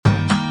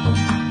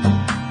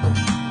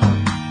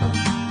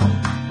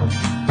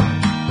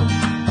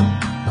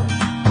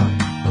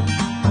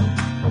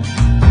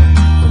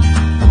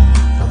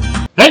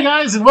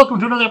guys, and welcome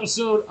to another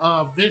episode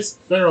of This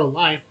Thorough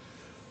Life.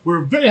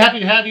 We're very happy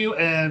to have you,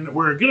 and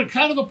we're going to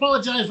kind of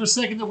apologize for a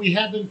second that we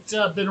haven't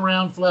been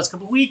around for the last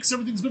couple of weeks.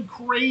 Everything's been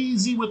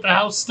crazy with the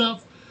house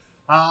stuff,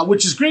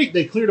 which is great.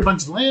 They cleared a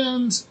bunch of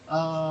land.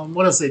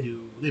 What else they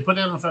do? They put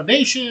down a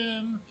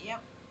foundation.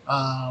 Yep.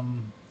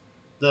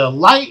 The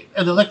light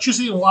and the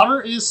electricity and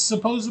water is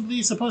supposed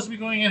to be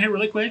going in here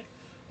really quick.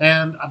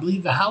 And I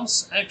believe the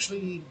house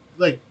actually,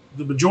 like,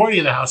 the majority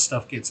of the house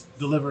stuff gets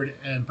delivered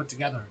and put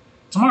together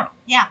tomorrow.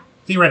 Yeah.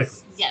 Theoretically.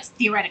 Yes,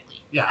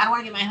 theoretically. Yeah. I don't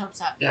want to get my hopes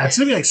up. Yeah, it's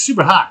going to be like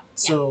super hot. Yeah.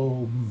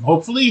 So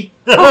hopefully.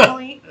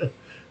 Hopefully.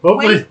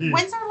 Hopefully.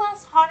 When's our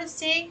last hottest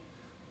day?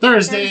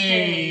 Thursday.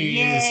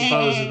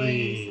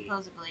 Yay.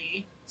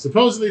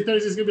 Supposedly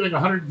Thursday's going to be like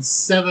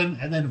 107.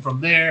 And then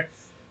from there,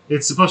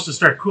 it's supposed to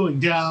start cooling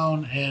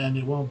down. And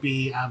it won't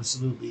be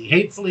absolutely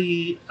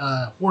hatefully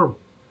horrible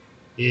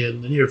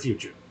in the near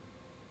future.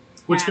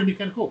 Which is going to be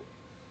kind of cool.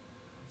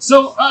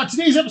 So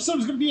today's episode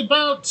is going to be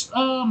about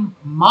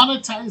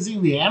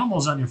monetizing the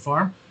animals on your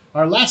farm.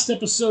 Our last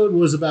episode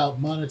was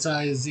about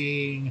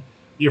monetizing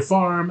your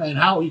farm and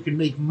how you can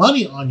make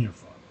money on your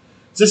farm.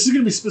 So this is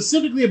going to be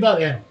specifically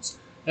about animals.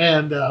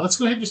 And let's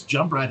go ahead and just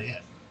jump right in.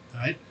 All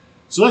right.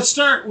 So let's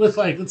start with,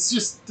 let's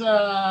just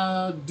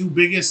do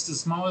biggest to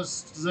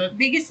smallest. Is that?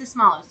 Biggest to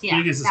smallest.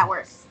 Yeah, that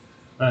works.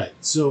 All right.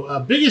 So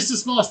biggest to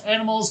smallest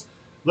animals.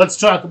 Let's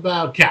talk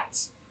about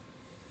cows.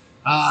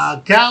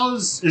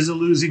 Cows is a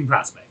losing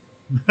prospect.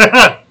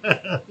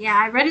 Yeah,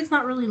 I read it's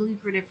not really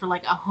lucrative for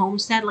like a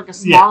homestead, like a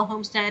small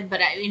homestead.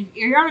 But if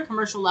you're on a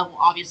commercial level,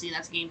 obviously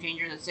that's a game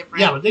changer. That's different.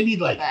 Yeah, but they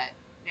need like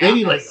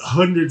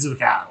hundreds of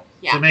cattle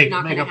to make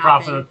a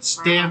profit.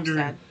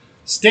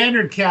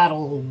 Standard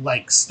cattle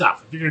like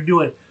stuff. If you're gonna do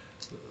it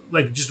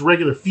like just a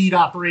regular feed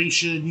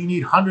operation, you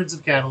need hundreds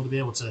of cattle to be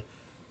able to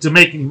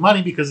make any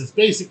money, because it's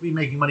basically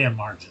making money on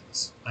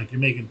margins. Like you're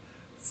making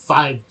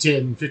 5,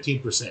 10,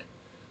 15%.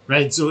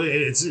 Right, so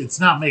it's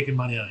not making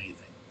money on anything.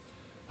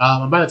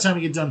 And by the time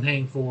you get done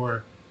paying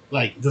for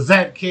like the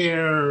vet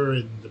care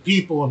and the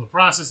people and the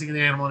processing of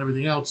the animal and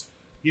everything else,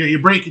 you're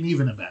breaking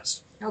even at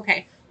best.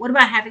 Okay, what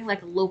about having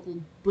like a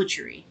local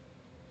butchery?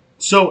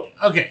 So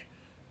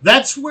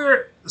that's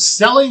where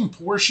selling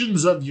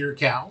portions of your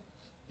cow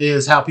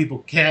is how people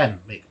can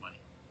make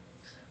money.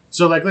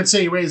 So like, let's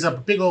say you raise up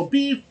a big old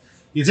beef,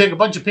 you take a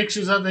bunch of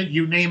pictures of it,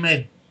 you name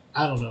it,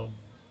 I don't know,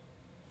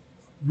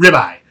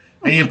 ribeye.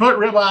 And you put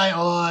ribeye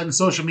on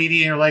social media,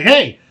 and you're like,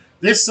 hey,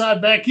 this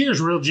side back here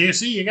is real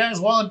juicy. You guys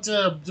want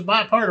to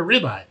buy part of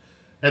ribeye.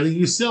 And then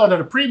you sell it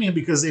at a premium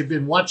because they've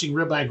been watching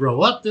ribeye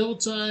grow up the whole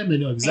time. They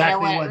know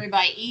exactly what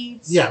ribeye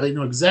eats. Yeah, they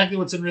know exactly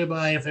what's in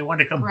ribeye. If they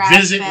wanted to come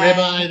visit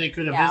ribeye, they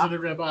could have visited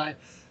ribeye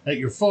at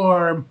your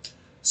farm.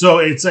 So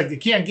it's like they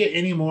can't get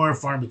any more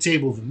farm to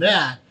table than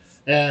that.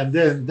 And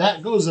then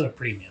that goes at a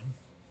premium.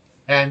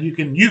 And you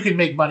can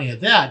make money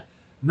at that.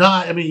 You're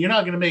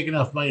not going to make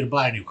enough money to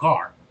buy a new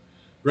car.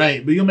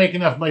 Right, but you'll make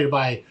enough money to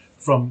buy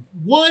from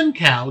one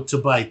cow to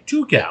buy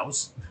 2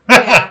 cows.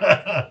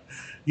 Yeah.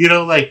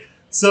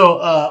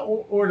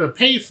 Or to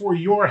pay for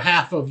your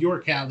half of your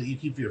cow that you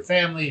keep for your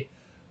family,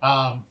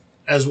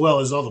 as well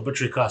as all the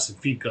butchery costs and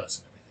feed costs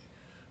and everything.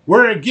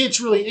 Where it gets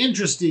really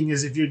interesting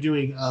is if you're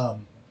doing,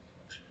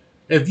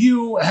 if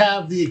you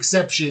have the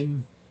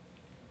exception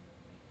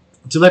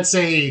to, let's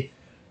say,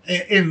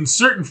 in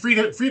certain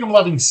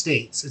freedom-loving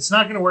states. It's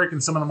not going to work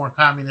in some of the more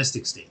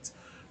communistic states.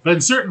 But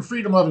in certain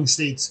freedom-loving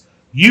states,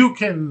 you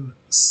can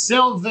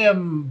sell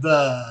them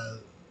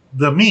the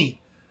meat,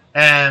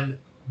 and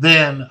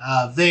then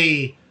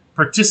they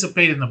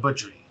participate in the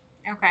butchery.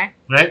 Okay.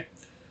 Right?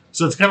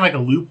 So it's kind of like a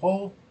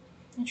loophole.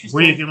 Interesting.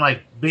 Where you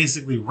can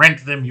basically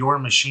rent them your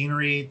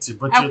machinery to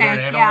butcher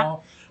their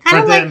animal,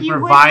 but then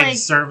provide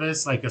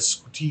service, like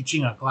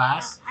teaching a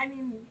class.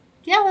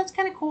 Yeah, that's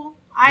kind of cool.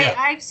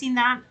 I've seen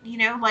that,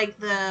 like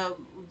the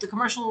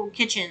commercial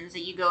kitchens that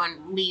you go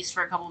and lease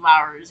for a couple of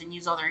hours and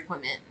use all their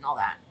equipment and all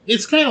that.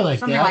 It's kind of like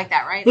something like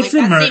that, right? But like for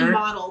that murder. Same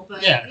model,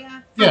 but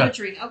for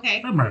butchery.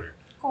 Okay. For murder.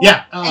 Cool.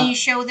 Yeah. And you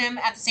show them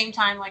at the same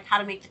time like how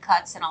to make the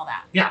cuts and all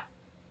that. Yeah.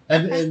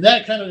 And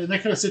that kind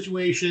of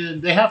situation,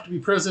 they have to be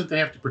present, they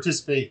have to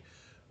participate,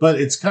 but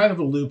it's kind of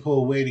a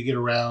loophole way to get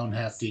around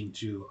having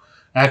to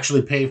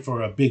actually pay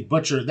for a big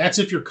butcher. That's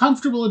if you're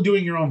comfortable in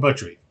doing your own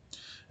butchery.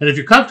 And if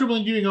you're comfortable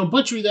in doing your own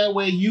butchery that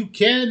way, you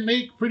can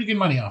make pretty good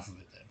money off of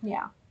it then.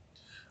 Yeah.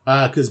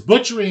 Because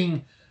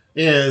butchering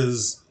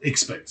is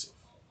expensive.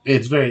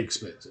 It's very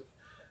expensive.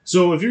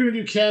 So if you're going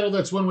to do cattle,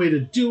 that's one way to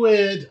do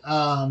it.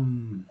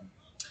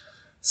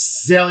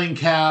 Selling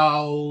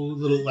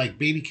little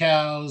baby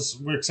cows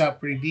works out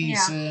pretty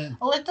decent. Yeah.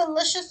 Well,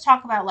 let's just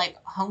talk about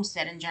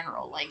homestead in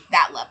general, like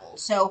that level.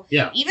 So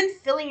even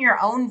filling your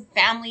own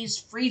family's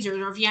freezers,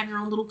 or if you have your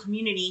own little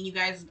community and you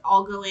guys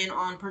all go in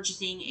on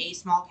purchasing a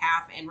small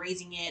calf and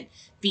raising it,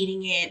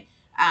 feeding it,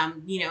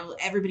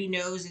 everybody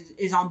knows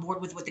is on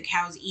board with what the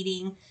cow's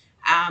eating.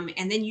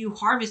 And then you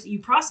harvest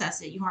and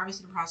process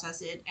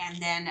it,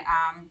 and then,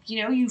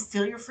 you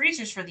fill your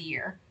freezers for the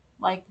year.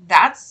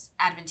 That's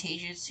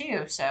advantageous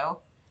too. So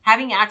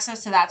having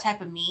access to that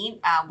type of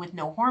meat with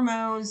no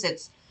hormones,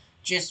 it's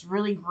just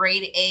really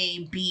grade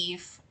A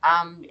beef.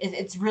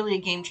 It's really a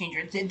game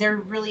changer. There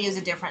really is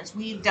a difference.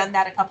 We've done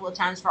that a couple of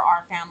times for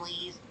our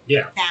families,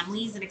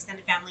 an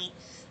extended family,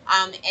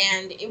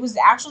 and it was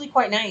actually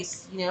quite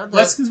nice.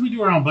 That's because we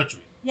do our own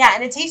butchery. Yeah,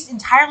 and it tastes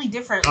entirely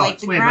different. Like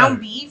the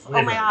ground beef,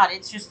 way my God,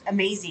 it's just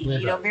amazing.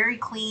 Very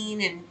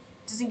clean, and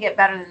doesn't get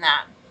better than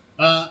that.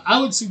 I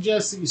would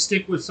suggest that you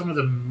stick with some of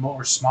the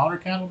more smaller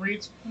cattle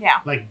breeds.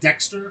 Yeah. Like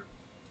Dexter.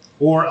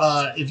 Or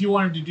if you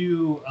wanted to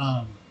do...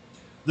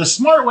 the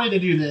smart way to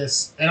do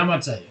this, and I'm going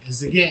to tell you,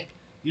 is to get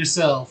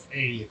yourself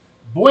a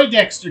boy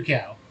Dexter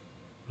cow,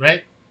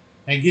 right?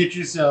 And get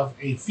yourself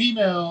a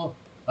female,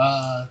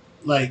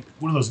 like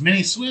one of those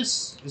mini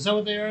Swiss. Is that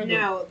what they are?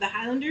 No, the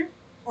Highlander?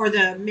 Or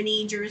the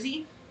mini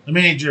Jersey? The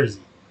mini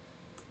Jersey.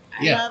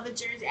 I love a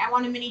Jersey. I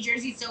want a mini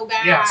Jersey so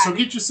bad. Yeah, so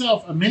get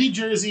yourself a mini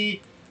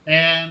Jersey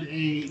and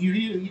you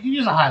can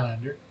use a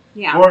Highlander.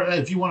 Yeah. Or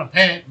if you want to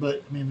pet it,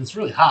 but I mean, it's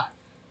really hot.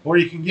 Or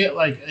you can get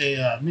like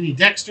a mini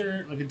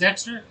Dexter, like a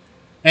Dexter,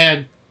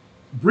 and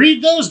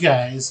breed those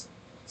guys,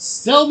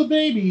 sell the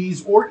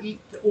babies,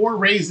 or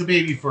raise the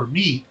baby for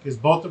meat, because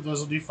both of those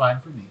will do fine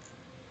for meat,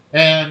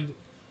 and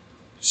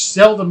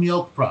sell the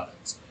milk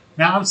products.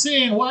 Now, I'm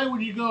saying, why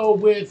would you go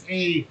with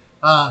a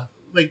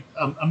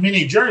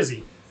mini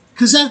Jersey?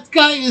 Because that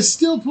guy is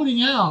still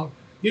putting out,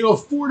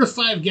 4 to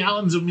 5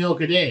 gallons of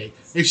milk a day.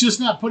 It's just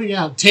not putting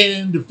out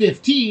 10 to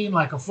 15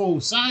 like a full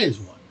size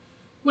one.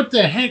 What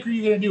the heck are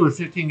you going to do with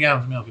 15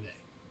 gallons of milk a day?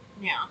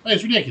 Yeah.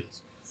 It's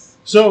ridiculous.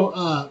 So,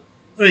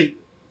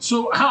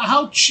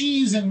 how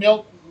cheese and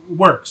milk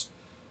works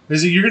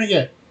is that you're going to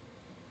get,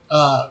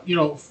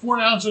 4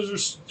 ounces or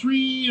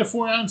 3 to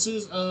 4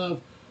 ounces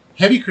of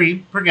heavy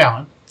cream per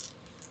gallon,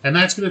 and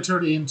that's going to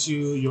turn into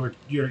your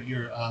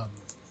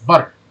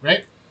butter,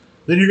 right?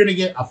 Then you're going to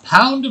get a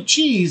pound of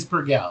cheese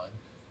per gallon,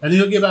 and then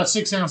you'll get about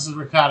 6 ounces of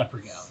ricotta per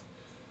gallon.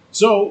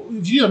 So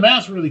if you do the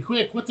math really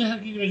quick, what the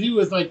heck are you going to do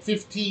with like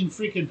 15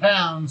 freaking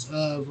pounds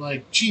of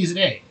like cheese a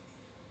day?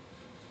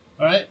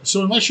 All right.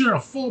 So unless you're in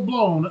a full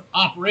blown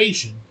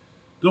operation,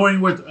 going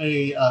with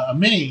a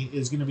mini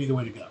is going to be the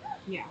way to go.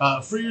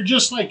 Yeah. For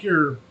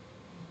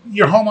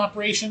your home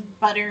operation,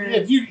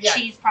 butter,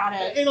 cheese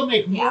product, it'll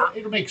make more.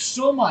 It'll make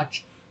so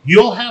much.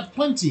 You'll have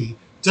plenty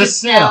to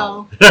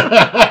sell.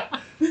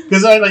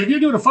 Because if you're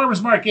doing a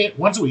farmer's market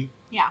once a week,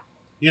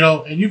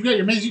 and you've got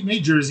your mini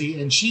Jersey,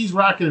 and she's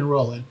rocking and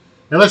rolling,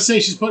 and let's say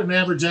she's putting an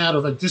average out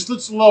of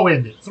let's low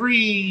end it,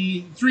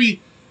 3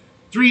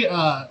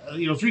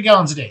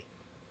 gallons a day.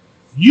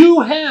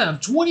 You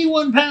have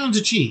 21 pounds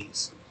of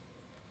cheese,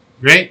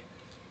 right?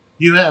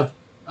 You have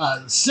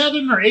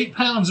 7 or 8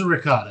 pounds of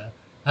ricotta,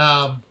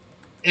 and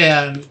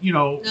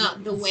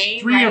the whey,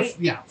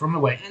 from the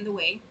whey, and the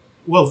whey.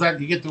 Well, that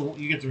you get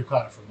the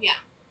ricotta from. Yeah.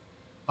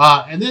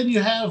 And then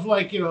you have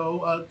 3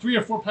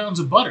 or 4 pounds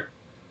of butter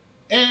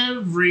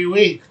every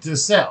week to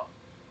sell,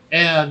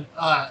 and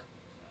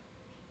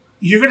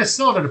you're going to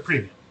sell it at a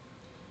premium.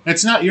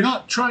 You're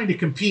not trying to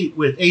compete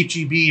with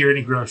H-E-B or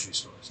any grocery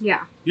stores.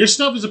 Yeah. Your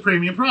stuff is a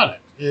premium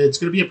product. It's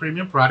going to be a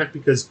premium product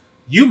because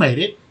you made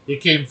it.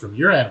 It came from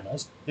your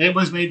animals. It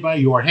was made by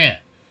your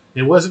hand.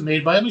 It wasn't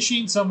made by a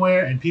machine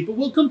somewhere. And people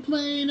will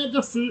complain at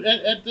the food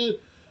at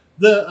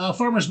the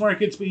farmers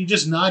markets, but you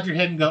just nod your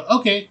head and go,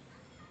 okay.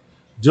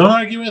 Don't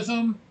argue with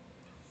them.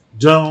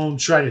 Don't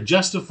try to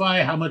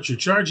justify how much you're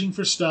charging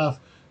for stuff.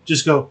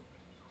 Just go,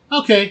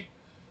 okay,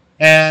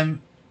 and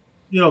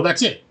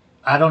that's it.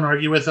 I don't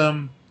argue with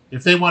them.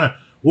 If they want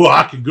to,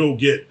 I can go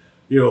get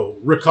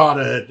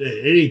ricotta at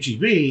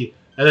H-E-B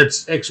and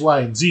it's X,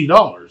 Y, and Z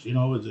dollars.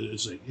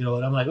 It's like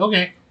and I'm like,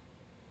 okay.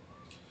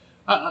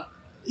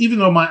 Even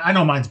though I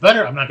know mine's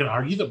better, I'm not going to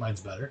argue that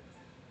mine's better,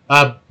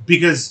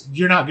 because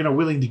you're not going to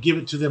willing to give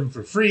it to them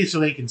for free so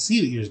they can see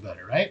that yours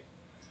better, right?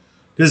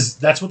 Because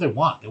that's what they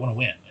want. They want to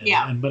win.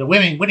 But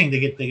winning, they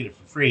get it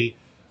for free,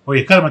 or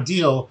you cut them a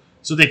deal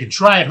so they can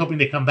try it, hoping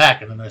they come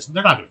back, and then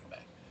they're not going to come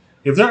back.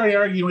 If they're already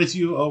arguing with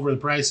you over the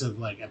price of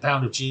like a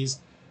pound of cheese,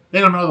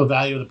 they don't know the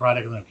value of the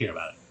product and they don't care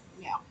about it.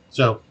 Yeah.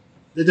 So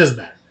it doesn't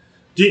matter.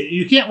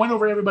 You can't win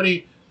over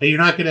everybody, and you're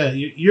not gonna.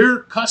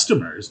 Your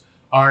customers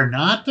are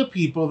not the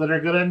people that are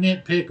gonna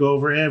nitpick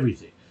over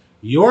everything.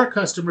 Your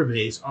customer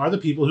base are the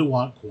people who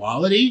want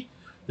quality.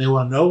 They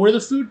want to know where the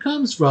food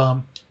comes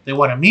from. They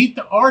want to meet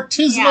the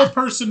artisanal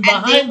person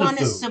behind the food. And they want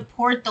to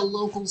support the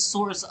local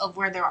source of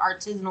where their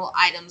artisanal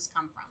items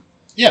come from.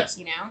 Yes.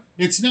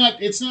 It's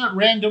not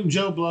random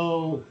Joe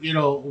Blow,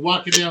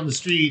 walking down the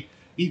street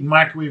eating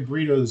microwave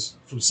burritos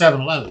from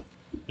 7-Eleven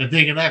and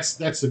thinking that's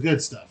the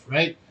good stuff,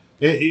 right?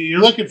 You're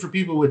looking for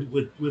people with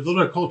a little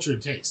bit of culture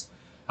and taste.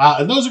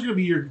 And those are going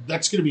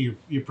to be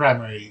your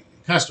primary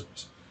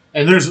customers.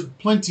 And there's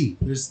plenty.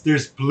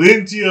 There's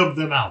plenty of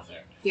them out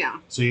there. Yeah.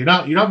 So you're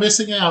not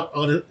missing out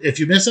on it. If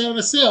you miss out on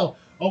a sale,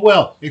 oh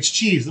well, it's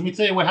cheese. Let me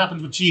tell you what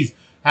happens with cheese.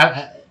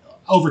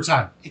 Over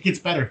time, it gets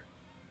better.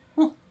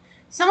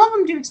 Some of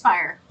them do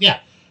expire. Yeah.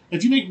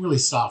 If you make really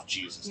soft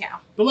cheeses. Yeah.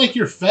 But like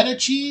your feta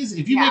cheese,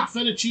 if you make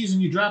feta cheese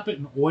and you drop it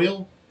in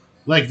oil,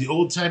 like the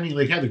old timey,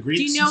 like how the Greeks.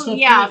 Do you know? And stuff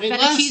Yeah, did it.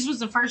 feta cheese was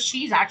the first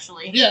cheese,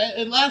 actually. Yeah,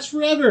 it lasts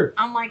forever.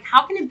 I'm like,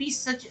 how can it be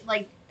such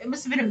like? It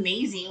must have been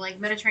amazing, like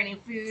Mediterranean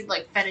food,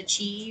 like feta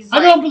cheese. I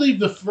don't believe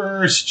the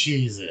first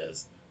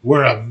cheeses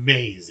were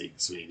amazing,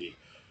 sweetie.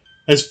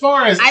 As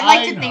far as I'd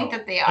like to think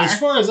that they are. As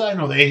far as I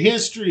know, the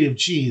history of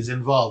cheese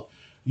involved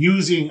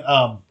using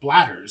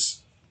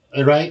bladders,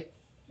 right?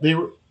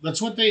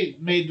 That's what they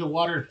made the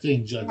water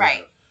thing jugs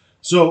out of.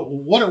 So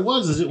what it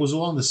was is it was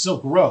along the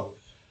Silk Road.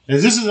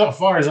 As this is as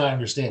far as I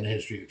understand the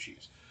history of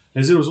cheese.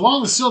 As it was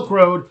along the Silk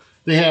Road,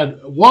 they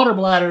had water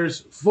bladders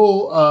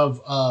full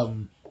of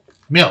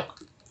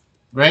milk,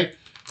 right?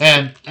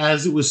 And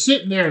as it was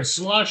sitting there and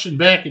sloshing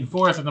back and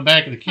forth on the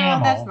back of the camel.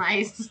 Oh, that's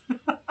nice.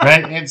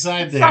 Right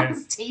inside there.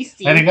 Sounds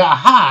tasty. And it got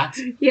hot.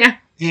 Yeah.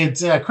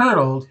 It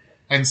curdled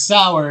and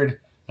soured.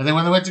 And then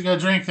when they went to go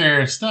drink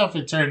their stuff,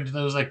 it turned into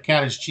those like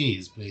cottage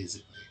cheese,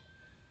 basically.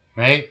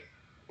 Right?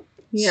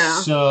 Yeah.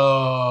 So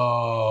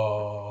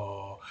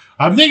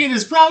I'm thinking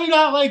it's probably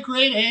not like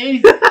grade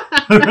A.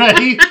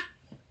 Right?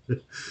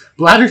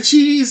 Bladder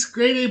cheese.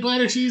 Grade A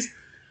bladder cheese.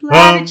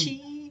 Bladder cheese.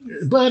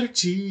 Bladder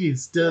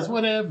cheese does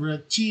whatever a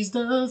cheese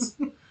does.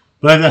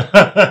 But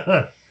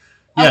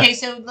yeah. Okay,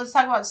 so let's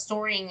talk about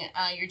storing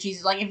your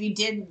cheeses. Like, if you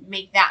did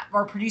make that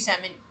or produce that,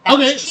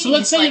 okay, cheese, so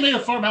let's say you made a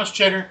farmhouse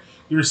cheddar.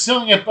 You were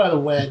selling it by the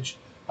wedge,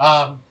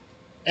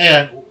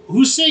 and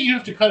who's saying you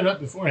have to cut it up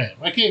beforehand?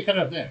 Why can't you cut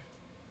it up there?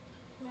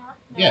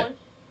 Yeah.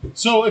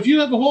 So if you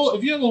have a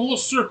whole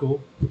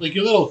circle, like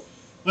your little,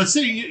 let's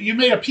say you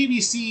made a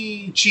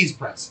PVC cheese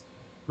press,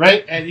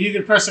 right? And you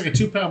can press like a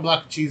 2-pound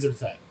block of cheese at a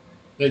time,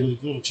 like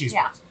little cheese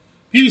press.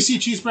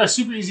 PVC cheese press,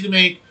 super easy to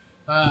make.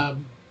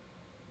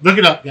 Look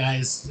it up,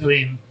 guys. I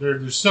mean,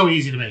 they're so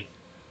easy to make.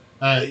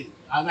 I've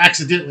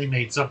accidentally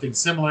made something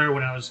similar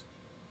when I was,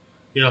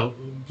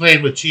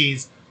 playing with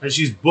cheese. I just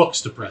used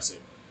books to press it.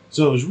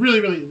 So it was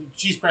really,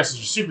 cheese presses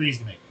are super easy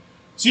to make.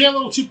 So you have a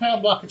little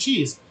 2-pound block of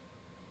cheese.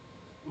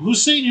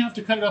 Who's saying you have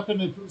to cut it up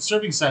into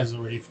serving sizes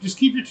already? If you just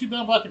keep your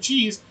 2-pound block of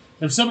cheese,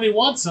 if somebody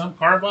wants some,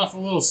 carve off a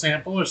little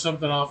sample or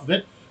something off of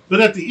it.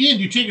 But at the end,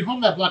 you take it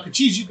home, that block of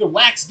cheese, you can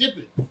wax dip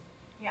it.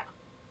 Yeah.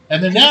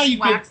 And then now you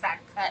can wax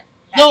that cut.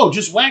 No,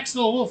 just wax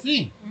the whole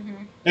thing.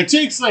 Mm-hmm. It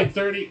takes like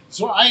 30.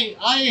 So I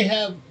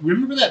have,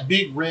 remember that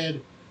big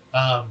red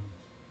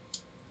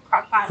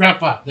crock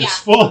pot that's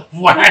full of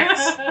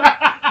wax?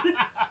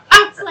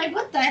 I was like,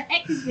 what the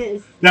heck is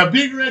this? That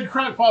big red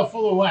crock pot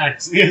full of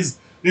wax is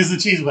the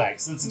cheese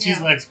wax. It's the cheese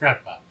wax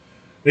crock pot.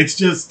 It's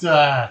just,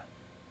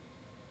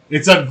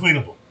 it's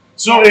uncleanable.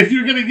 So if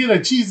you're going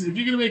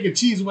to make a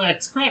cheese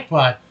wax crock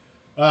pot,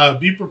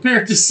 be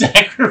prepared to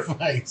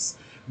sacrifice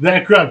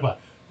that crock pot.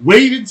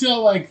 Wait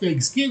until like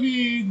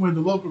Thanksgiving when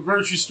the local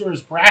grocery store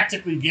is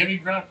practically giving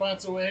crock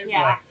pots away for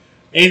like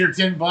 $8 or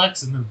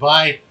 $10, and then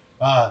buy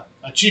a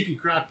cheapy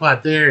crock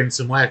pot there and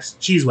some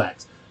cheese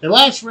wax. It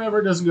lasts forever,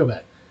 it doesn't go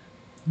bad.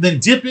 Then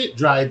dip it,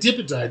 dry, dip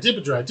it, dry, dip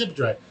it, dry, dip it,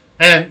 dry.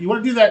 And you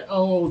want to do that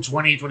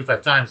 20,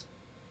 25 times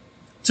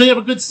until you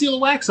have a good seal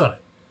of wax on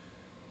it.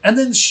 And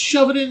then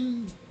shove it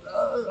in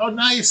a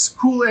nice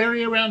cool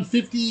area around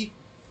 50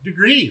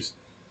 degrees,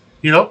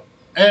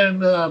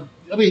 and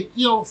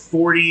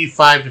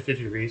 45 to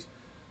 50 degrees.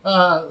 So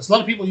a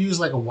lot of people use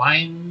like a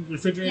wine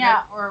refrigerator.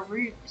 Yeah, or a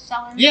root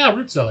cellar. Yeah,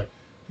 root cellar.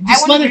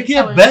 Just let it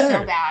get better.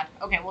 So bad.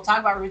 Okay, we'll talk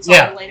about root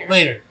cellar later.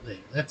 Later.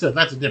 That's a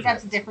different.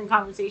 That's a different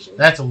conversation.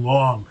 That's a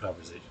long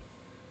conversation.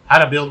 How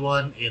to build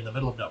one in the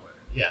middle of nowhere.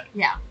 Yeah.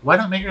 Yeah. Why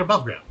not make it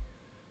above ground?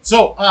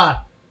 So,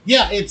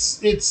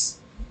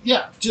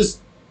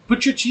 just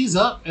put your cheese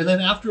up, and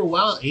then after a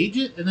while, age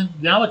it, and then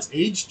now it's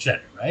aged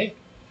cheddar, right?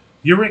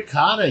 Your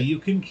ricotta, you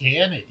can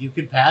can it, you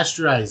can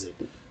pasteurize it.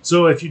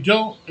 So if you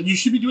don't, and you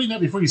should be doing that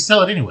before you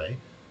sell it anyway,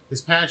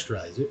 is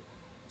pasteurize it.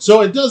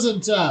 So it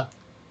doesn't,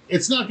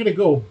 it's not going to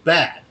go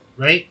bad,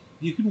 right?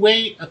 You can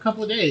wait a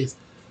couple of days.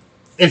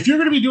 If you're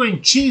going to be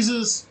doing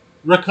cheeses,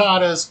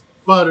 ricottas,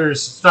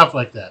 butters, stuff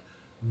like that,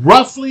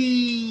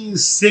 roughly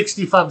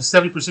 65 to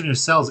 70% of your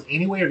sales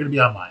anyway are going to be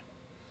online.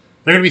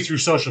 They're going to be through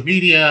social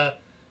media.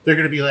 They're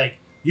going to be like,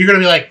 you're going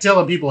to be like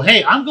telling people,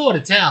 hey, I'm going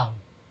to town.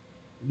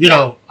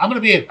 I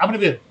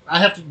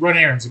have to run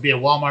errands and be at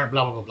Walmart,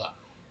 blah, blah, blah, blah.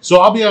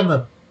 So I'll be on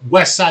the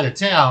west side of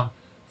town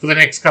for the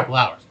next couple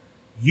hours.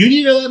 You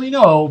need to let me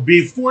know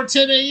before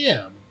 10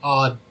 a.m.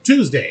 on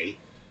Tuesday,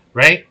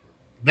 right,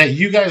 that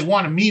you guys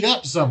want to meet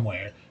up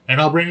somewhere, and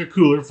I'll bring a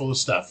cooler full of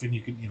stuff, and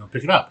you can,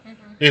 pick it up.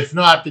 Mm-hmm. If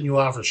not, then you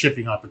offer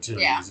shipping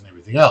opportunities and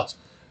everything else.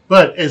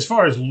 But as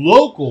far as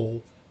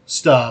local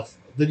stuff,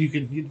 then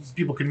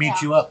people can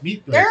meet you up.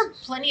 There are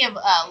plenty of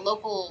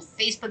local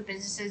Facebook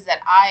businesses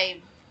that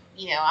I'm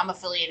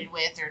affiliated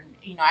with, or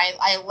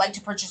I like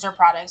to purchase their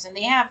products, and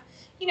they have,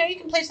 you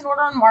can place an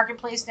order on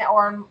Marketplace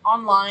or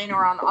online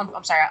or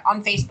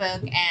on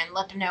Facebook, and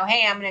let them know,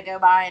 hey, I'm going to go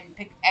by and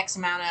pick X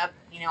amount up,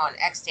 on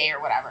X day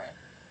or whatever,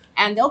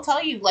 and they'll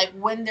tell you like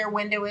when their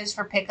window is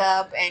for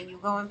pickup, and you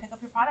go and pick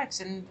up your products.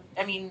 And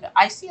I mean,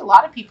 I see a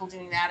lot of people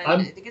doing that,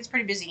 and it gets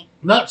pretty busy.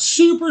 Not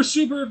super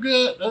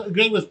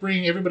good with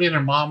bringing everybody and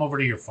their mom over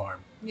to your farm.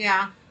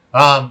 Yeah.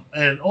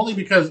 And only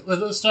because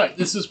let's start.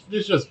 This is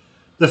just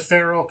the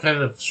feral kind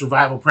of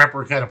survival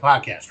prepper kind of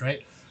podcast,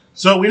 right?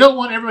 So we don't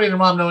want everybody and their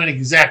mom knowing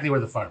exactly where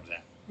the farm's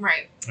at.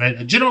 Right. Right.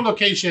 A general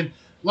location,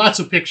 lots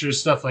of pictures,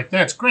 stuff like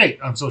that's great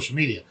on social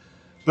media.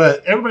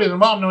 But everybody and their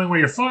mom knowing where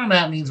your farm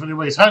at means when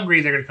everybody's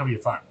hungry, they're going to come to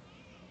your farm.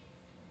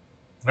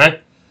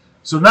 Right?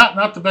 So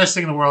not the best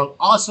thing in the world.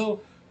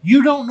 Also,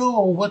 you don't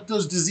know what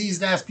those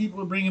diseased ass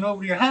people are bringing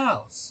over to your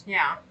house.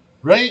 Yeah.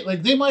 Right?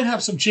 Like they might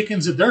have some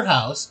chickens at their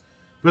house,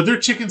 but their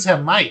chickens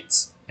have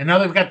mites. And now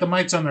they've got the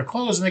mites on their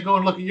clothes and they go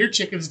and look at your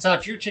chickens and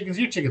talk to your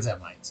chickens have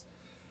mites.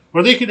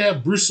 Or they could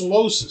have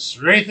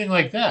brucellosis or anything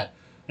like that.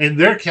 And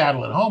their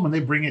cattle at home and they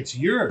bring it to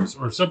yours.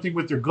 Or something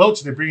with their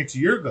goats and they bring it to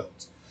your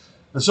goats.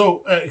 And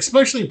so,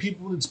 especially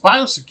people, it's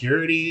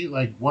biosecurity,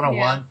 like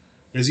 101,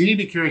 is you need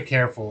to be very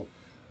careful.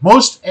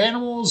 Most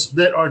animals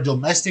that are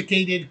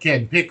domesticated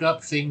can pick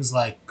up things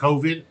like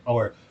COVID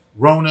or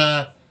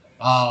Rona,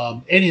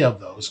 any of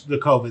those, the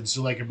COVID,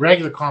 so like a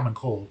regular common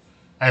cold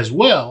as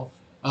well,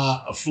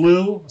 a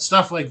flu,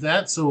 stuff like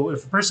that. So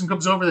if a person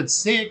comes over that's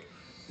sick,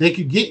 they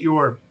could get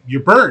your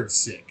birds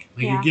sick.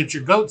 They could get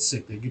your goats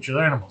sick. They could get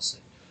your animals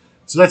sick.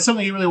 So that's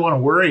something you really want to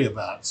worry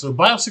about. So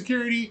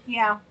biosecurity.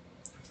 Yeah.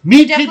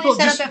 Meet definitely people,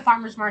 set up at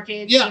farmers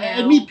markets. Yeah,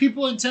 and meet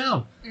people in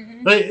town.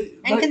 Mm-hmm.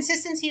 And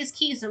consistency is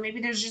key. So maybe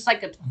there's just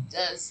like a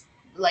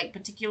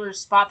particular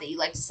spot that you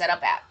like to set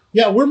up at.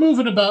 Yeah, we're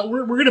moving about.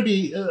 We're going to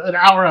be an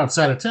hour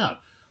outside of town,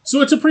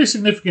 so it's a pretty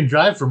significant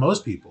drive for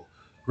most people,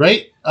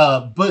 right?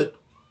 But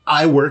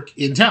I work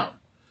in town,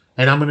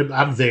 and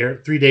I'm there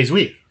 3 days a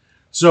week.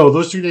 So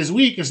those 3 days a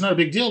week, it's not a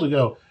big deal to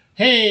go.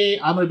 Hey,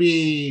 I'm going to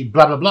be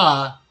blah blah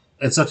blah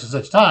at such and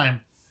such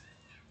time.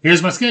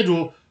 Here's my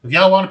schedule. If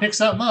y'all want to pick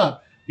something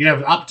up, you have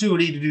the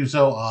opportunity to do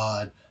so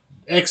on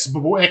X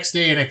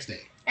day and X day.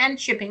 And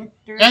shipping.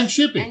 And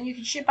shipping. And you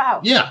can ship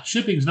out. Yeah,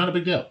 shipping is not a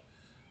big deal.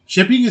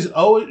 Shipping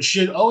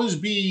should always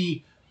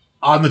be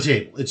on the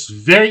table. It's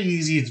very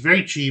easy. It's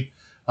very cheap.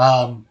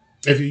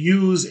 If you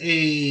use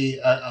a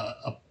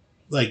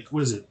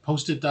what is it,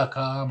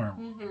 Postit.com or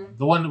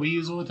the one that we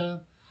use all the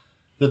time,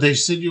 that they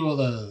send you all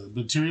the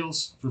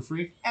materials for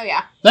free. Oh,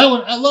 yeah. That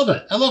one, I love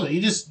it. I love it.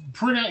 You just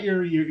print out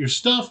your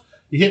stuff.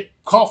 You hit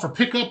call for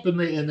pickup, and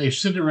they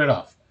send it right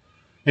off.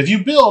 If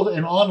you build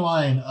an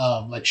online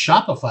like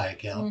Shopify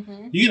account,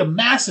 you get a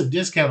massive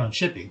discount on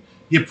shipping.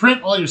 You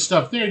print all your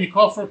stuff there, and you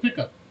call for a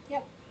pickup.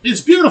 Yep.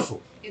 It's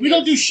beautiful. We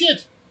don't do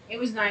shit. It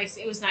was nice.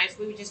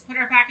 We would just put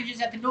our packages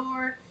at the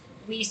door.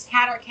 We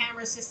had our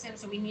camera system,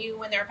 so we knew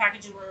when their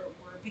packages were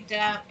picked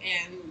up,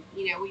 and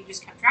we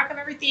just kept track of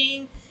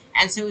everything.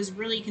 And so it was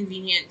really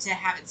convenient to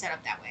have it set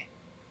up that way.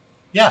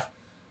 Yeah.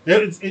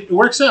 It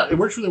works out. It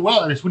works really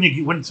well, and it's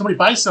when somebody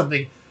buys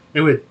something,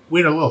 we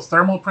had a little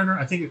thermal printer.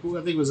 I think it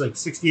was like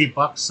 $68,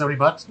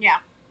 $70. Yeah.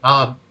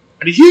 And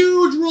a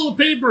huge roll of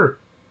paper.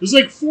 There's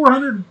like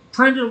 400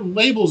 printer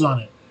labels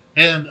on it,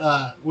 and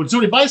when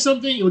somebody buys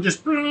something, it would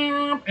just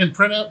and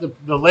print out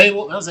the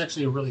label. That was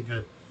actually a really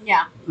good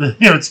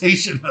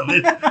imitation of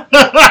it.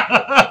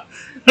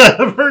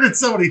 I've heard it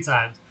so many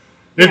times.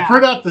 It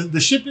print out the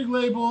shipping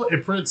label.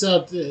 It prints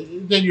out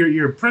then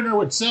your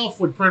printer itself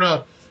would print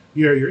out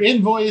your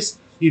invoice.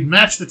 You'd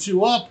match the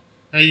two up,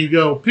 and you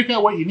go pick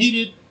out what you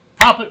needed,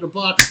 pop it in a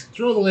box,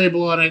 throw the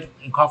label on it,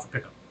 and call for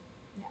pickup.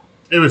 Yeah.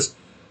 It was,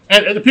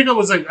 and the pickup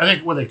was like, I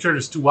think they charged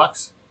us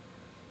 $2.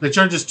 They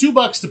charged us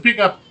 $2 to pick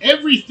up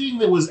everything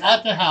that was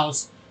at the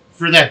house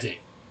for that day.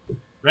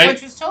 Right?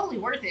 Which was totally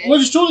worth it.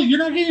 You're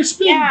not going to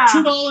spend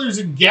 $2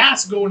 in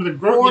gas going to the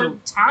grocery. Or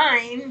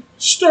time.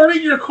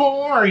 Starting your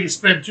car, you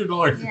spend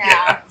 $2 in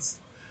gas.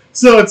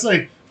 So it's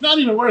like, not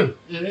even worth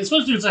it.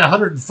 Especially if it's like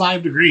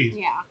 105 degrees.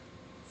 Yeah.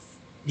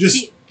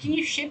 Can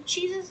you ship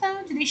cheeses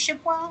though? Do they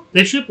ship well?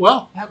 They ship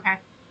well. Okay.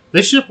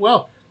 They ship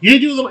well. You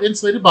do a little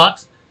insulated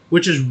box,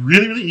 which is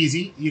really, really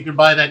easy. You can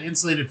buy that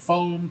insulated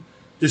foam,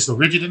 just the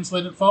rigid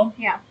insulated foam.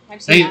 Yeah,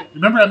 I've seen that.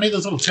 Remember I made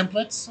those little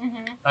templates?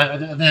 Mm-hmm.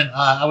 And then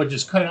I would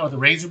just cut it out with a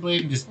razor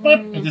blade and just put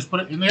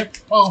it in there.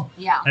 Boom.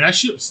 Yeah. And I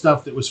shipped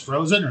stuff that was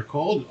frozen or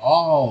cold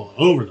all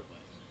over the place.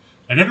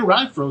 And it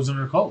arrived frozen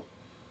or cold.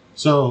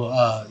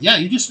 So,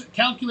 you just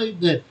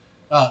calculate that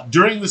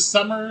during the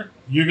summer,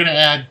 you're going to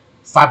add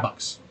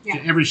 $5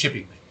 to every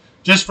shipping thing.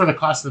 Just for the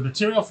cost of the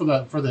material,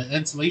 for the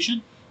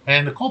insulation,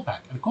 and the cold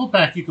pack. And the cold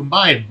pack you can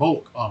buy in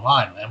bulk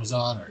online on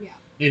Amazon or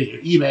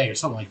eBay or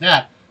something like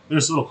that.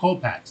 There's little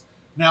cold packs.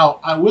 Now,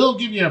 I will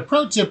give you a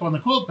pro tip on the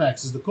cold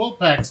packs. Is the cold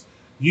packs,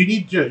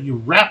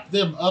 you wrap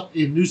them up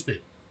in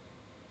newspaper.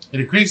 It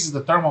increases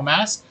the thermal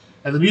mass,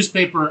 and the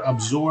newspaper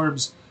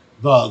absorbs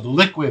the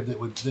liquid that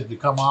would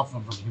come off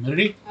from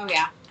humidity. Oh,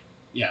 yeah.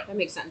 Yeah. That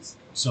makes sense.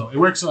 So it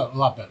works a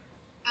lot better.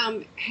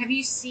 Have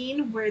you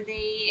seen where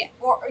they,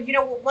 or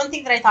one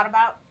thing that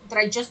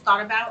I just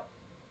thought about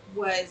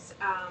was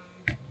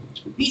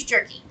beef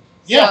jerky.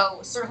 Yeah. So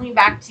circling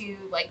back to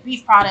like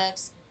beef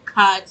products,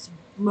 cuts,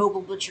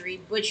 mobile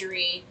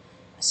butchery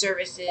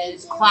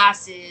services,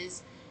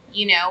 classes,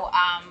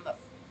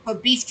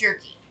 but beef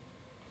jerky,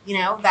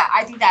 that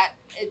I think that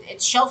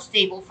it's shelf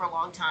stable for a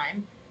long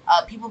time.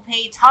 People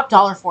pay top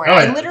dollar for it.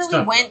 I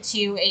literally went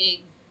to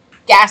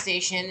gas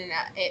station, and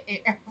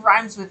it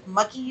rhymes with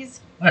Muckies.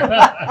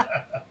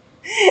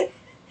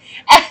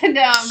 And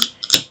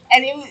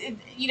it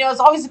it's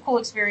always a cool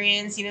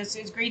experience. So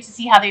it's great to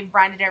see how they've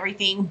branded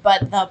everything.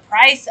 But the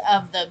price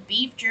of the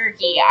beef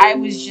jerky, I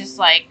was just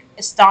like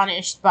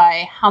astonished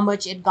by how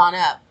much it'd gone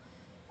up.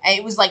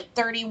 It was like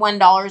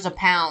 $31 a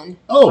pound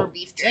for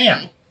beef jerky.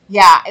 Damn.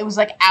 Yeah, it was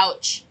like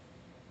ouch.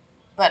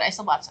 But I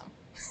still bought some.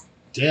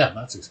 Damn,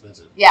 that's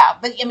expensive. Yeah,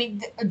 but I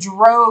mean,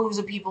 droves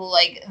of people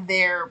like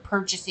they're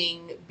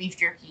purchasing beef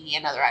jerky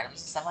and other items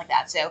and stuff like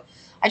that. So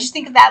I just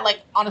think of that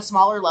like on a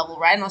smaller level,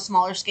 right? On a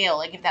smaller scale.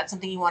 Like if that's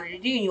something you wanted to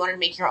do and you wanted to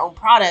make your own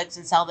products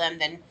and sell them,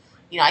 then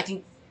I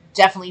think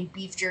definitely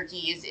beef jerky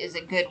is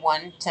a good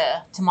one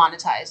to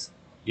monetize.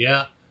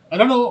 Yeah, I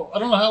don't know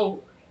how,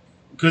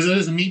 because it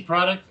is a meat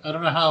product. I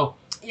don't know how.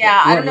 Yeah,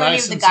 I don't know any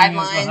of the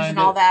guidelines and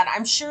all that.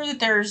 I'm sure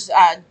that there's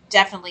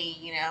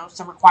definitely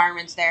some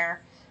requirements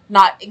there.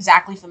 Not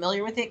exactly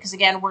familiar with it because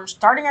again we're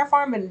starting our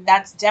farm and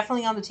that's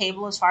definitely on the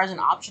table as far as an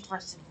option for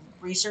us to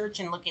research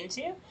and look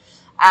into,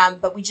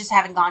 but we just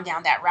haven't gone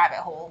down that rabbit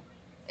hole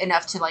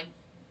enough to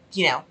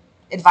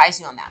advise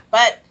you on that.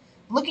 But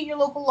look at your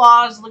local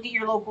laws, look at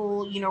your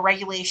local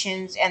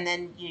regulations, and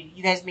then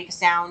you guys make a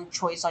sound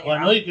choice on your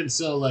own. I know you can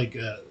sell like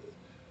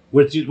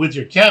with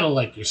your cattle,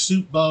 like your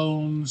soup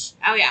bones,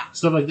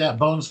 stuff like that,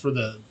 bones for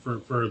the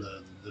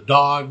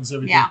dogs,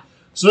 everything. Yeah.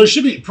 So there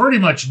should be pretty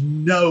much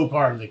no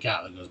part of the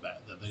cow that goes bad.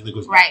 That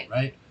goes bad,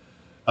 right?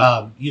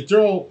 You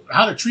throw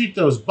how to treat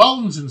those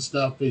bones and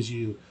stuff is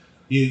you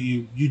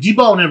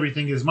debone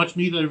everything, as much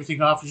meat and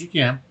everything off as you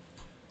can.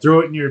 Throw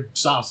it in your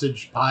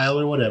sausage pile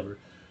or whatever,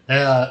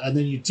 and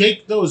then you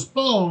take those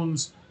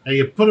bones and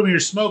you put them in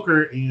your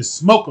smoker and you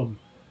smoke them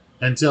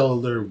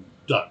until they're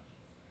done.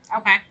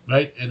 Okay.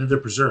 Right, and then they're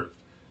preserved,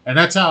 and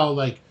that's how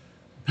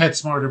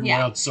PetSmart,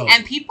 everyone else sells.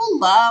 And people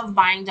love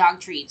buying dog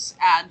treats.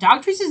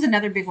 Dog treats is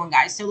another big one,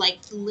 guys. So, like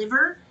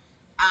liver,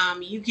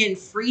 you can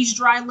freeze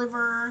dry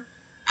liver,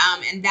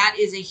 and that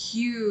is a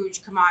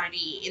huge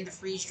commodity in the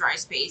freeze dry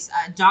space.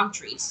 Dog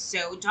treats.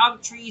 So,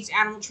 dog treats,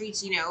 animal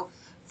treats,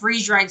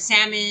 freeze dried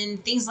salmon,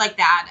 things like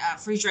that.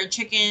 Freeze dried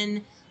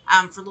chicken.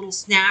 For little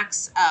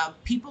snacks.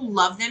 People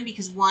love them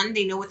because one,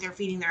 they know what they're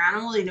feeding their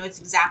animal. They know it's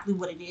exactly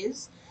what it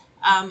is.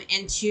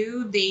 And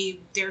two,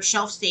 they're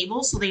shelf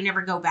stable, so they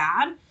never go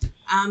bad.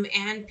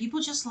 And people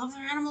just love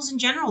their animals in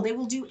general. They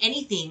will do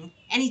anything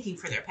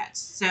for their pets.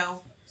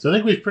 So I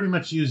think we've pretty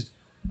much used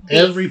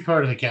every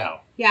part of the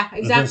cow. Yeah,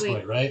 exactly. At this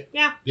point, right?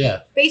 Yeah.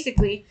 Yeah.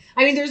 Basically,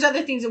 I mean, there's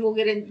other things that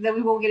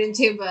we won't get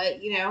into,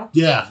 but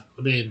Yeah,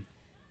 I mean,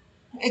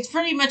 it's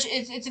pretty much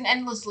it's an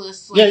endless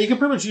list. Yeah, you can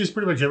pretty much use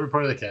pretty much every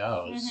part of the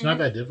cow. It's not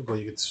that difficult.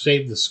 You could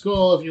shave the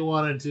skull if you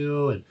wanted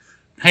to, and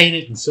paint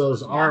it and sell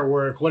as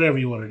artwork, whatever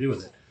you want to do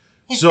with it.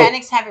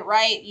 Hispanics have it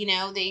right.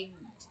 They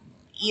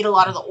eat a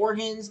lot of the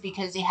organs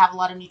because they have a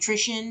lot of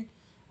nutrition.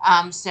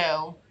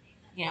 So,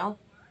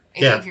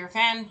 if you're a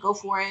fan, go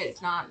for it.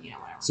 If not,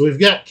 whatever. So we've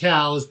got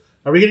cows.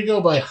 Are we going to go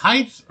by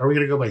height or are we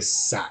going to go by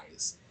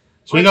size?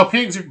 So we go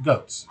pigs or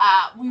goats?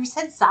 We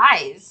said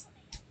size.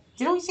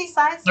 Didn't we say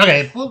size?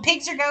 Okay. Well,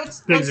 pigs or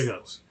goats? Pigs or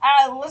goats.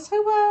 Let's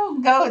go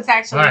goats,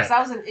 actually, because that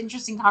was an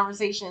interesting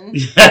conversation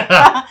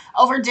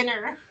over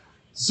dinner.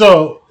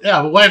 So,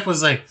 my wife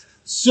was like,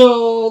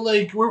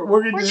 we're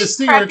going to do this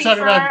thing. We're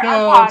talking about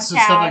goats and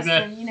stuff like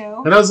that.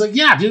 And I was like,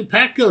 yeah, dude,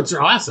 pack goats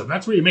are awesome.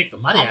 That's where you make the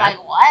money I'm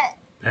like, what?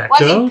 Pack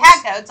goats? I mean,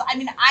 pack goats. I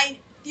mean, I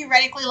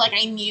theoretically,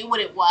 I knew what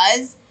it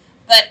was.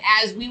 But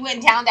as we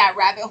went down that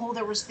rabbit hole,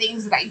 there was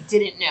things that I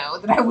didn't know,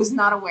 that I was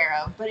not aware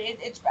of. But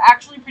it's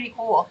actually pretty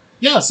cool.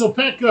 Yeah, so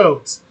pet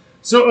goats.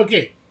 So,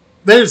 okay,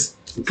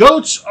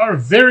 goats are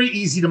very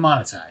easy to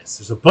monetize.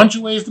 There's a bunch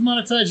of ways to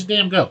monetize your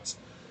damn goats.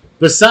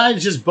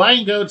 Besides just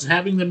buying goats,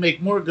 having them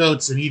make more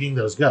goats, and eating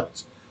those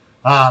goats.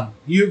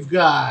 You've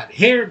got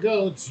hair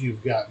goats,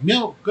 you've got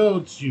milk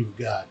goats, you've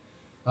got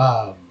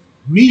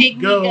meat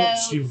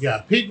goats, you've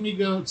got pygmy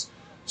goats.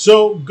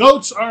 So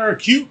goats are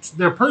cute,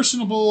 they're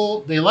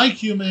personable, they like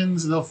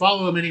humans, they'll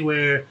follow them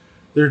anywhere.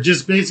 They're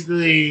just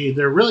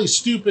they're really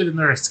stupid and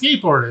they're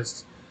escape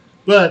artists.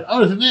 But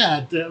other than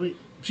that,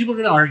 people are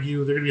going to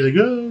argue. They're going to be like,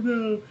 oh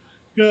no,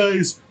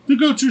 guys, the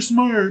goats are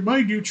smart,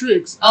 might do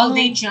tricks. Oh,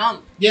 they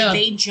jump. Yeah.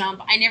 They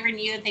jump. I never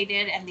knew that they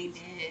did, and they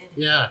did.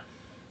 Yeah,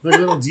 like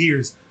little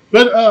deers.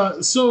 But,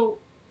 goats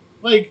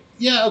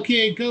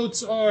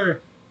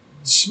are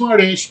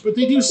smartish, but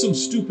they do some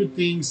stupid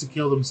things to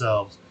kill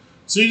themselves.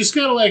 So you just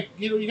gotta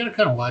you gotta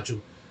kind of watch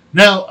them.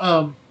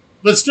 Now,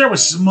 let's start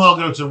with small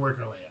goats and work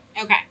our way up.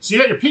 Okay. So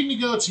you got your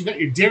pygmy goats, you got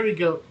your dairy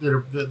goat that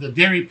are the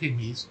dairy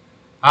pygmies,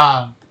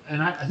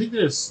 and I think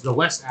there's the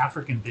West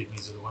African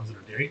pygmies are the ones that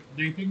are dairy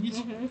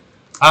pygmies.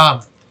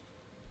 Mm-hmm.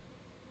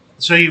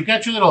 So you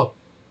got your little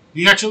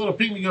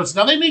pygmy goats.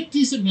 Now they make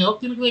decent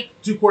milk. They make like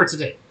 2 quarts a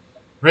day,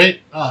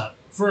 right?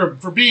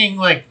 For being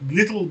like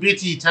little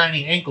bitty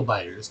tiny ankle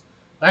biters,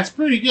 that's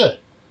pretty good.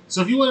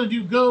 So if you want to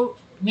do goat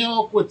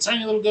milk with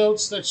tiny little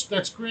goats,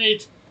 that's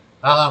great.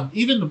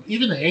 Even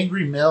the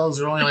angry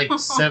males are only like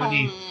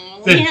 70.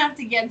 We have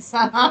to get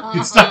some.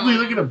 Stop me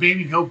looking at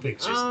baby goat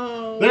pictures.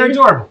 Oh. They're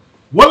adorable.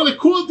 One of the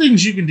cool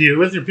things you can do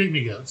with your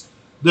pygmy goats,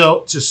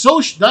 though, to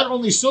not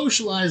only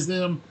socialize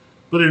them,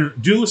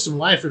 but do some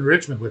life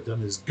enrichment with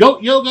them, is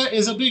goat yoga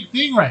is a big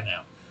thing right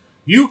now.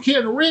 You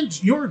can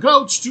rent your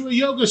goats to a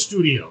yoga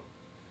studio.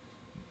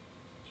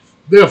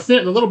 They'll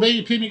fit the little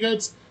baby pygmy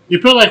goats. You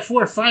put like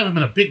 4 or 5 of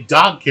them in a big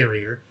dog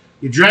carrier.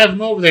 You drive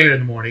them over there in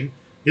the morning.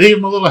 You leave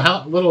them a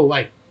little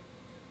like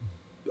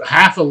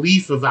half a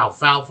leaf of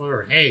alfalfa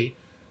or hay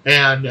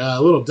and a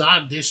little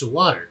dog dish of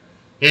water.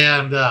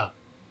 And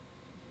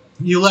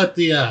you let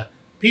the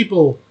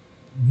people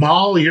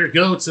maul your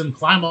goats and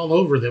climb all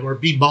over them or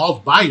be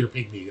mauled by your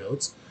pygmy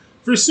goats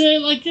for, say,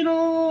 like,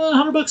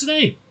 $100 a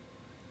day.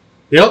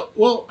 Yep.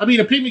 Well, I mean,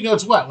 a pygmy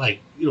goat's what?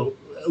 Like,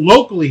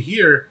 locally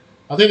here,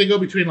 I think they go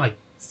between like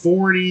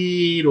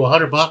 $40 to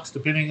 $100,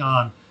 depending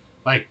on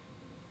like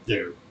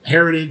their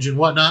heritage and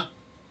whatnot.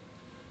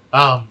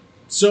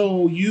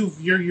 So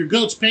your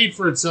goat's paid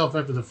for itself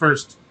after the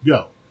first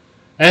go.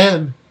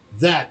 And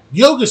that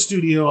yoga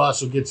studio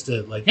also gets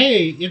to, like,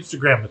 hey,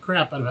 Instagram the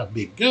crap out of having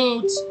big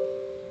goats.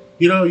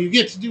 You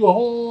get to do a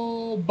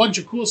whole bunch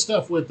of cool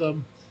stuff with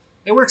them.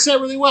 It works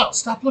out really well.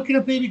 Stop looking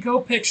at baby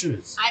goat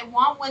pictures. I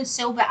want one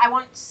so bad. I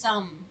want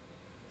some.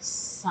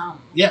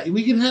 Yeah,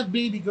 we can have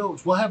baby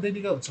goats. We'll have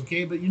baby goats,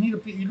 okay? But you need to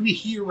be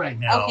here right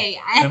now. Okay,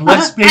 and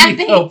less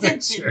baby goat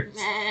pictures.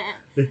 Yeah.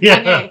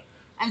 Okay,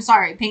 I'm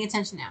sorry. Paying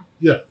attention now.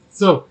 Yeah.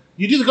 So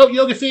you do the goat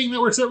yoga thing.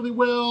 That works out really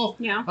well.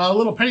 Yeah. A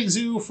little petting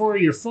zoo for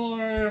your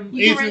farm.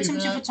 You can rent them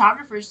to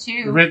photographers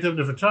too. Rent them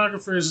to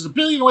photographers. There's a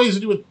billion ways to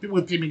do with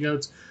pygmy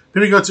goats.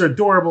 Pygmy goats are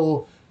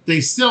adorable.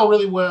 They sell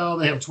really well.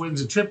 They have twins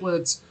and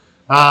triplets.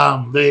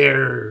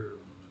 They're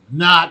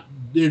not,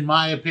 in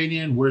my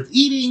opinion, worth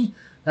eating,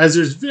 as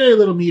there's very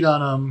little meat on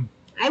them.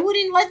 I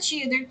wouldn't let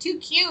you. They're too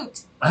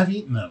cute. I've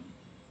eaten them.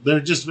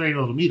 There's just very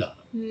little meat on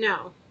them.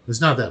 No. There's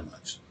not that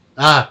much.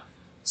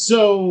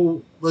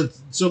 So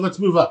let's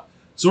move up.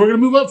 So we're gonna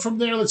move up from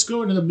there. Let's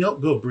go into the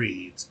milk goat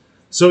breeds.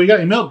 So you got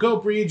your milk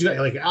goat breeds. You got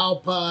like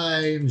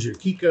Alpines, your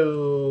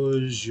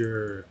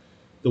Kikos,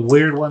 the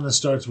weird one that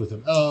starts with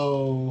an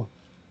O,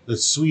 the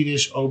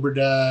Swedish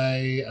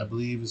Oberdie, I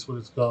believe is what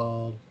it's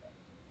called.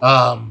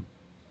 Yeah,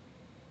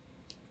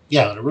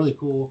 they're really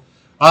cool.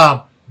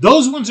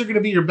 Those ones are going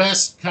to be your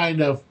best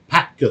kind of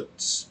pack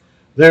goats.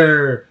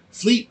 They're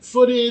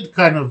fleet-footed,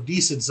 kind of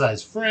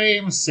decent-sized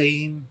frame.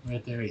 Same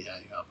right there. Yeah,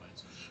 your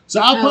Alpines.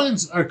 So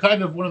Alpines are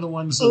kind of one of the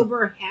ones...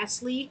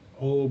 Oberhasli.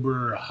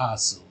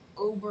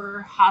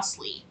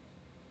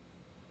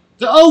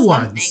 The O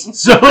ones.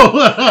 So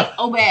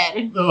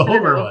Obed. The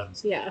Ober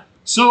ones. Yeah.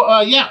 So,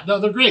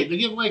 they're great. They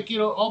give like,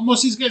 most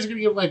of these guys are going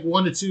to give like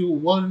 1 to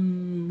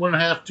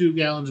 1.5, 2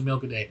 gallons of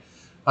milk a day.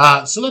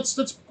 So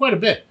that's quite a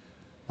bit.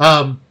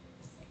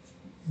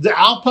 The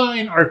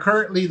Alpine are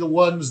currently the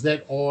ones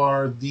that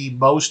are the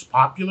most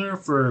popular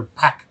for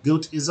pack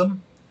goatism,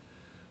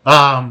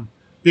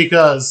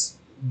 because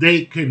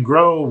they can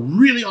grow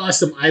really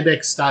awesome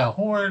ibex style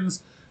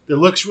horns that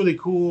looks really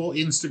cool,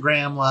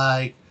 Instagram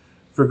like,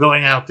 for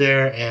going out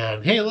there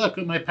and, hey, look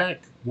at my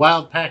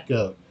wild pack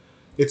goat.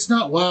 It's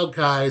not wild,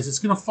 guys. It's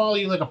going to follow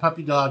you like a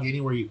puppy dog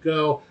anywhere you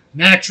go.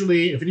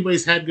 Naturally, if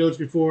anybody's had goats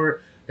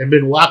before and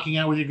been walking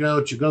out with your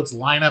goats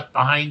line up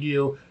behind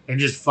you and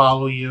just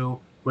follow you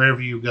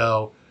wherever you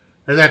go.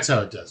 And that's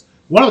how it does.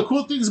 One of the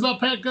cool things about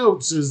pack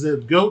goats is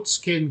that goats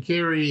can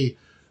carry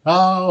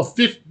about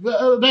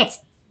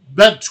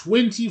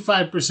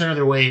 25% of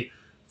their weight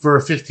for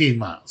 15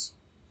 miles.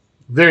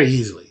 Very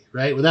easily,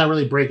 right? Without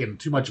really breaking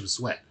too much of a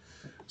sweat.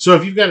 So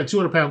if you've got a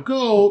 200-pound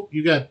goat,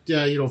 you got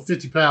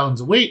 50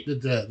 pounds of weight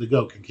that the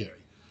goat can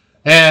carry.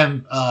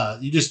 And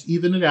you just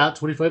even it out,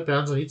 25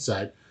 pounds on each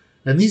side.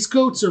 And these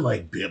goats are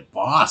like big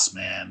boss,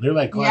 man. They're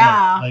like,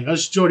 like I'll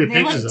show you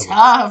pictures of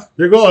them.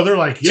 They're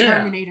like, yeah.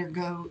 Terminator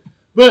goat.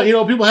 But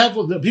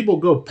people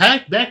go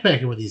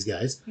backpacking with these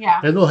guys. Yeah.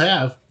 And they'll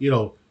have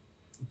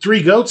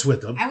 3 goats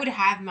with them. I would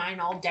have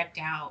mine all decked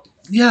out.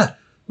 Yeah.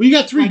 Well, you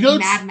got 3 like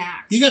goats. Mad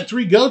Max. You got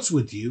 3 goats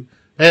with you.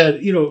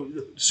 And,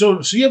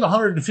 so you have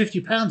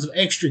 150 pounds of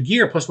extra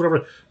gear plus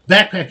whatever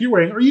backpack you're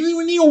wearing, or you don't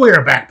even need to wear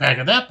a backpack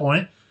at that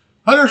point.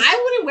 I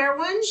wouldn't wear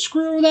one.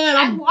 Screw that.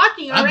 I'm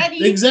walking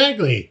already.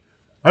 Exactly.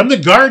 I'm the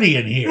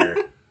guardian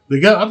here.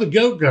 I'm the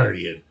goat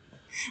guardian.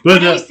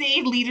 But, what do we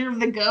say? Leader of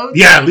the goats?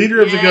 Yeah, leader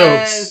of the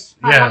goats.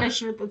 I want a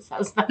shirt that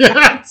says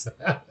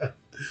that.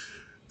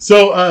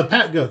 So,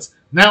 pack goats.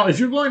 Now, if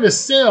you're going to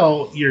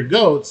sell your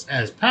goats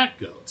as pack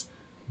goats,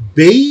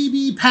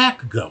 baby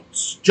pack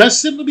goats,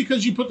 just simply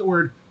because you put the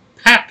word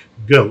pack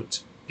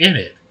goat in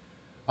it,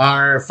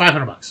 are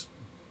 $500.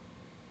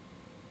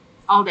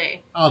 All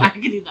day. I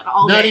can do that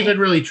all day. Not even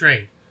really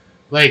trained.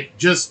 Like,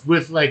 just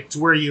with, to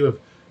where you have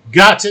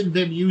gotten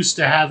them used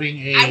to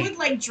having I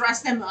would,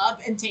 dress them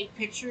up and take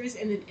pictures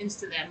and then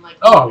Insta them.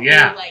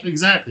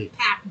 Exactly.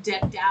 Pack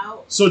decked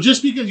out. So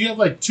just because you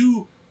have,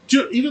 two,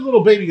 even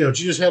little baby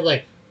goats, you just have,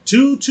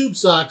 2 tube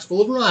socks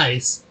full of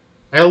rice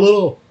and a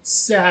little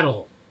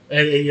saddle.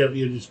 And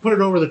you just put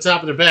it over the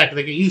top of their back, and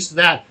they get used to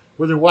that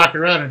where they're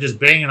walking around and just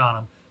banging on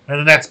them. And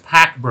then that's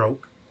pack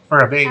broke for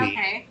a baby.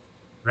 Okay.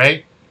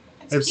 Right?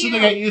 That's and cute. so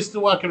they get used to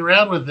walking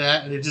around with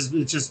that, and it's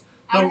just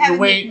the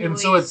weight, and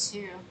so it's.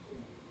 Too.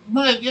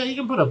 But yeah, you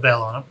can put a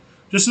bell on them,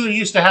 just so they're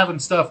used to having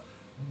stuff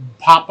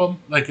pop them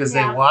like as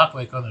they walk,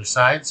 like on their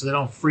side, so they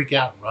don't freak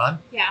out and run.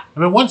 Yeah. I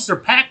mean, once their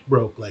pack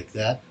broke like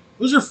that,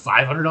 those are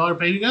 $500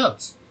 baby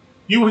goats.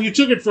 You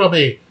took it from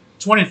a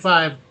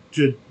 25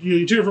 to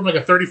you took it from like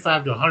a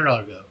 $35 to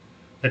 $100 goat.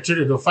 That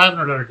turned it to a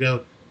 $500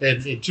 goat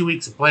in 2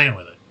 weeks of playing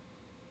with it.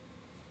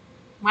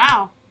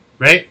 Wow.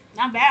 Right?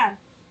 Not bad.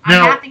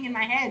 Now, I'm laughing in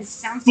my head.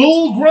 Sounds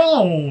full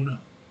grown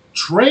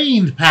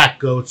trained pack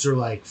goats are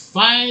like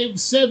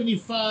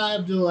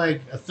 $575 to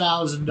like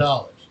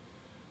 $1,000.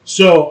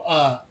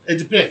 So it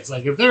depends.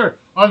 Like if they're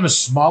on the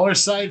smaller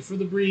side for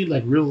the breed,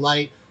 like real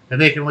light,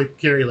 and they can like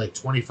carry like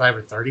 25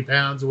 or 30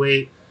 pounds of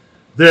weight,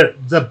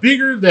 the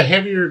bigger the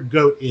heavier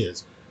goat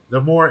is,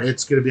 the more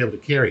it's going to be able to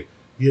carry.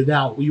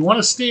 Now you want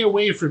to stay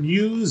away from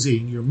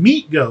using your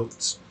meat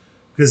goats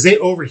because they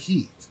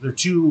overheat. They're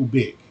too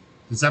big.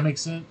 Does that make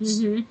sense?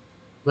 Mm-hmm.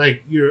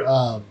 Like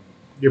your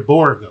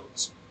boar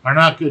goats are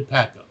not good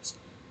pack goats.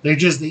 They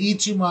eat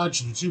too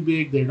much. They're too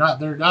big. They're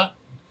not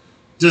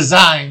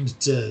designed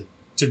to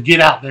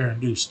get out there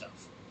and do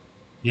stuff.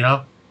 You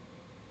know?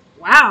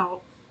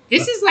 Wow.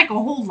 This is like a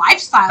whole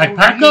lifestyle. Like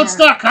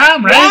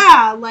packgoats.com, right?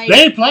 Yeah, like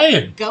they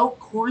playing goat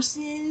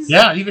courses.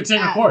 Yeah, you can take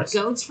a course.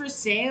 Goats for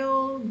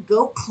sale,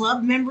 goat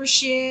club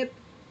membership.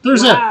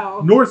 There's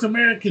a North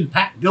American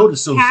Pack Goat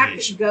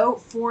Association. Pack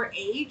Goat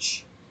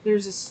 4-H.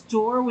 There's a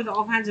store with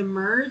all kinds of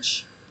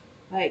merch,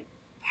 like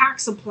pack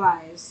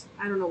supplies.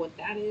 I don't know what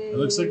that is. It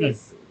looks like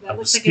that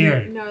looks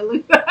scared.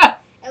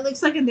 it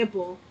looks like a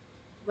nipple.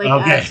 Like,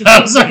 okay,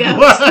 I was like,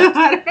 what?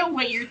 I don't know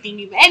what you're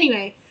thinking, but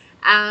anyway,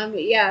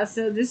 yeah.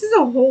 So this is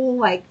a whole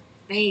like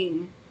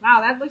thing.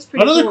 Wow, that looks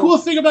pretty. Another cool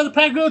thing about the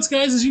pack goats,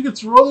 guys, is you can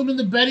throw them in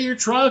the bed of your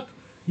truck.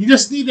 You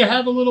just need to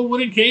have a little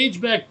wooden cage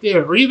back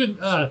there, or even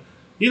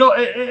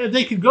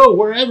they can go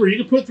wherever. You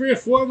can put 3 or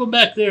 4 of them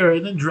back there,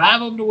 and then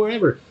drive them to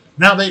wherever.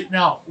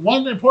 Now,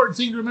 one important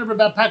thing to remember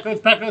about pack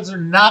goats are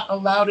not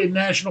allowed in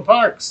national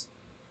parks.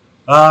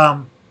 They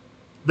aren't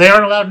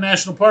allowed in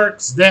national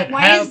parks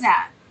Why is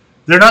that?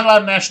 They're not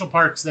allowed in national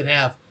parks that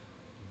have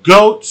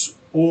goats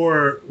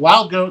or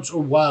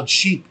wild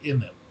sheep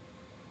in them.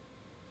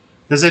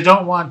 Because they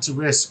don't want to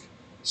risk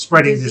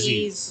spreading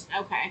disease.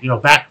 Okay.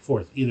 Back and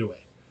forth, either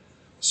way.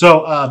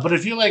 So, but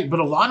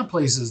a lot of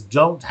places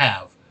don't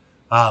have,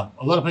 a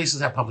lot of places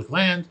have public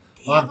land.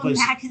 They have a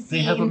magazine.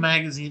 They have a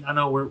magazine. I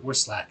know we're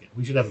slacking.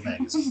 We should have a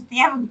magazine. They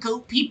have a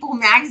Goat People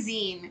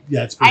magazine.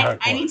 Yeah, it's pretty hardcore.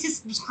 I need to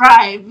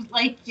subscribe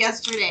like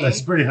yesterday. That's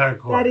pretty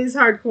hardcore. That is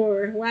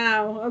hardcore.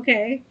 Wow.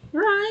 Okay. All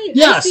right.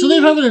 Yeah. So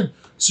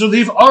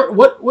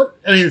what?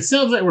 I mean, it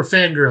sounds like we're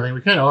fangirling. We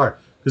kind of are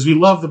because we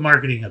love the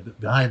marketing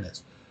behind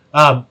this.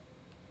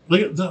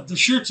 Look at the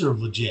shirts are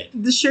legit.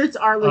 The shirts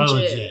are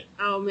legit.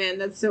 Oh man,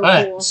 that's so cool.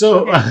 Right,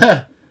 so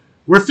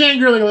we're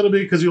fangirling a little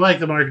bit because we like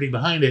the marketing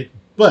behind it,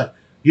 but.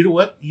 You know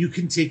what? You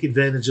can take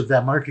advantage of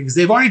that marketing because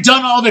they've already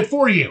done all of it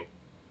for you.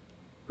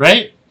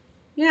 Right?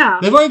 Yeah.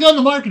 They've already done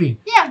the marketing.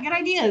 Yeah, good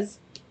ideas.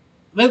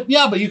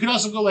 Yeah, but you can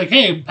also go like,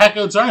 hey, pack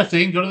goats are a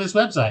thing. Go to this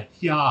website.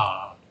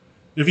 Yeah.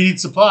 If you need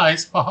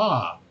supplies,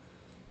 haha.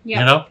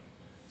 Yeah.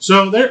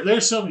 So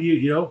there's some,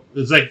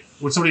 it's like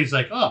when somebody's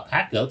like, oh,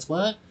 pack goats,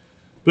 what?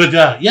 But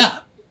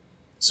yeah.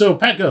 So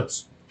pack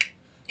goats.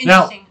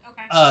 Interesting. Now,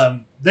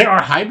 okay. There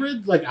are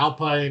hybrid, like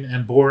alpine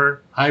and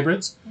boar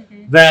hybrids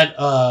that...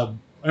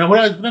 And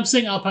when I'm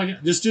saying alpine,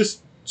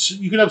 just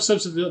you can have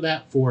substitute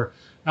that for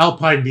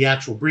alpine, the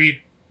actual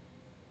breed,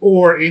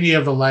 or any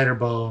of the lighter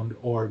boned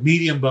or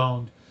medium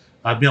boned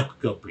milk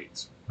goat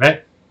breeds,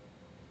 right?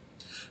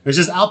 It's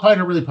just alpine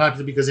are really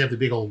popular because they have the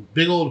big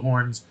old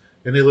horns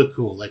and they look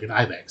cool, like an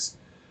ibex.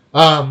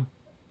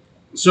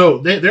 So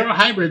there are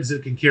hybrids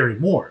that can carry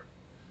more,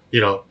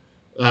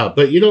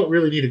 but you don't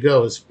really need to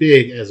go as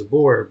big as a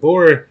boar.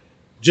 Boar,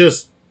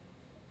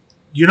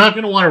 you're not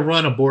going to want to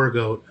run a boar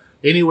goat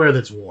anywhere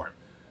that's warm.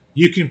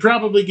 You can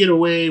probably get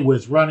away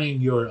with running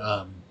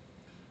your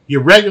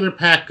regular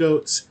pack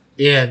goats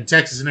in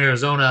Texas and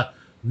Arizona,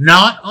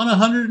 not on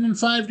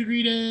 105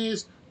 degree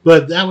days,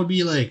 but that would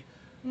be like,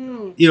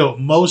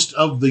 most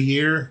of the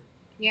year.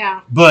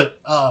 Yeah. But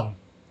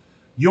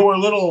your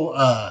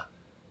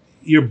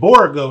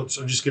boar goats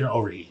are just going to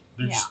overeat.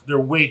 They're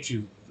way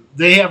too.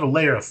 They have a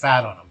layer of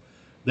fat on them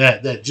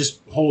that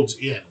just holds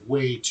in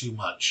way too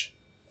much.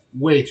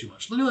 Way too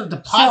much. Look at the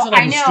deposit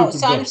on the stupid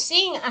So I'm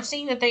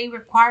seeing that they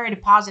require a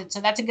deposit. So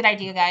that's a good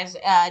idea, guys.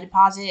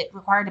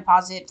 Require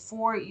deposit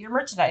for your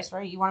merchandise,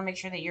 right? You want to make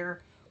sure that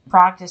your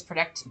product is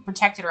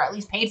protected or at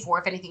least paid for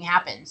if anything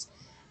happens.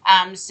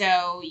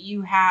 So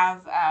you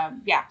have,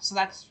 so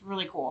that's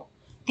really cool.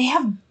 They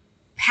have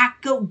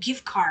Pack Goat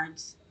gift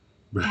cards.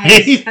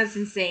 Right? That's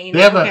insane.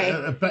 They have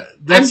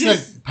that's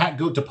like Pack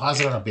Goat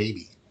deposit on a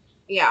baby.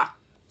 Yeah.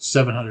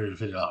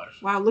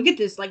 $750. Wow, look at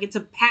this. Like, it's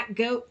a pack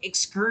goat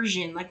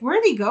excursion. Like, where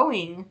are they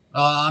going?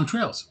 On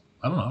trails.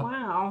 I don't know.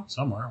 Wow.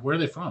 Somewhere. Where are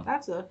they from?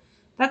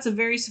 That's a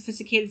very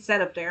sophisticated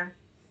setup there.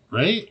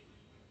 Right?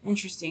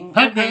 Interesting.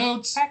 Pack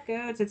goats. Pack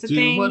goats. It's a do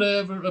thing. Do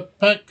whatever a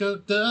pack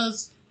goat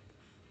does.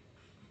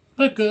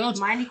 pet goats.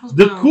 Mine equals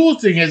The boom. cool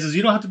thing is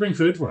you don't have to bring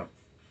food for them.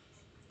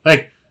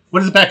 Like, what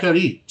does a pet goat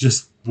eat?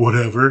 Just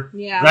whatever.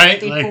 Yeah. Right?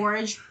 They like,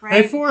 forage,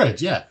 right? They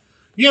forage, yeah.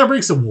 You got to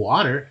bring some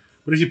water.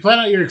 But if you plan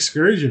out your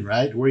excursion,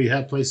 right, where you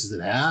have places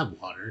that have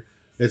water,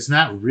 it's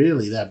not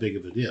really that big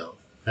of a deal,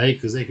 right?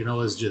 Because they can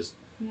always just...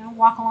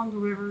 walk along the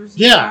rivers.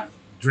 Yeah.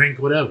 Drink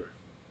whatever.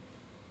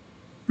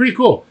 Pretty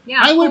cool. Yeah,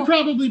 I would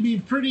probably be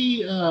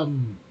pretty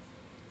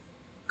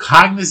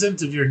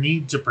cognizant of your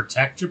need to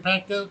protect your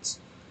pet goats.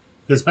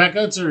 Because pet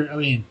goats are,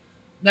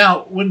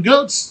 now, when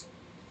goats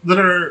that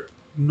are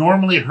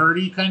normally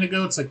herdy kind of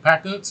goats, like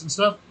pack goats and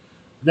stuff,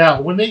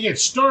 now, when they get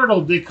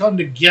startled, they come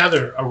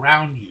together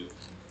around you,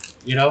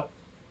 you know?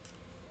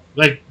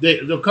 Like,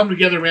 they'll come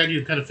together around you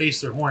and kind of face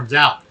their horns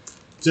out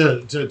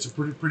to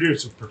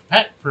produce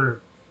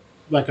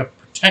like a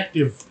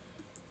protective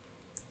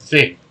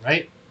thing,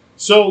 right?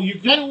 So you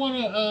kind of want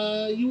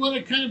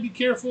to kind of be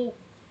careful.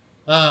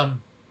 I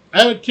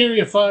would carry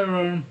a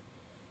firearm,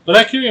 but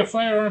I carry a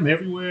firearm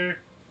everywhere.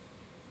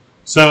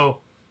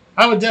 So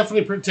I would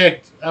definitely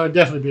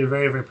be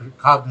very, very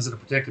cognizant of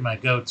protecting my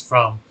goats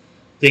from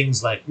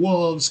things like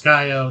wolves,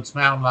 coyotes,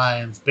 mountain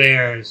lions,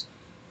 bears,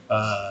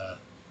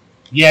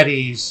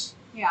 yetis,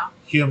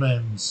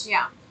 humans.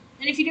 Yeah.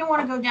 And if you don't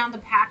want to go down the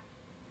pack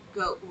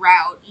goat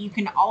route, you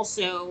can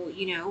also,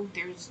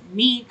 there's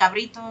meat,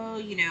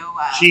 cabrito,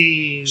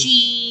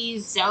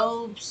 cheese,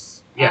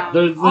 soaps. Yeah,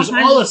 there's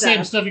all the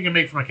same stuff you can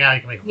make from a cow, you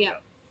can make from a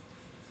goat.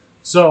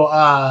 So,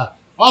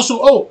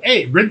 also,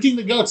 renting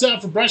the goats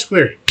out for brush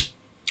clearing.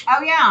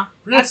 Oh, yeah.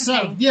 That's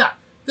a thing. Yeah,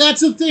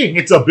 that's a thing.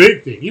 It's a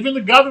big thing. Even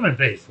the government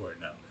pays for it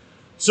now.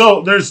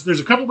 So there's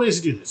a couple ways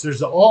to do this.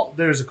 There's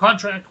a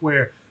contract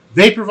where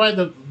they provide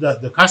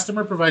the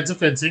customer provides the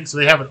fencing, so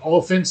they have an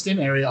all fenced in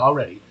area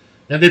already.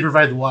 Then they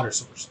provide the water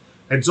source.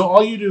 And so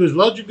all you do is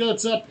load your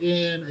goats up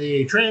in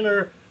a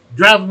trailer,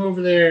 drive them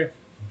over there,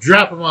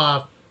 drop them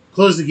off,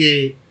 close the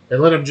gate,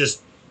 and let them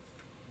just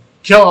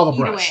kill all the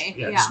brush. Away.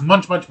 Yeah, just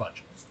munch.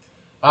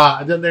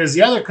 And then there's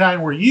the other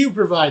kind where you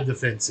provide the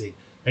fencing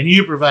and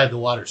you provide the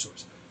water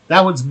source.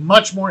 That one's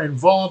much more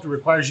involved. It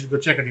requires you to go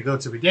check on your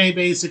goats every day,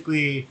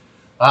 basically.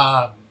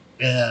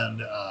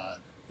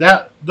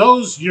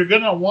 Those you're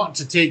gonna want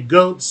to take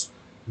goats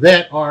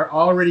that are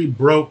already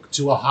broke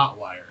to a hot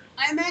wire.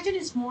 I imagine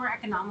it's more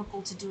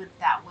economical to do it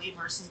that way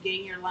versus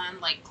getting your land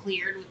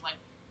cleared with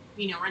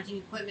renting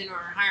equipment or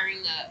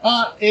hiring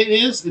a. It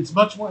is. It's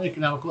much more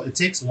economical. It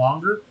takes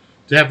longer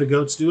to have the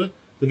goats do it.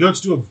 The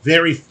goats do a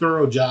very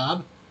thorough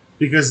job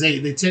because they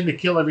tend to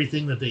kill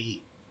everything that they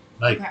eat.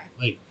 Like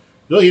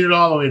they'll eat it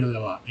all the way to the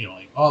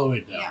all the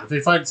way down. Yeah. If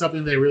they find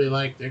something they really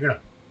like, they're gonna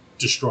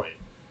destroy it.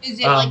 Is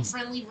it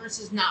friendly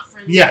versus not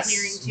friendly? Yes,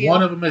 clearing too?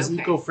 One of them is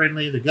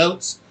eco-friendly. The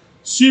goats,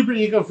 super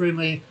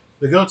eco-friendly.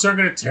 The goats aren't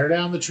going to tear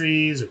down the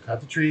trees or cut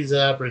the trees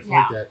up or anything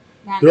like that.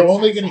 They're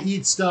only going to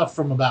eat stuff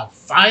from about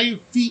 5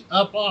 feet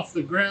up off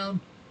the ground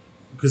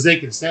because they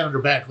can stand on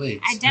their back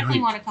legs. I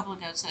definitely want a couple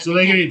of goats. So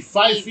they're going to eat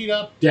 5 feet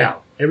up,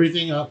 down,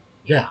 everything up,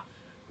 down.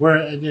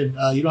 And then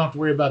you don't have to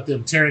worry about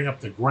them tearing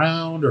up the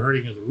ground or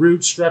hurting the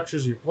root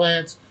structures of your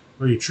plants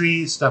or your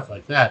trees, stuff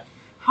like that.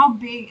 How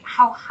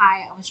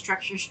high of a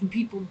structure should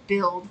people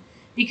build?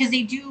 Because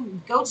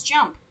goats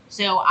jump.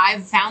 So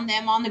I've found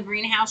them on the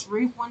greenhouse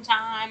roof one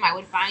time. I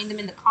would find them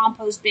in the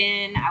compost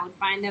bin. I would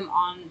find them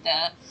on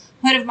the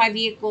hood of my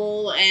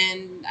vehicle.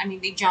 And,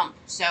 they jump.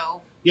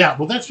 So. Yeah,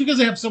 well, that's because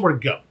they have somewhere to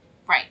go.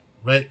 Right.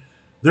 Right?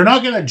 They're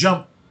not going to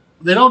jump.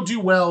 They don't do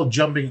well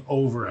jumping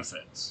over a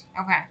fence.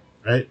 Okay.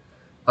 Right?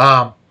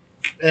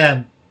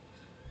 And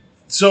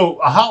so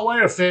a hot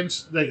wire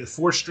fence,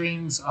 4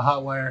 strings, a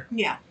hot wire.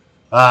 Yeah.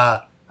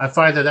 I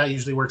find that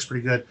usually works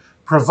pretty good,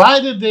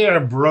 provided they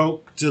are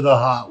broke to the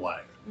hot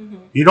wire. Mm-hmm.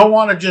 You don't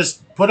want to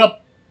just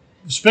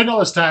spend all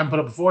this time, put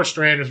up a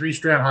 4-strand or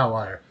 3-strand hot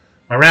wire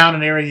around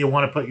an area you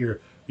want to put your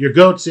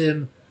goats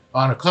in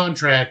on a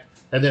contract,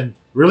 and then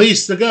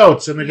release the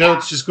goats, and the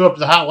goats just go up to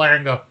the hot wire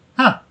and go,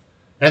 huh,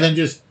 and then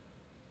just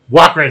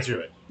walk right through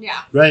it.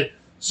 Yeah. Right?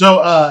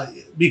 So,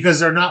 because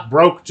they're not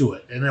broke to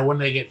it, and then when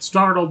they get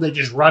startled, they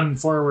just run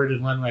forward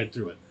and run right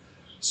through it.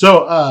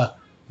 So,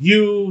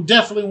 you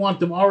definitely want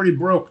them already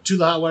broke to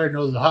the hot wire,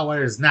 know that the hot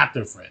wire is not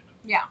their friend.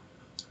 Yeah.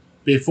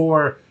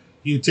 Before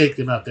you take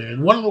them out there.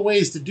 And one of the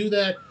ways to do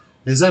that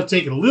is I've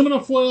taken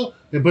aluminum foil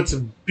and put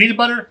some peanut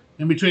butter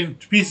in between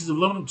strips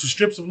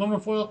of aluminum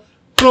foil,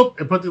 boop,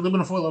 and put the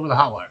aluminum foil over the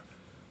hot wire.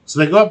 So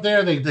they go up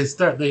there, because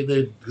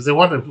they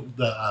want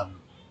the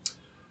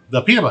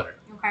peanut butter.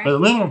 Okay. But the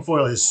aluminum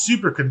foil is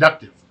super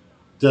conductive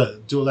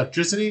to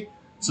electricity.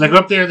 So they go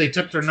up there, they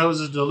tip their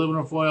noses to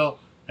aluminum foil,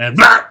 and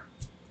blah!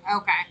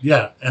 Okay.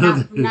 Yeah.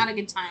 Not a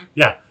good time.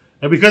 Yeah.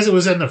 And because it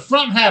was in the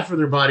front half of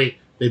their body,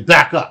 they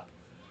back up.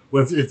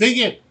 Well, if they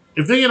get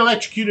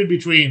electrocuted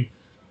between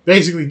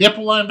basically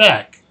nipple line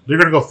back, they're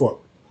going to go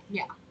forward.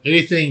 Yeah.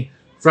 Anything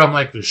from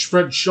the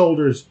front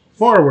shoulders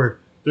forward,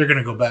 they're going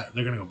to go back.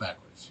 They're going to go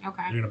backwards.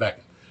 Okay. They're going to back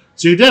up.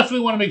 So you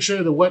definitely want to make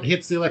sure that what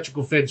hits the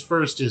electrical fence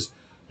first is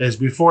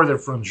before their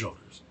front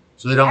shoulders,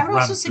 so they don't. I would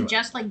also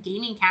suggest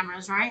gaming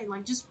cameras, right?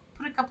 Just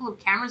put a couple of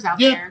cameras out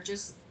there.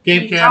 Just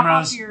game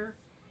cameras. Your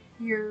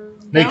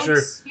make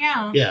goats.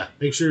 Sure, yeah,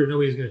 make sure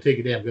nobody's gonna take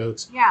your damn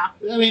goats. Yeah.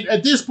 I mean,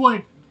 at this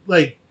point,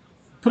 like,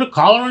 put a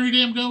collar on your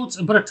damn goats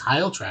and put a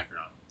tile tracker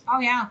on them. Oh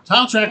yeah.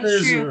 Tile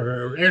trackers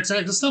or air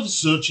tags, this stuff is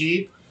so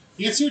cheap.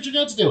 You can see what your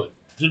goat's doing.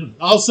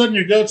 All of a sudden,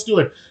 your goat's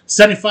doing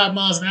 75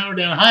 miles an hour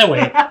down the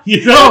highway.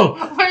 You know,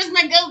 where's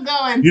my goat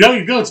going? You know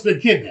your goat's been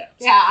kidnapped.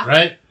 Yeah.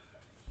 Right.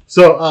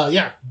 So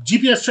yeah,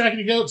 GPS tracking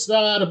your goats,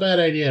 not a bad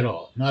idea at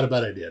all. Not a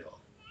bad idea at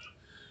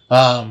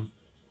all.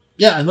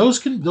 Yeah, and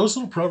those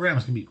little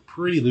programs can be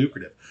pretty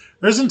lucrative.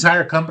 There's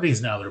entire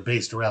companies now that are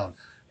based around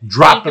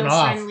dropping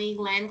off friendly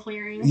land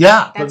clearing.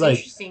 Yeah, that's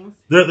interesting.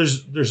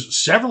 There's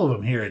several of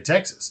them here in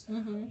Texas,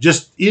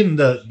 just in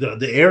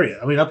the area.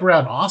 I mean, up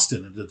around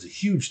Austin, it's a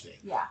huge thing.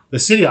 Yeah, the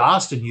city of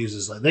Austin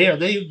uses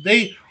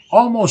they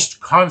almost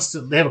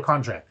constantly they have a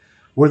contract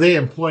where they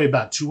employ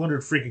about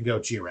 200 freaking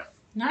goats year round.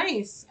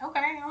 Nice. Okay,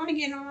 I want to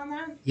get in on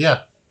that.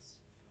 Yeah.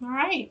 All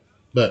right.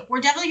 But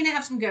we're definitely gonna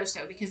have some goats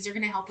though, because they're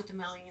gonna help with the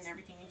milling and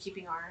everything and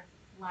keeping our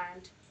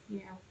land,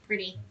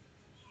 pretty.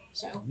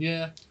 So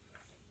yeah,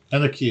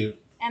 and they're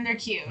cute. And they're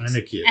cute. And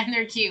they're cute. And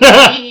they're cute.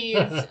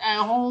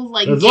 A whole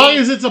like. As long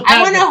as it's a pack.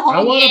 I want a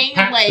whole gang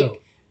of like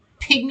goat.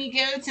 pygmy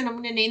goats, and I'm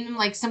gonna name them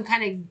like some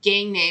kind of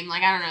gang name,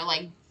 like I don't know,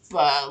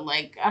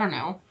 like I don't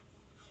know.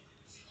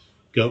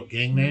 Goat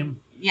gang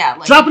name. Yeah.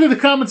 Like, drop it in the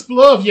comments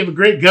below if you have a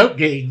great goat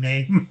gang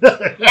name.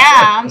 Yeah,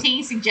 I'm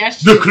taking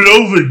suggestions. The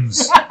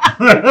Clovens.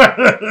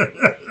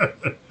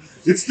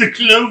 It's the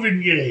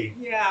Cloven gang.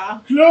 Yeah.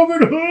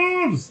 Cloven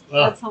hooves.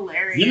 That's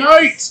hilarious.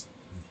 Unite.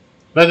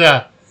 But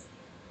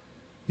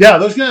yeah,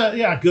 those guys.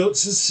 Yeah,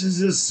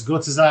 goats.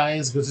 Goats'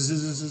 eyes.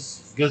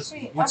 Goats.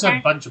 Wait, what's okay.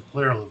 a bunch of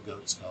plural of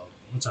goats called?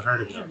 What's a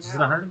herd of goats? Is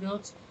it a herd of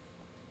goats?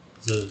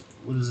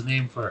 What is the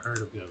name for a herd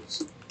of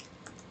goats?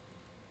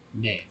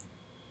 Name.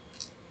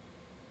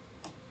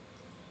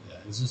 Yeah,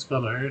 is this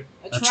called a herd?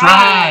 A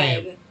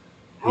tribe.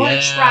 I want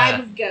a tribe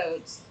of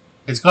goats.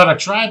 It's called a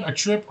tribe, a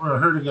trip, or a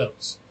herd of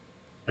goats.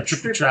 A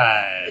trip of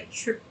tribe. A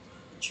trip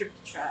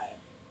tribe.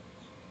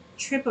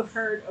 Trip of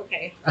herd.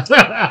 Okay. Well,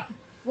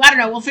 I don't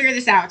know. We'll figure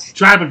this out.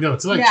 Tribe of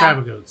goats. I like tribe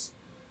of goats.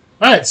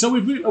 All right, so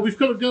we've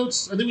covered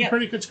goats. I think we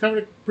pretty much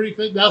covered it pretty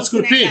good. Now let's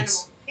go to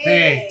pigs.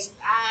 Pigs.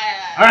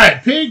 All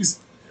right, pigs.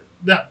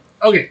 Now,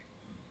 okay.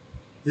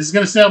 This is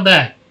gonna sound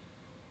bad.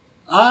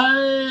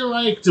 I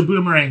like to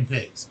boomerang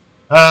pigs.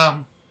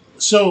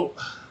 So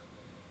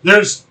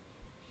I'm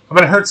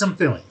gonna hurt some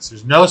feelings.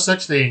 There's no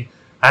such thing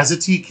as a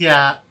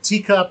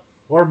teacup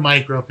or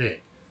micro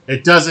pig.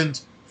 It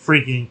doesn't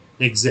freaking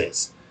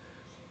exist.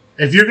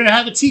 If you're going to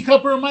have a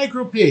teacup or a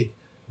micro pig,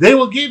 they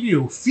will give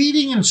you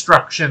feeding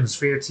instructions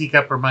for your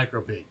teacup or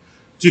micro pig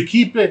to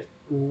keep it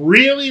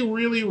really,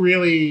 really,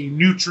 really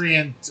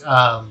nutrient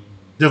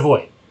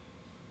devoid.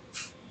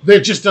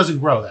 It just doesn't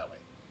grow that way.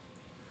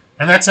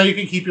 And that's how you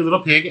can keep your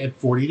little pig at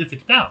 40 to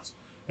 50 pounds.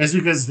 It's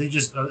because they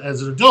just,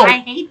 as an adult, I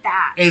hate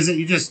that. Is that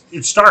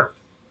it's starved.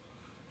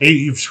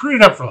 You've screwed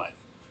it up for life.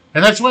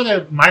 And that's why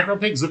the micro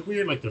pigs look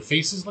weird, like their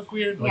faces look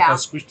weird, like how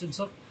squished and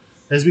stuff.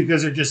 Is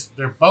because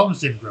their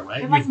bones didn't grow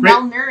right. They're like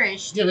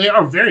malnourished. Yeah, they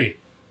are very,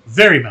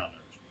 very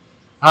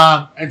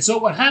malnourished. And so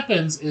what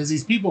happens is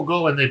these people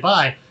go and they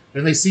buy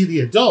and they see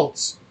the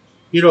adults,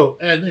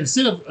 and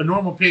instead of a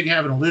normal pig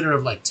having a litter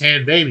of like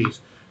 10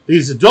 babies,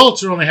 these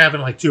adults are only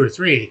having like 2 or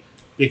 3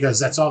 because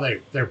that's all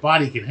their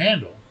body can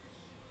handle.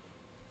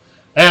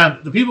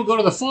 And the people go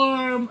to the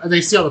farm and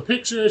they see all the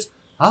pictures.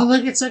 Oh,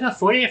 look, it's like a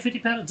 40 or 50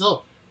 pound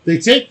adult. They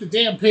take the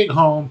damn pig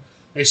home.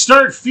 They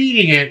start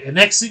feeding it, and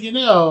next thing you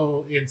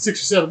know, in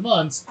 6 or 7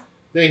 months,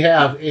 they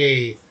have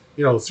a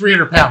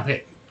 300-pound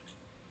pig,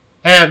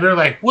 and they're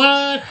like,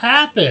 "What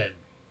happened?"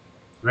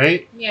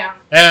 Right? Yeah.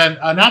 And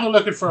now they're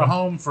looking for a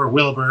home for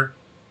Wilbur,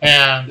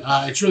 and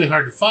it's really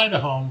hard to find a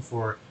home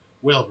for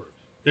Wilbur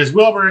because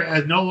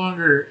Wilbur no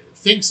longer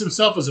thinks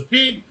himself as a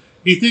pig.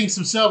 He thinks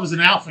himself as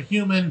an alpha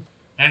human,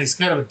 and he's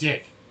kind of a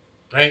dick,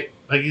 right?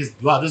 Like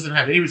doesn't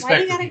have any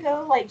respect. Why do you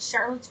gotta go like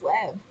Charlotte's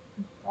Web?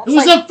 That's it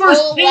was the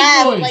first pig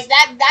noise. Like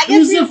that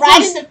gets me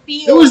right in the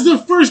field. It was the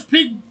first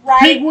pig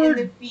word,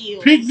 in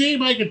pig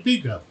name I could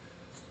think of.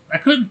 I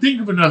couldn't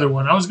think of another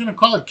one. I was going to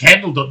call it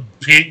candle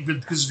pig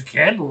because there's a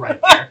candle right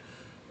there.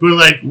 But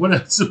like, what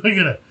else am I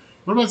going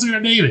to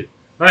name it?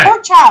 All right.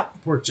 Pork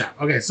chop. Pork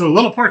chop. Okay, so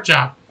little pork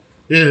chop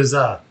is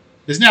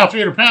now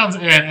 300 pounds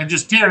and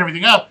just tearing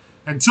everything up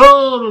and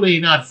totally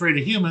not afraid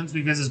of humans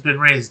because it's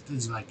been raised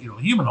as like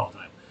human all the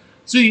time.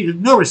 So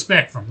no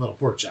respect from little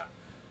pork chop.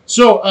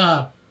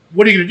 So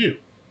what are you going to do?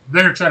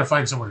 They're going to try to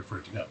find somewhere for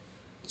it to go.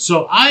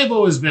 So I've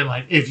always been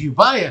like, if you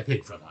buy a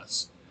pig from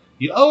us,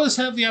 you always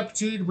have the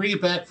opportunity to bring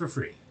it back for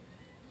free.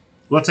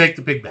 We'll take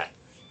the pig back.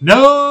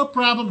 No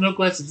problem, no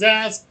questions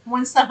asked.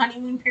 Once the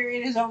honeymoon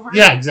period is over.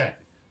 Yeah,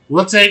 exactly.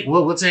 We'll take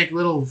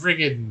little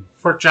friggin'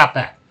 pork chop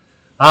back.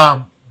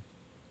 I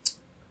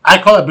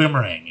call it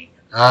boomeranging.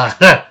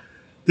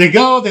 They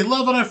go, they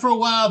love on it for a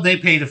while, they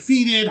pay to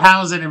feed it,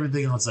 house it,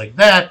 everything else like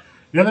that.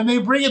 And then they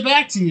bring it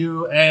back to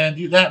you,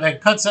 and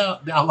that cuts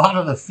out a lot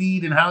of the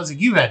feed and housing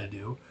you had to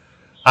do.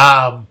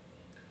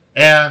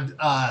 And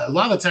a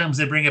lot of times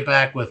they bring it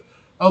back with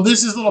oh,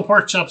 this is little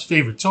pork chop's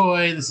favorite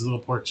toy. This is little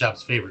pork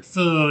chop's favorite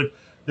food.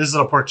 This is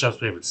little pork chop's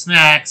favorite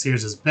snacks.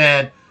 Here's his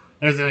bed.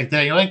 Everything like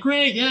that. You're like,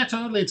 great, yeah,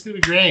 totally. It's going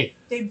to be great.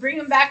 They bring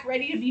him back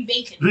ready to be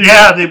bacon.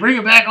 Yeah, they bring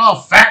him back all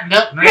fattened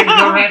up and ready to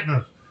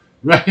go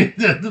right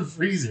in the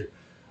freezer.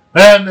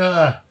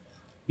 And,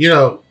 you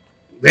know,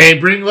 they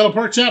bring little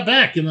pork chop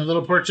back, and the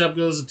little pork chop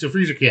goes into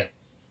freezer camp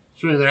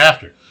shortly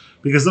thereafter.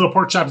 Because little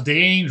pork chop's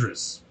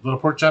dangerous. Little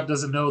pork chop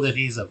doesn't know that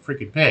he's a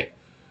freaking pig.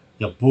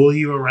 He'll bully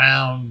you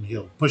around.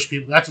 He'll push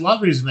people. That's a lot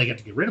of the reason they get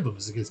to get rid of him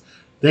is because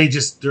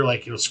they're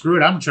like, screw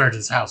it, I'm in charge of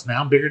this house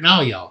now. I'm bigger than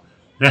all y'all.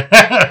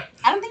 I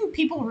don't think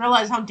people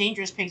realize how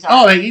dangerous pigs are.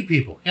 Oh, they eat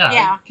people.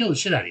 Yeah. They kill the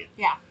shit out of you.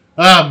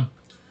 Yeah.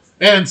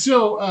 And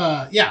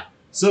so,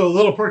 so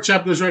little pork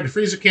chop goes right to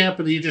freezer camp,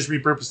 and then you just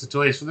repurpose the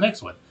toys for the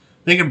next one.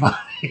 They can buy,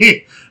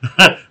 they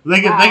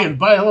can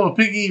buy a little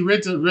piggy,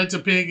 rent a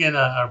pig, and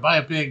or buy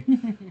a pig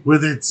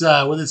with its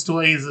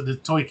toys and the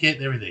toy kit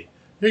and everything.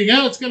 There you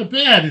go. It's got a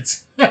bed.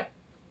 It's got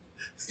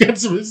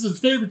this is his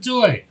favorite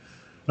toy.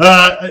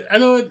 I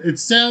know it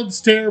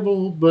sounds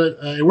terrible, but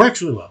it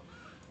works really well.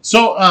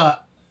 So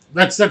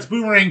that's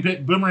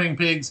boomerang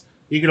pigs.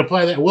 You can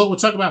apply that. We'll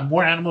talk about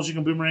more animals you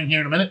can boomerang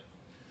here in a minute.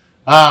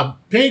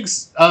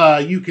 Pigs,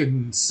 you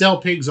can sell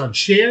pigs on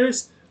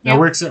shares. That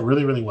works out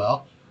really, really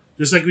well.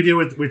 Just like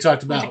we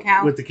talked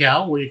about with the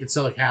cow, where you can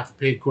sell like half a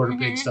pig, quarter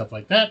pig, stuff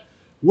like that.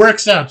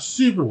 Works out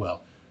super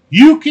well.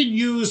 You can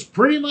use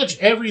pretty much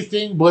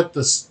everything but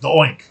the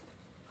oink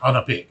on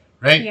a pig,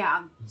 right?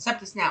 Yeah, except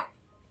the snout.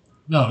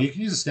 No, you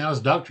can use the snout as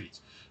dog treats.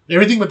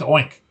 Everything but the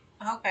oink.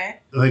 Okay.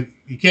 Like,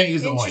 you can't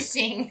use the oink.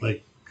 Interesting.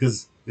 Like,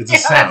 because it's a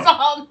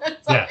sound.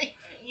 That's all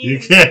you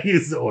can't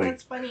use the oink.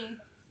 That's funny.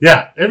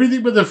 Yeah,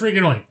 everything but the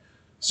freaking oink.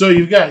 So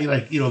you've got,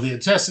 like, the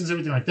intestines,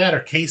 everything like that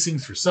are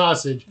casings for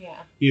sausage. Yeah.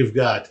 You've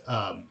got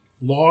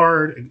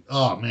lard.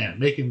 Oh, man,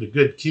 making the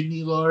good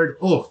kidney lard.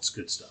 Oh, it's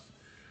good stuff.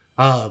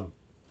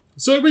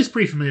 So everybody's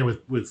pretty familiar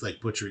with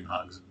like butchering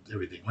hogs and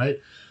everything, right?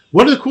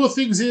 One of the cool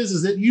things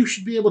is that you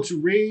should be able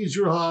to raise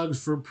your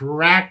hogs for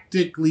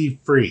practically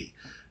free.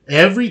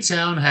 Every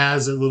town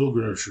has a little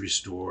grocery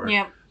store.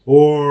 Yep.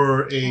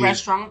 Or a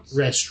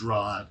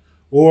restaurant.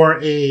 Or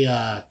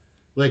a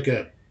like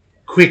a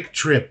Quick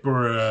Trip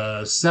or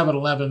a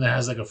 7-Eleven that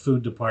has like a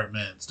food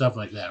department, stuff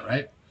like that,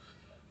 right?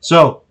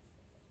 So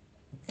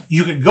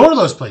you can go to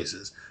those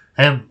places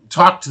and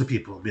talk to the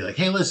people and be like,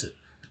 hey, listen,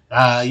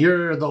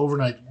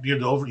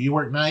 you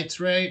work nights,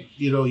 right?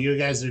 You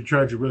guys are in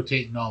charge of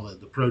rotating all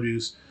the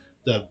produce,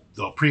 the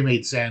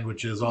pre-made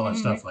sandwiches, all that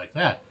stuff like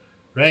that,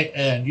 right?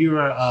 And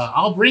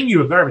I'll bring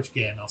you a garbage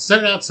can. I'll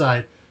set it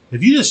outside.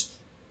 If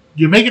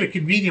you make it a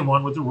convenient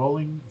one with the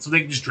rolling, so they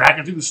can just drag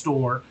it through the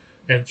store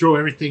and throw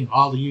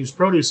all the used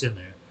produce in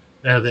there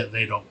that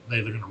they're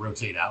going to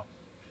rotate out.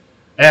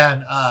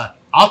 And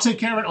I'll take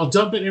care of it. I'll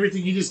dump it and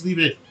everything. You just leave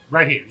it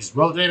right here. Just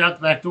rotate it out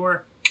the back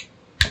door.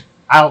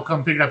 I'll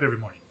come pick it up every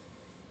morning.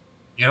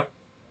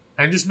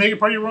 And just make it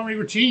part of your morning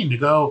routine to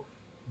go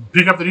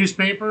pick up the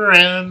newspaper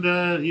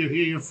and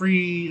your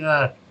free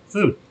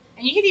food.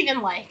 And you could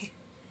even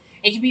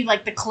it could be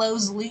like the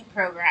closed loop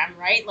program,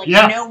 right? Like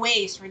no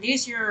waste,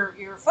 reduce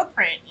your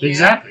footprint.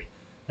 Exactly.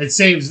 It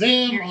saves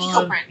them. Your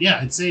eco-print.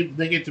 Yeah,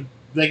 they get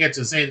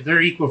to say that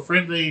they're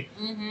eco-friendly.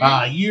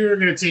 You're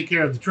going to take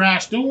care of the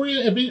trash. Don't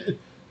worry.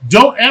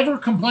 Don't ever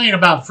complain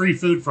about free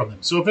food from them.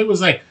 So if it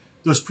was like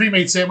those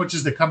pre-made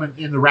sandwiches that come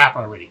in the wrap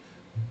already,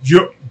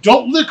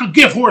 don't lick a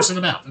gift horse in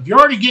the mouth. If you're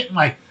already getting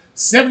like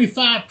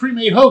 75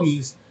 pre-made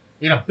hoagies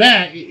in a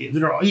bag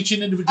that are each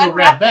an individual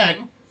wrap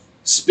bag,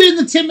 spend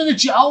the 10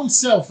 minutes your own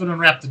self and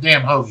unwrap the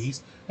damn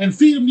hoagies and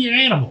feed them to your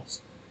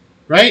animals.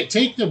 Right?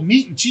 Take the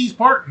meat and cheese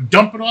part and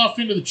dump it off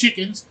into the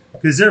chickens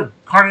because they're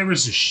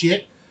carnivorous as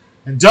shit,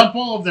 and dump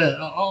all of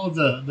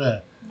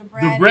the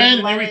bread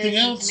and everything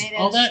else,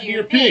 all that to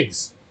your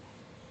pigs.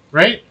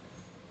 Right?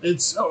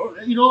 It's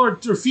or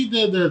feed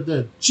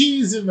the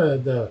cheese and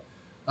the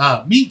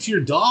meat to your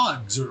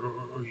dogs,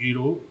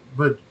 or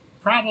but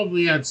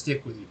probably I'd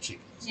stick with your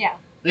chickens. Yeah.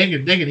 They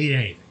can eat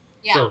anything.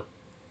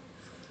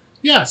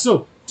 Yeah.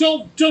 So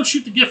don't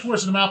shoot the gift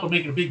horse in the mouth by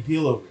making a big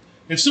deal over it.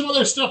 If some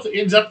other stuff that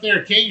ends up there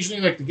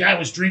occasionally, like the guy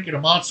was drinking a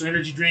Monster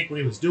Energy drink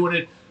when he was doing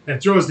it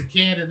and throws the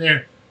can in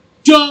there,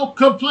 don't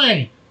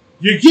complain.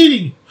 You're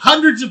getting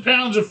hundreds of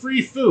pounds of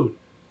free food,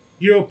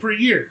 per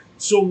year.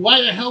 So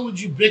why the hell would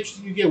you bitch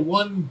that you get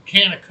one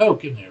can of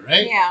Coke in there,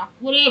 right? Yeah.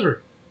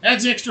 Whatever.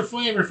 Adds extra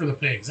flavor for the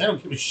pigs. I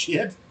don't give a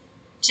shit.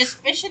 Just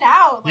fish it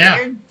out.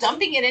 You're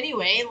dumping it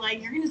anyway.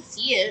 You're going to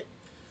see it.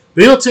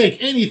 But you'll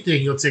take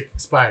anything. You'll take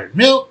expired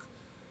milk.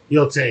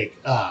 You'll take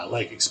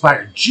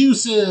expired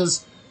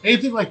juices.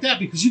 Anything like that,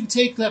 because you can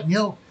take that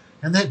milk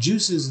and that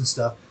juices and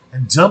stuff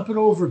and dump it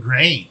over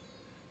grain.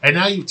 And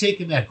now you've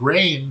taken that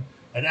grain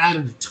and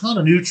added a ton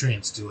of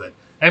nutrients to it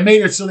and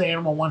made it so the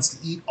animal wants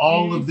to eat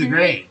all of the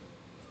grain.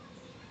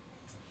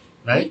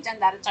 Right? We've done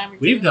that a time or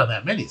two. We've done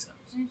that many times.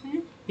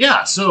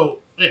 Yeah,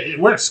 so it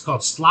works. It's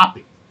called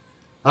slopping.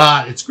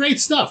 It's great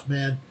stuff,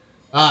 man.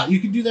 You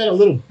can do that at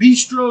little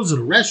bistros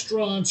and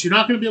restaurants. You're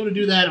not going to be able to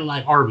do that at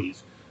like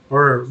Arby's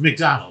or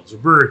McDonald's or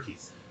Burger King.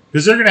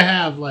 because they're gonna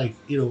have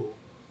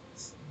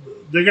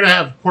they're gonna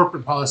have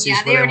corporate policies.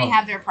 Yeah, they already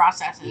have their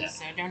processes,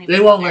 so don't even. They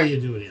won't let you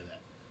do any of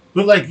that.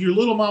 But like your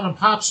little mom and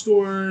pop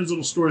stores,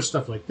 little stores,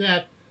 stuff like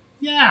that.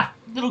 Yeah.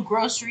 Little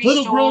grocery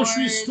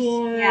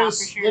stores. Yeah, for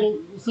sure.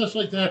 Little stuff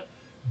like that.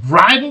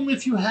 Bribe them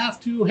if you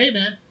have to. Hey,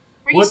 man.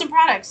 Bring you some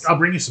products. I'll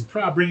bring you some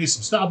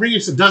stuff. I'll bring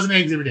you some dozen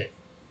eggs every day.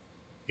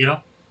 You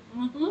know?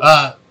 Mm-hmm.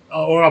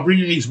 Or I'll bring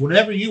you eggs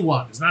whenever you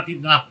want. It's not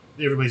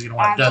everybody's going to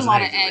want a dozen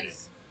eggs every day.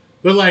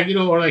 But like,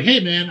 or like, hey,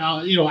 man,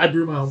 I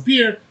brew my own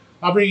beer.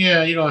 I'll bring you,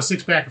 a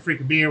 6-pack of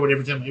freaking beer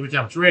every time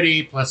it's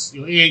ready, plus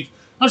eggs.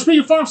 I'll just bring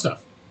you farm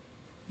stuff.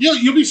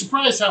 You'll be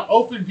surprised how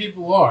open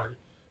people are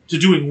to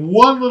doing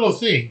one little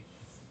thing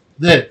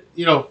that,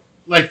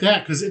 like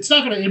that, because it's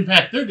not going to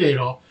impact their day at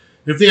all.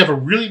 If they have a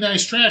really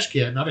nice trash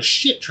can, not a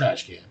shit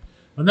trash can,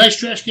 a nice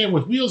trash can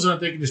with wheels on it,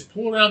 they can just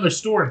pull around their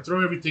store and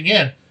throw everything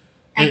in.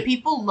 And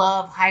people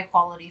love high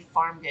quality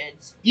farm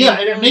goods. Yeah,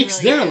 and it makes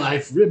their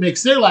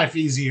life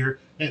easier.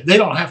 They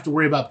don't have to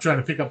worry about trying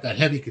to pick up that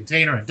heavy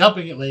container and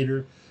dumping it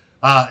later.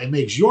 It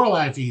makes your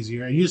life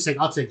easier, and you just think,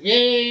 I'll take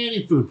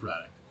any food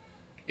product.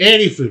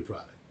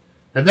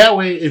 And that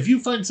way, if you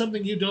find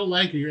something you don't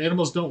like or your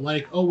animals don't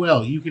like, oh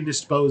well, you can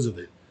dispose of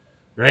it,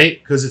 right?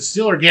 Because it's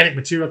still organic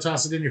material.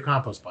 Toss it in your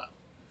compost pile.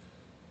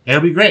 It'll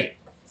be great.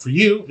 For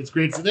you, it's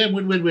great for them.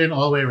 Win-win-win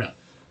all the way around.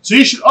 So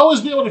you should always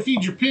be able to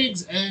feed your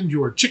pigs and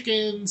your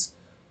chickens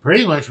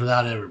pretty much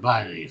without ever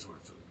buying any sort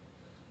of food.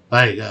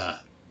 Like,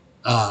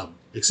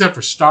 except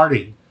for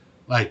starting,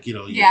 like,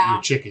 your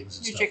chickens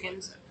and stuff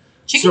chickens. Like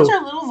that. Chickens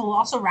are little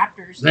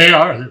velociraptors. They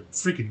are. They're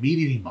freaking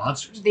meat-eating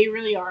monsters. They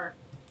really are.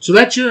 So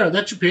that's your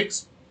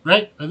pigs,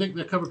 right? I think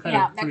that covered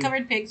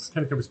covered pigs.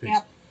 Kind of covers pigs.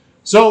 Yep.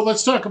 So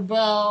let's talk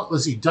about,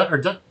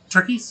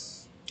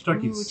 turkeys?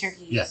 Turkeys. Ooh,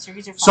 turkeys. Yeah.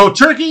 Turkeys are fun. So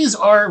turkeys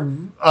are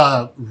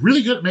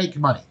really good at making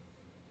money.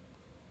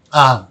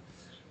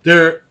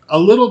 They're a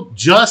little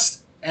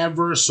just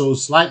ever so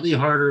slightly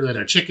harder than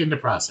a chicken to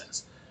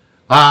process.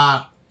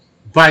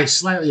 By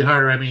slightly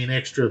harder, I mean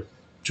extra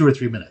 2 or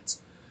 3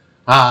 minutes.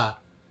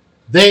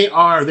 They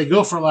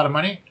go for a lot of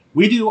money.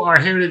 We do our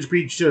heritage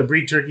breed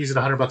turkeys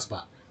at $100 a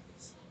pop.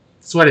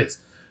 That's what it is.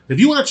 If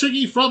you want a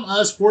turkey from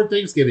us for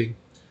Thanksgiving,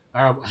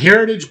 our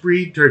heritage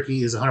breed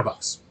turkey is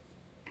 $100.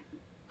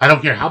 I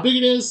don't care how big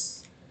it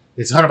is.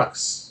 It's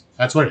 $100.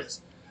 That's what it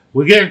is.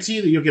 We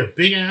guarantee that you'll get a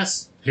big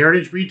ass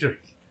heritage breed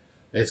turkey.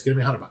 It's going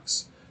to be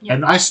 $100. Yep.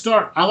 And I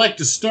like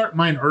to start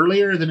mine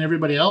earlier than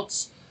everybody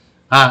else,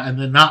 and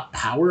then not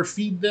power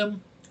feed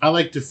them. I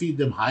like to feed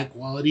them high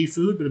quality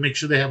food, but to make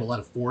sure they have a lot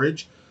of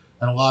forage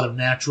and a lot of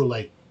natural,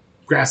 like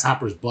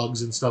grasshoppers,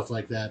 bugs, and stuff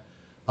like that,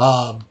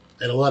 and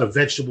a lot of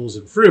vegetables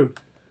and fruit,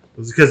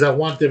 because I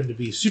want them to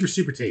be super,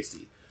 super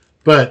tasty.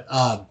 But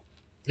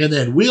and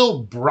then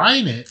we'll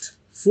brine it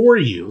for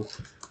you.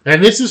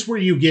 And this is where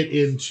you get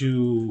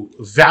into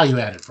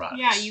value-added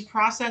products. Yeah, you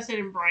process it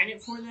and brine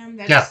it for them.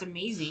 That's just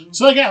amazing.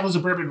 So I got those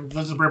are bourbon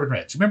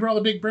reds. Remember all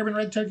the big bourbon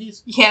red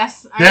turkeys?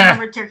 Yes, I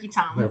remember Turkey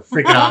Tom. They're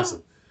freaking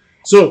awesome.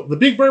 So the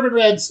big bourbon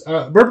red's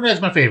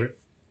my favorite.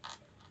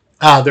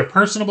 They're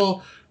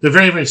personable. They're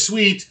very, very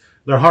sweet.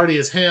 They're hardy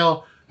as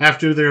hell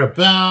after they're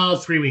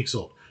about 3 weeks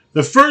old.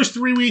 The first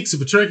 3 weeks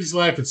of a turkey's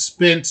life is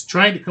spent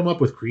trying to come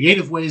up with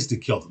creative ways to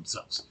kill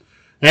themselves.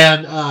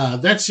 And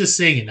that's just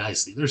saying it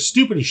nicely. They're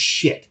stupid as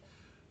shit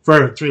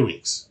for 3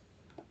 weeks.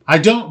 I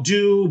don't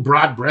do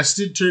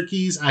broad-breasted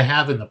turkeys. I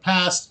have in the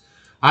past.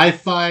 I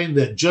find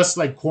that just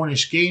like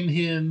Cornish game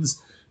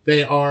hens,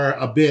 they are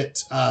a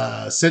bit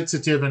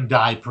sensitive and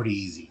die pretty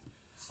easy.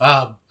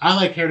 I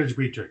like heritage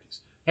breed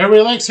turkeys.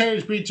 Everybody likes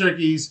heritage breed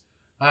turkeys.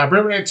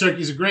 Bourbon egg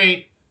turkeys are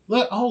great.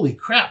 Look, holy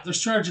crap, they're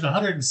charging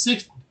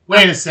 $160.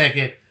 Wait a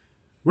second.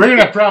 We're going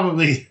to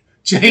probably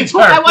change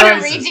our prices.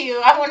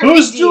 I want to read you.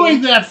 Who's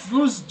doing that?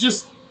 Who's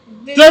just...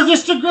 They're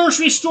just a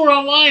grocery store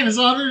online is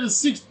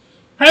 $160.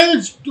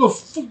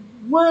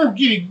 We're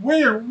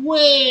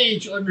way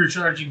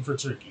undercharging for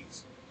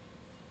turkeys.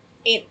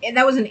 And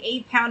that was an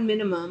 8-pound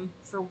minimum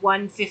for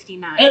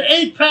 $159. An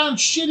 8-pound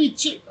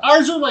shitty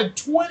ours are like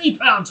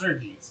 20-pound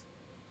turkeys.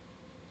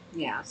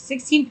 Yeah,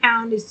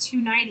 16-pound is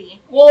 $290.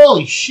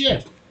 Holy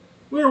shit.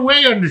 We're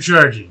way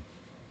undercharging.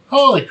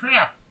 Holy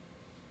crap.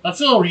 I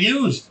feel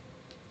used.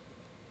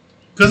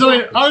 Because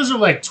ours are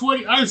like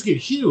 20. Ours get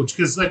huge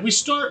because like we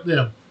start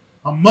them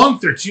a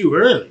month or two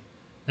early.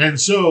 And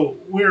so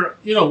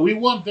we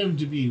want them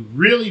to be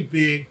really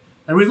big.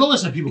 And we've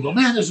always had people go,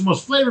 man, there's the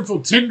most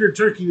flavorful, tender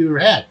turkey we've ever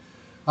had.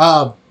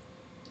 But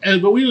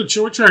we're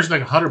charging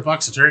like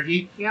 $100 a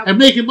turkey and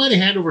making money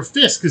hand over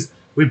fist because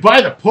we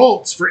buy the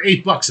poults for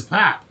 $8 a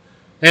pop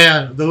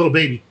and the little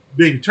baby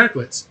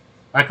turklets.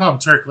 I call them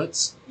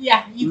turklets.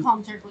 Yeah, you call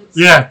them turklets.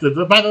 Yeah,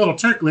 buy the little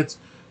turklets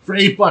for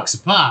 $8 a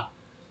pop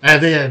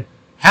and then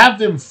have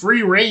them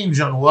free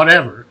range on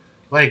whatever.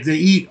 Like they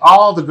eat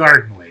all the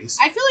garden waste.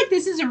 I feel like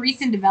this is a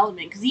recent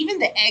development because even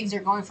the eggs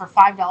are going for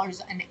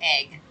 $5 an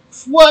egg.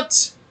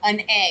 What?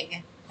 An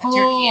egg.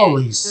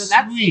 Holy egg. So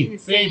that's sweet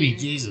insane. baby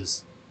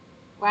Jesus.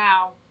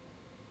 Wow.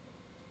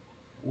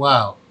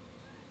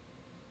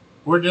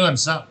 We're doing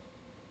something.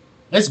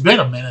 It's been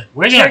a minute.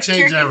 We're going to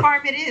change that. Turkey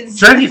farm it is.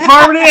 Turkey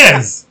farm it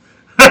is.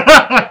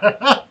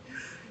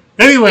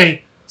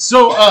 Anyway,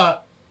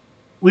 so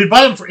we'd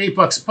buy them for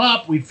 $8 a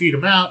pop. We'd feed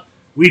them out.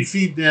 We'd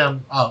feed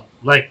them,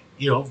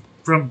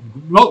 from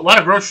a lot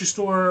of grocery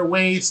store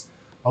waste,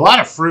 a lot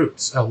of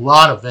fruits, a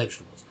lot of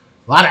vegetables,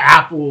 a lot of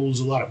apples,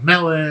 a lot of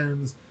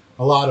melons,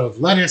 a lot of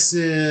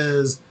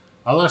lettuces,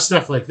 a lot of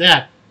stuff like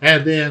that.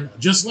 And then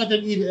just let them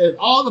eat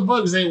all the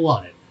bugs they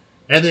wanted.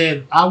 And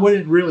then I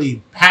wouldn't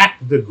really pack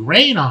the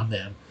grain on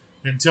them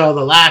until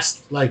the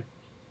last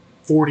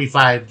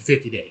 45 to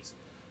 50 days.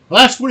 The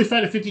last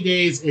 45 to 50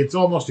 days, it's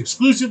almost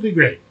exclusively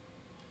grain.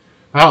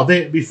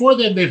 Before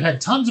then, they've had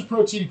tons of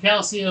protein and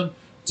calcium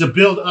to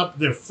build up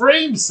their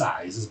frame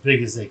size as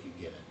big as they can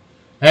get it.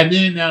 And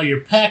then now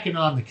you're packing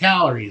on the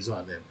calories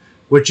on them,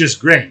 which is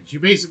grains. You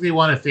basically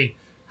want to think,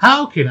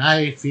 how can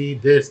I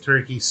feed this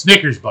turkey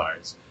Snickers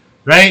bars?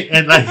 Right?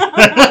 And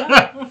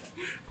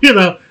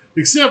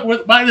except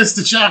with minus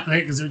the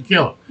chocolate because it would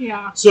kill them.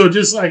 Yeah. So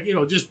just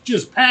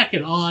just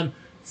packing on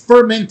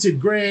fermented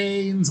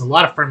grains, a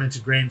lot of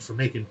fermented grains for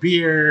making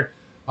beer,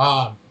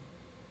 a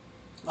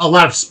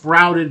lot of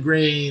sprouted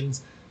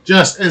grains,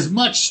 just as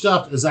much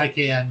stuff as I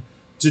can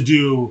to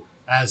do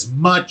as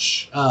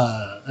much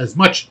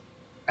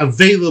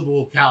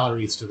available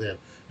calories to them.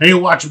 And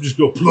you'll watch them just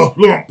go plump,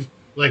 plump,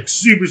 like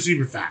super,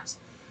 super fast.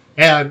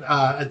 And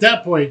at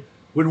that point,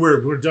 when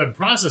we're done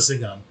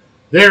processing them,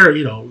 they're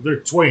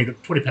 20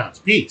 pounds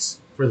a piece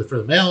for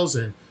the males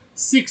and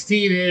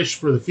 16-ish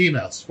for the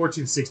females,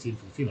 14 to 16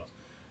 for the females.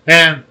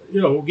 And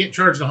we'll get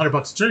charged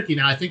 $100 a turkey.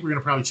 Now I think we're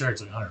going to probably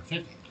charge like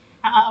 150.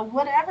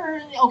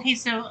 Whatever. Okay,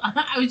 so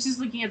I was just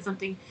looking at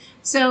something.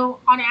 So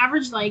on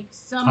average,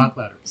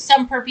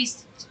 some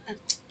turkeys.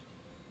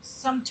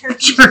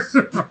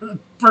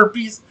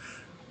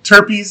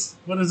 Turpees.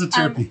 What is a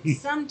turpee?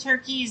 Some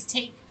turkeys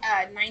take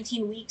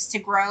 19 weeks to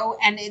grow,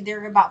 and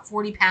they're about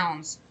 40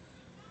 pounds.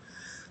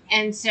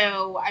 And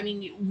so, I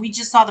mean, we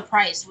just saw the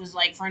price was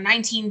for a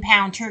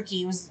 19-pound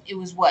turkey. It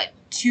was what,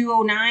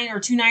 $209 or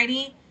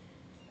 $290?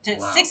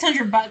 Wow.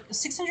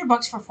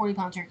 $600 for a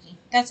 40-pound turkey.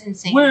 That's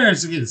insane. Where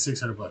is it getting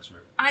 $600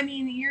 for? I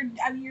mean,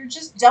 you're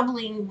just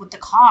doubling with the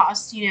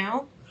cost,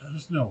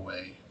 There's no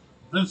way.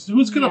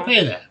 Who's going to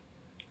pay that?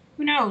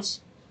 Who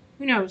knows?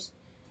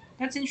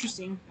 That's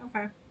interesting.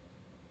 Okay.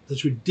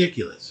 That's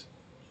ridiculous.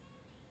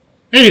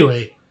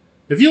 Anyway,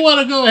 if you want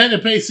to go ahead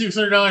and pay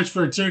 $600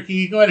 for a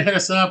turkey, go ahead and hit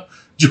us up.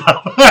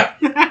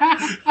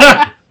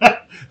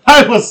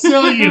 I will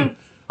sell you.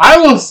 I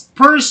will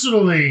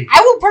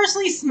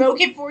personally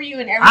smoke it for you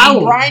and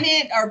everything. Brine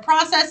it or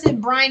process it,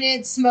 brine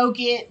it, smoke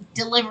it,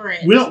 deliver it.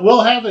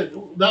 We'll have it,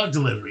 not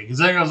delivery, because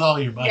there goes all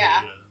your money.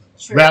 Yeah,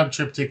 true. Round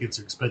trip tickets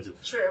are expensive.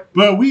 True.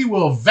 But we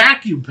will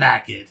vacuum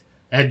pack it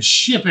and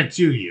ship it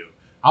to you.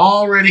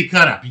 Already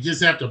cut up. You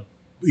just have to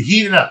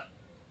heat it up.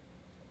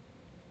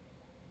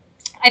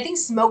 I think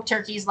smoked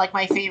turkey is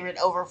my favorite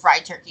over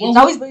fried turkey. It's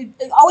always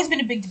been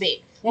a big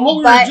debate. Well, what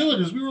we were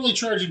doing is we were really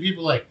charging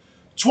people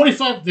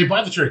 $25. They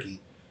buy the turkey.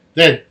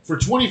 Then for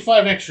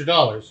 $25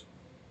 extra,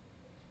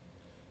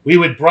 we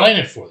would brine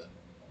it for them,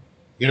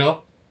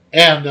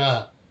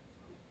 and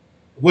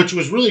which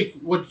was really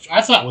what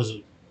I thought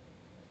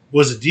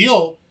was a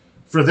deal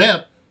for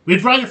them.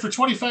 We'd brine it for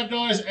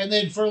 $25, and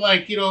then for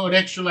an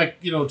extra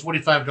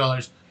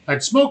 $25,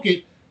 I'd smoke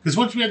it because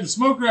once we had the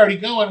smoker already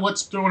going,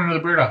 what's throwing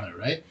another bird on there,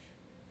 right?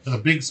 A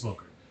big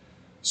smoker.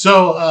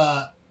 So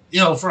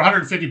for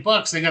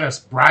 $150, they got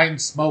a brine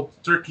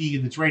smoked turkey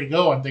that's ready to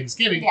go on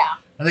Thanksgiving. Yeah.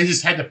 And they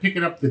just had to pick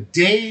it up the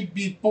day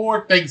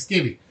before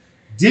Thanksgiving.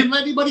 Didn't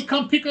let anybody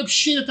come pick up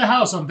shit at the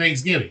house on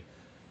Thanksgiving.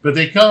 But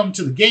they come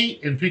to the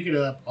gate and pick it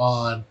up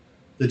on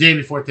the day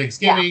before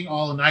Thanksgiving,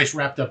 all nice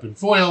wrapped up in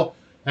foil.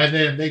 And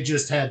then they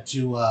just had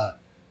to,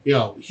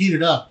 heat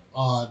it up.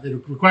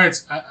 It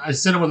requires, I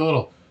sent them with a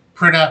little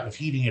printout of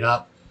heating it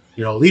up.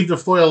 Leave the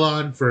foil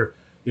on for,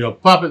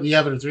 pop it in the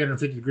oven at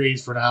 350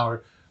 degrees for an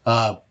hour.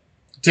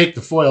 Take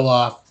the foil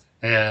off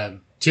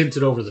and tint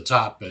it over the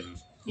top and,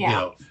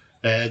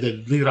 and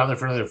then leave it on there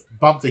for another,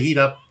 bump the heat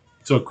up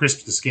so it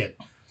crisps the skin.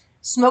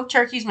 Smoked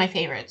turkey is my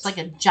favorite. It's like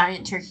a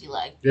giant turkey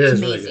leg. Yeah, it's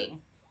amazing.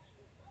 Really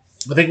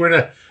I think we're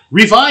going to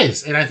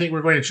revise, and I think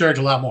we're going to charge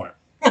a lot more.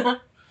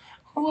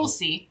 We'll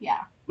see,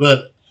 yeah.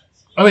 But,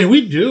 I mean,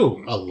 we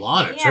do a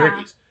lot of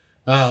turkeys.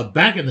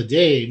 Back in the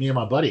day, me and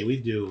my buddy,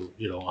 we'd do,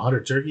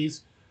 100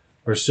 turkeys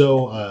or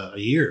so a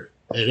year.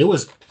 And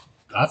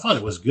I thought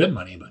it was good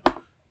money, but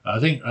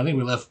I think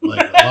we left a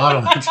lot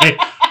on the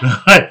table.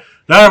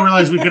 Now I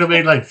realize we could have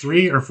made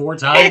 3 or 4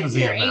 times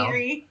the amount.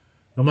 Angry.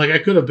 I'm I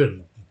could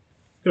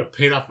have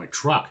paid off my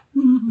truck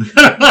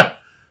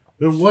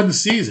in one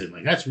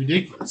season. That's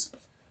ridiculous.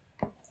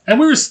 And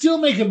we were still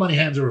making money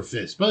hands over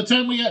fist. By the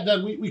time we got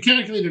done, we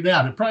calculated it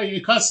out.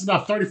 It cost us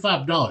about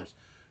 $35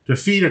 to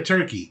feed a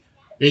turkey,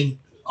 and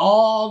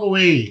all the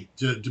way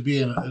to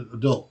be an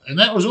adult. And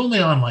that was only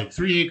on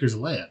 3 acres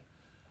of land.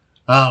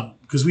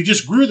 Because we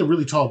just grew the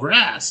really tall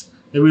grass,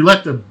 and we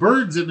let the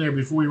birds in there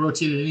before we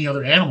rotated any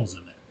other animals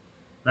in there.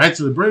 Right?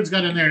 So the birds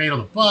got in there and ate all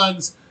the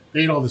bugs.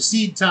 They ate all the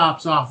seed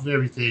tops off of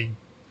everything.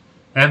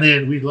 And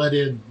then we'd let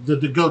in the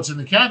goats and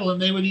the cattle,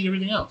 and they would eat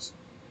everything else.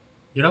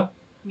 You know?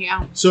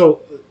 Yeah.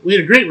 So we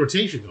had a great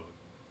rotation going.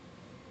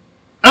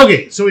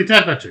 Okay, so we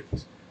talked about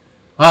turkeys.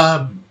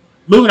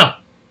 Moving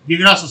on. You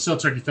can also sell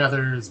turkey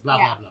feathers, blah,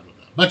 blah, blah, blah,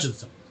 blah. Bunch of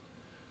stuff.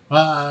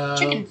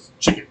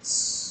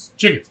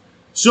 Chickens.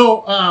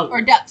 So,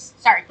 or ducks.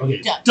 Sorry.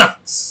 Okay,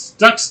 ducks.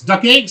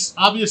 Duck eggs,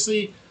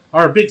 obviously,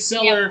 are a big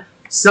seller. Yep.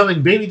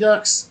 Selling baby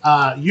ducks.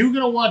 You're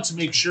going to want to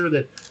make sure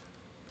that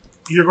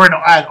you're going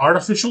to add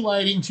artificial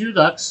lighting to your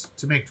ducks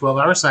to make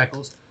 12-hour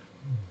cycles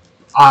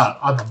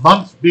on the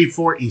month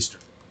before Easter.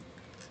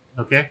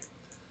 Okay?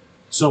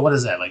 So what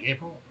is that, like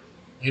April?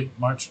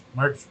 March?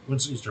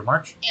 When's Easter?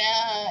 March?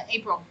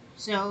 April.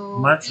 So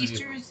March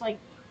Easter is like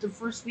the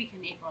first week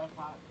in April, I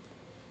thought.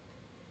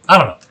 I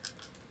don't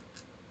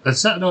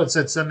know. No, it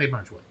said Sunday,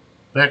 March 1.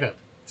 Back up.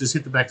 Just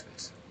hit the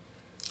backspace.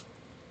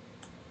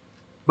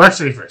 March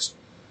 31st.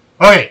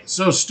 Okay,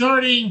 so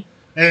starting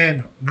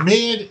in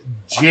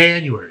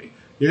mid-January,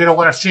 you're going to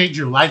want to change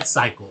your light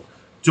cycle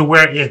to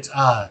where it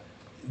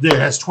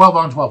has 12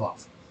 on, 12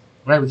 off.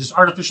 Right, with this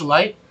artificial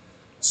light,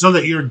 so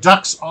that your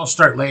ducks all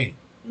start laying.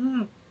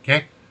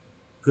 Okay?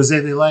 Because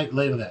they lay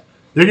with that.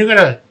 Then you're going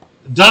to...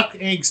 Duck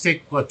eggs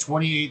take,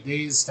 28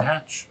 days to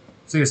hatch?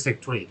 So it's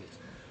take 28 days.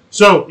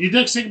 So your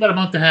ducks take about a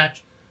month to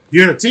hatch.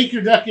 You're going to take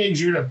your duck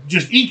eggs, you're going to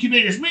just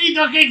incubate as many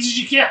duck eggs as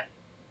you can.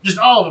 Just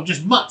all of them,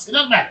 just mutts. It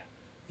doesn't matter.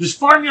 Just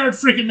farmyard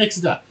freaking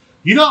mixed duck.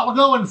 You're not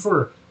going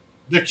for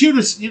the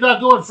cutest, you're not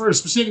going for a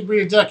specific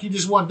breed of duck, you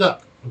just want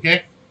duck.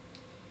 Okay?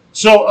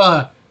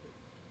 So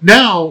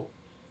now,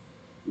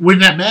 when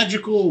that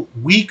magical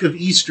week of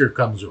Easter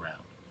comes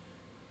around,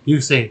 you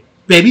say,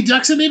 baby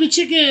ducks and baby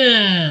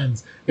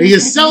chickens. And you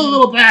sell the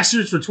little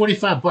bastards for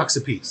 $25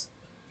 a piece.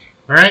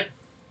 All right?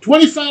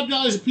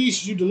 $25 a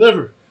piece you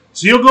deliver.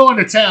 So you'll go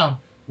into town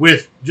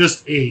with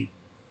just a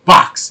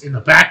box in the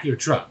back of your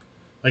truck.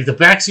 Like the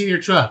back seat of your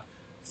truck.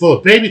 Full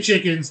of baby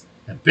chickens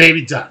and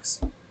baby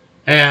ducks.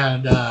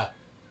 And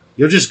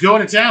you'll just go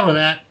into town with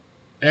that.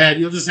 And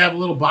you'll just have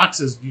little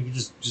boxes. You can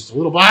just a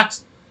little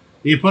box.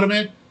 You put them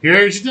in.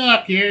 Here's your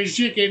duck. Here's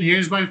your chicken.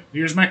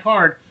 Here's my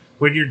card.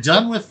 When you're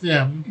done with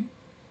them...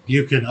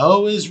 You can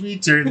always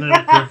return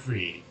them for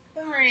free.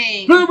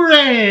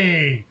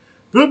 Boomerang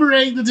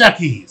the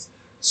duckies.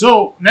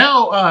 So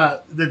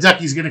now the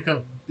duckie's going to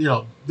come,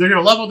 they're going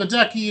to love on the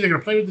duckie. They're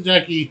going to play with the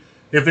duckie.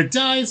 If it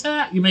dies,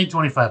 you made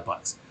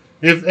 $25.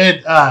 If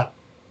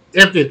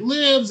it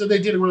lives and they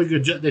did a really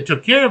good job, they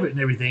took care of it and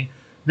everything,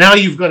 now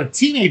you've got a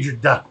teenager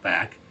duck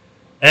back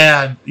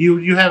and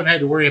you haven't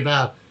had to worry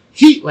about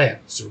heat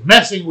lamps or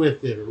messing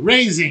with it or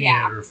raising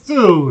it or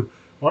food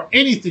or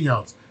anything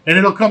else. And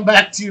it'll come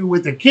back to you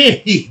with a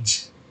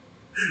cage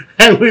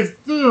and with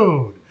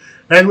food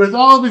and with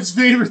all of its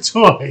favorite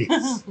toys.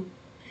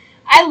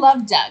 I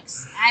love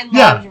ducks. I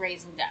loved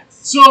raising ducks.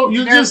 So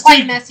they're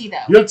quite messy,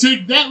 though. You'll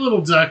take that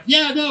little duck.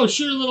 Yeah, no,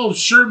 sure, little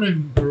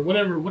Sherman or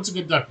whatever. What's a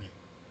good duck name?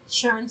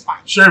 Sherman's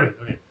fine. Sherman,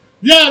 okay.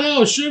 Yeah,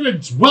 no,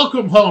 Sherman's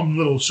welcome home,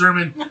 little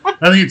Sherman. And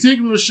then you take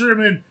little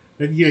Sherman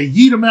and you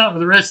yeet him out with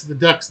the rest of the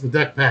ducks in the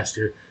duck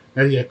pasture.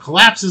 And you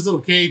collapse his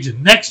little cage.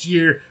 And next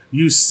year,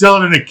 you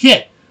sell it in a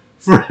kit.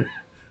 For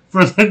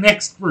the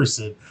next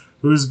person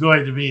who's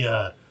going to be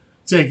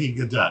taking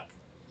a duck.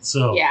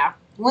 So yeah.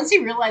 Once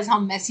you realize how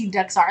messy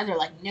ducks are, they're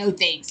like, no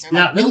thanks. They're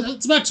like, nope.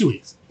 It's about 2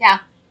 weeks. Yeah.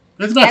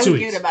 That's about 2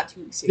 weeks. Good about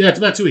 2 weeks. Yeah, it's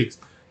about 2 weeks.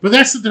 But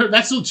that's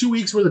the 2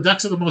 weeks where the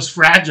ducks are the most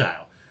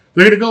fragile.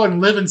 They're going to go and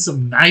live in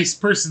some nice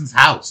person's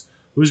house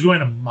who's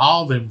going to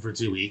maul them for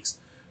 2 weeks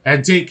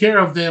and take care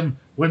of them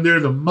when they're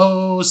the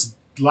most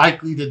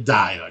likely to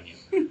die on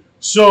you.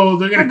 So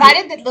they're going to...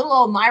 Provided that little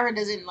Elmira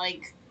doesn't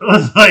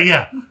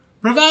yeah.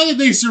 Provided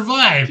they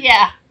survive.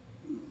 Yeah.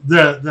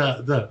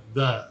 The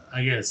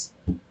I guess,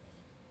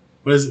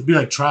 what does it be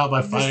like? Trial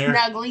by fire. The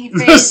snuggly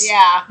thing.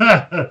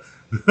 Yeah.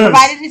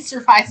 Provided it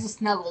survives the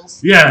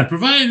snuggles. Yeah,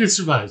 provided it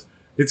survives,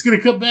 it's going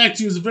to come back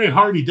to you as a very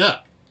hardy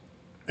duck.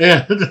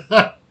 And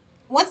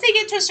once they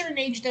get to a certain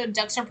age, though,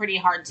 ducks are pretty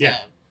hard to.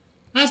 Yeah.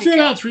 After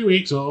about 3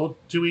 weeks old,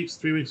 2 weeks,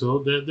 3 weeks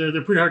old,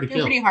 they're pretty hard to kill.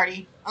 They're pretty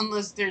hardy,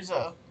 unless there's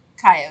a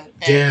coyote.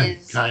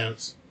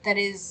 Coyotes. That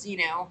is,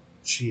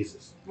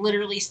 Jesus.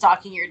 Literally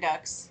stalking your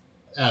ducks.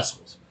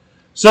 Assholes.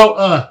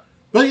 So,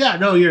 but yeah,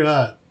 no,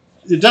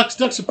 the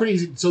ducks are pretty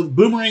easy. So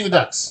boomerang the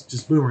ducks.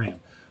 Just boomerang them.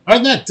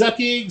 Other than that, duck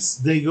eggs,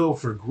 they go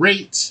for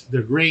great.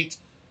 They're great.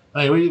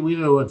 We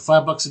know what,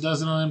 $5 a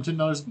dozen on them,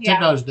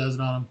 $10 a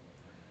dozen on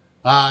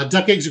them.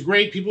 Duck eggs are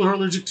great. People who are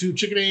allergic to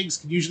chicken eggs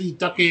can usually eat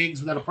duck eggs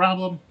without a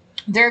problem.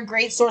 They're a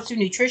great source of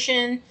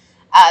nutrition.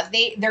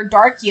 Their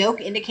dark yolk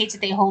indicates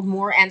that they hold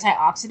more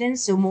antioxidants,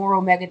 so more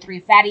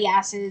omega-3 fatty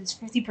acids,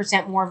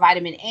 50% more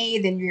vitamin A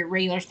than your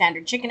regular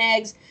standard chicken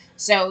eggs.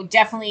 So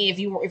definitely, if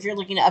you're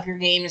looking to up your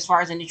game as far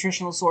as a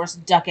nutritional source,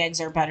 duck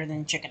eggs are better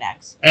than chicken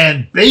eggs.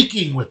 And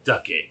baking with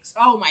duck eggs.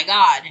 Oh my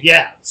God!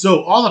 Yeah.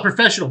 So all the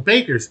professional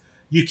bakers,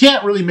 you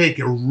can't really make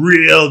a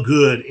real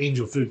good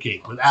angel food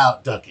cake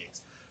without duck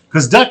eggs,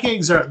 because duck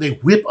eggs they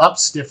whip up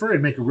stiffer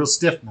and make a real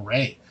stiff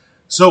meringue.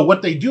 So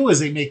what they do is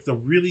they make the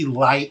really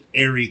light,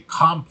 airy,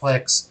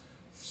 complex,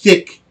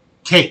 thick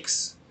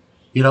cakes,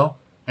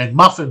 and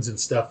muffins and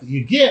stuff that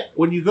you get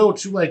when you go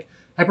to like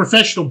a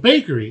professional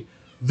bakery.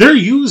 They're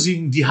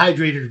using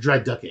dehydrated or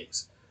dried duck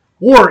eggs,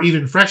 or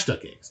even fresh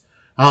duck eggs.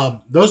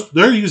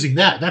 They're using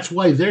that. That's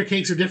why their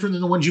cakes are different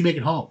than the ones you make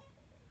at home,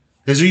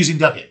 because they're using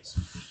duck eggs.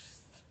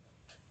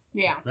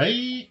 Yeah.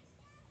 Right.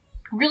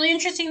 Really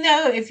interesting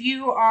though. If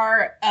you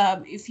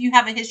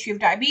have a history of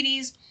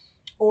diabetes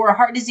or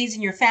heart disease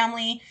in your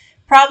family,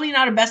 probably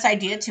not a best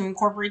idea to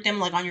incorporate them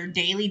like on your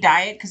daily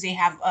diet because they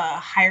have a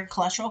higher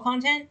cholesterol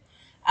content.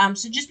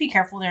 So just be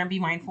careful there and be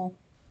mindful.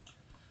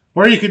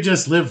 Or you could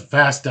just live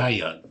fast, die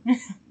young.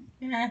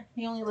 Yeah,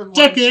 you only live once.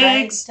 Duck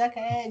eggs. Right? Duck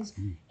eggs.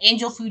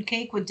 Angel food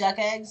cake with duck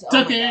eggs.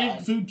 Duck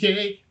egg food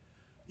cake.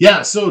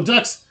 Yeah, so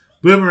ducks,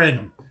 boomerang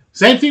them.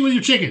 Same thing with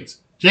your chickens.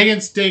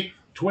 Chickens take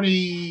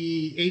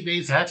 28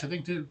 days to hatch, I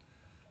think, too.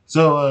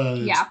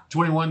 So,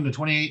 21 to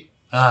 28.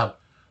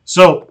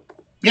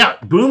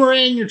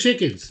 Boomerang your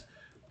chickens.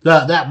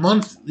 That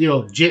month,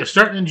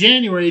 starting in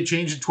January,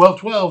 change the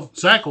 12-12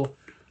 cycle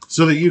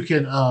so that you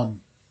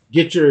can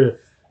get your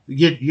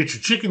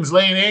chickens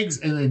laying eggs,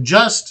 and then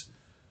just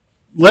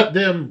let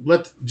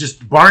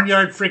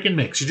barnyard freaking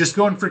mix. You're just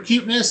going for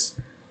cuteness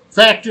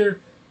factor.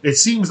 It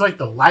seems like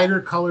the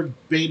lighter colored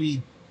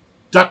baby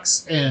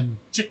ducks and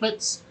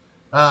chicklets,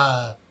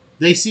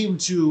 they seem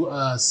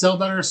to sell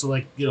better.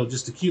 So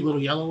just the cute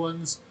little yellow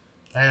ones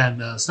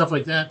and stuff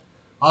like that.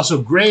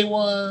 Also gray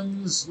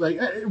ones, like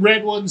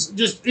red ones,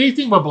 just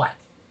anything but black.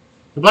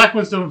 The black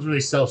ones don't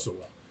really sell so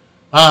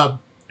well.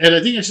 And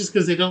I think it's just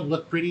because they don't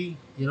look pretty.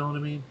 You know what I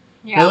mean?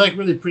 Yeah. They like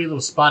really pretty little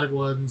spotted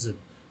ones and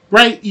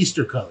bright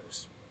Easter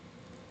colors.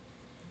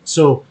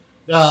 So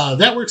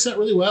that works out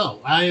really well.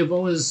 I have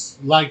always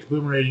liked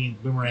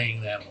boomeranging the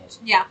animals.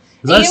 Yeah.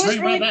 And it was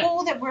really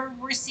cool that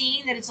we're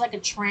seeing that it's like a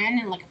trend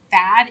and like a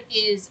fad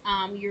is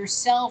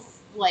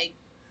yourself like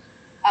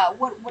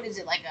what is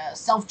it, like a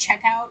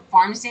self-checkout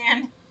farm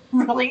stand?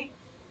 Really?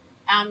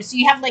 So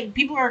you have like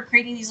people are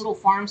creating these little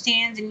farm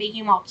stands and making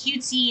them all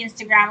cutesy,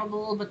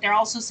 Instagrammable, but they're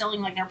also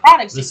selling like their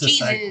products, their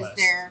cheeses,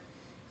 their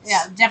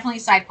definitely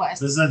side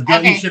quest. This is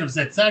you should have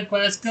said side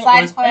quest.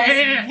 Side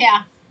quest,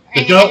 yeah.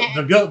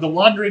 The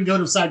wandering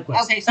goat of side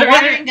quest. Okay, so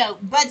wandering goat,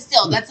 but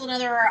still, that's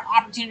another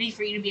opportunity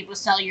for you to be able to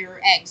sell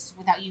your eggs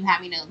without you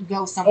having to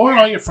go somewhere. Or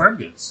all your farm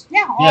goods.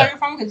 Yeah, all your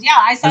farm goods. Yeah,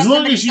 I saw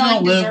somebody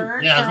selling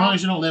desserts. As long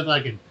as you don't live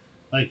like in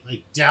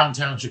like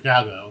downtown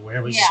Chicago, where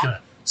everybody's just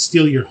gonna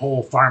steal your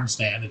whole farm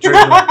stand and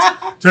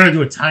turn it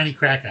into a tiny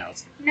crack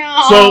house.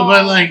 No. So,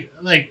 but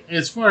like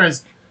as far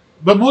as,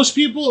 but most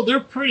people, they're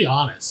pretty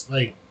honest.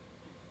 Like,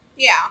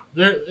 yeah,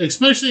 they're,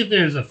 especially if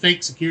there's a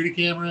fake security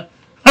camera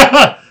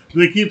that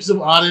keeps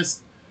them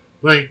honest.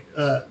 Like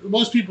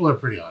most people are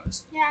pretty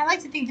honest. Yeah, I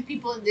like to think the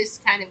people in this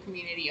kind of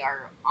community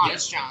are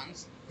honest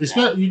Johns.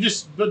 So. You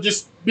just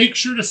make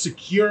sure to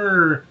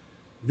secure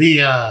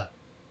the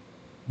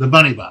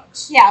money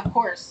box. Yeah, of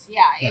course.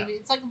 Yeah.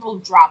 It's like a little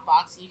drop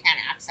box that you can't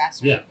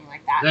access or anything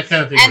like that. That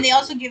kind of thing. And they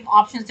also give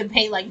options to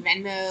pay like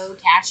Venmo,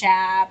 Cash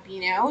App,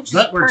 which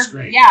that works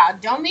great. Yeah,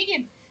 don't make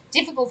it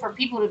difficult for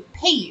people to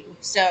pay you.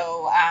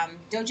 So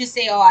don't just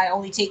say, I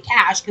only take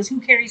cash, because who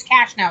carries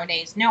cash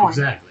nowadays? No one.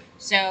 Exactly.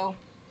 So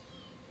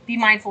be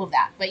mindful of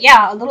that. But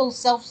yeah, a little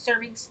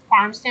self-serving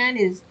farm stand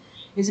is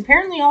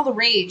apparently all the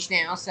rage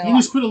now. So you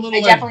just put a little.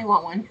 I definitely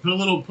want one.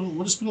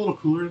 We'll just put a little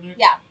cooler in there.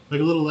 Yeah. Like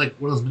a little one of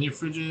those mini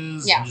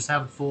fridges. Yeah. And just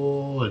have it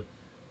full and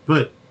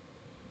put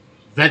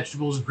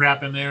vegetables and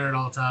crap in there at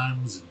all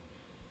times.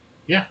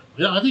 And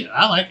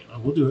I like it.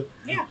 We'll do it.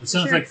 Yeah. It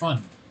sounds like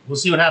fun. We'll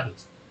see what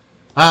happens.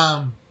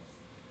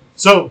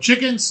 So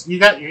chickens, you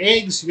got your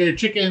eggs, you got your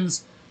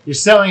chickens. You're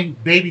selling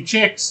baby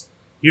chicks.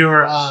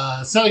 You're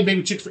selling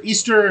baby chicks for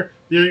Easter.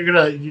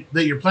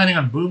 That you're planning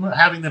on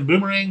having them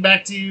boomerang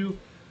back to you.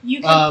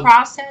 You can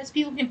process.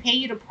 People can pay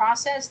you to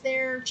process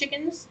their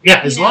chickens. Yeah,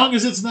 as long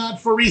as it's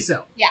not for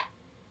resale. Yeah.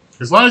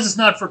 As long as it's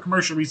not for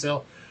commercial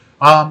resale.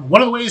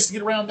 One of the ways to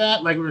get around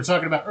that, like we were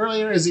talking about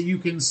earlier, is that you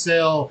can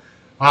sell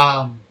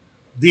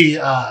the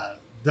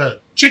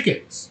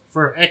chickens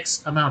for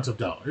X amount of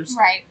dollars.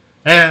 Right.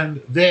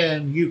 And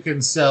then you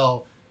can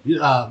sell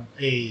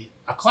a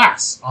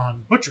class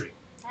on butchery.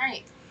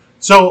 Right.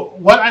 So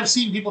what I've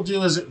seen people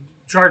do is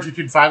charge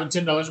between $5 and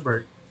 $10 a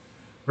bird,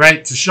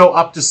 right, to show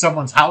up to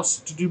someone's house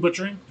to do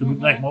butchering,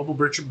 like mobile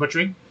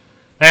butchering.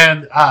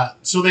 And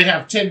so they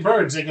have 10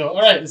 birds. They go,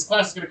 all right, this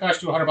class is going to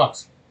cost you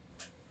 $100.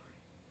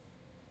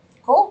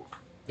 Cool.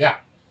 Yeah.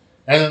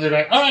 And then they're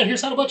like, all right,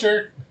 here's how to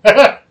butcher.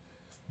 And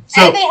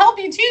they help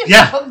you too.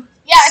 Yeah. So,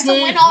 yeah, it's a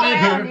win all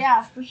around.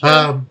 Yeah, for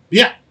sure.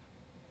 Yeah.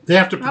 They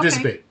have to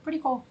participate. Okay. Pretty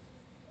cool.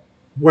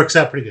 Works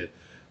out pretty good.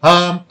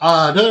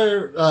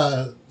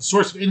 Another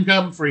source of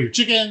income for your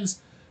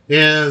chickens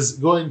is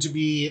going to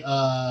be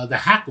the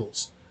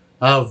hackles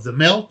of the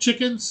male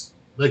chickens,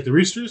 like the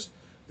roosters.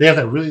 They have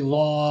that really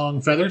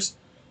long feathers.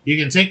 You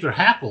can take their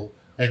hackle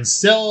and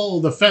sell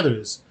the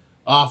feathers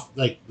off,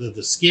 like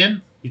the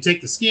skin. You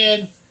take the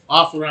skin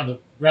off around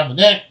the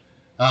neck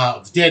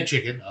of the dead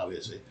chicken,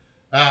 obviously.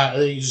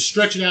 And then you just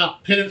stretch it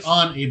out, pin it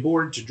on a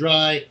board to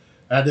dry,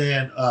 and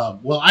then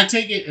I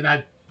take it and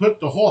I put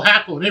the whole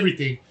hackle and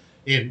everything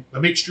in a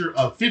mixture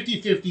of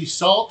 50-50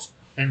 salt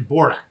and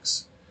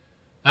borax.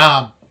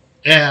 And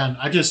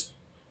I just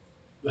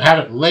have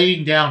it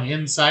laying down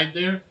inside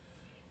there.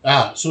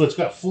 So it's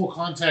got full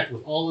contact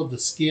with all of the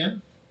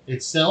skin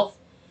itself.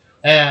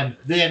 And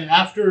then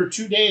after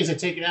 2 days, I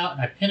take it out and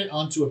I pin it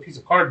onto a piece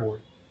of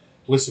cardboard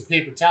with some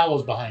paper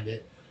towels behind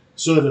it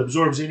so that it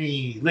absorbs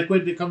any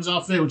liquid that comes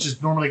off it, which is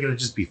normally going to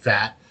just be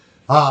fat.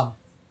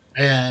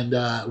 And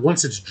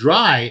once it's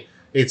dry,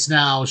 it's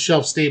now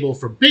shelf stable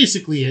for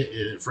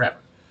basically forever.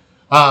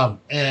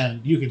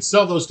 And you can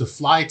sell those to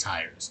fly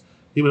tires.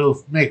 People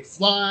who make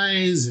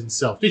flies and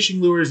sell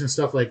fishing lures and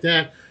stuff like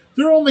that.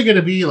 They're only going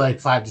to be like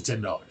 $5 to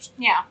 $10.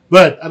 Yeah.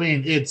 But I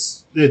mean,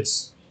 it's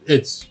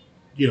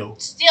you know,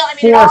 still, I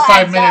mean, 4 or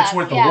 5 minutes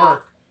worth of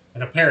work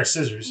and a pair of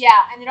scissors. Yeah,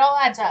 and it all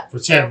adds up for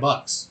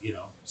 $10. You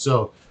know,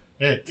 so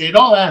it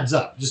all adds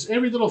up. Just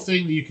every little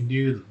thing that you can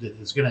do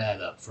is going to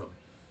add up from.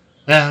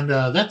 And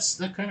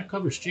that kind of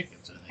covers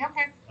chickens, I think.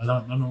 Okay. I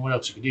don't know what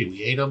else you could do.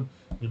 We ate them.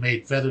 We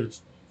made feathered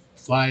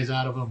flies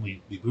out of them.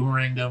 We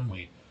boomeranged them.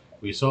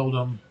 We sold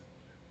them.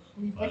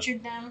 We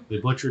butchered them. We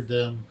butchered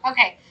them.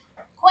 Okay.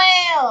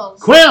 Quails.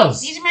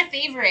 Quails. These are my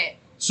favorite.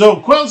 So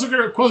quails are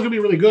gonna be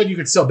really good. You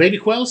can sell baby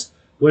quails,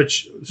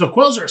 so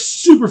quails are a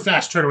super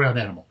fast turnaround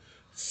animal.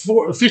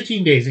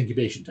 15 days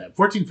incubation time.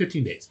 14,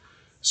 15 days.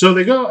 So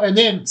they go, and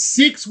then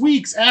 6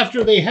 weeks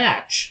after they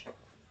hatch,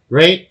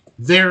 right?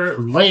 They're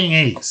laying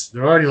eggs.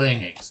 They're already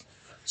laying eggs.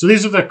 So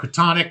these are the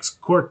Crotonics,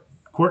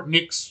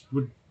 Cortnix,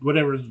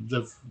 whatever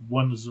the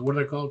ones, what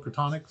are they called?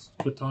 Crotonics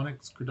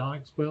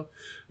quail?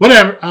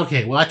 Whatever.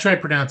 Okay, well, I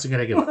tried pronouncing it.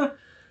 I give up.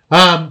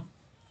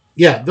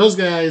 Yeah, those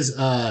guys,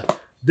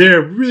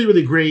 they're really,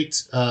 really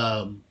great.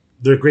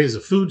 They're great as a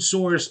food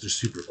source. They're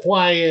super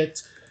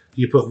quiet.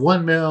 You put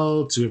 1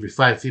 male to every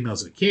 5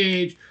 females in a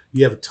cage.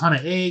 You have a ton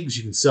of eggs.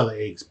 You can sell the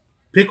eggs.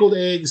 Pickled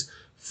eggs,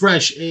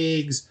 fresh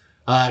eggs.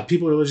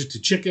 People who are allergic to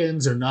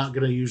chickens are not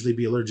going to usually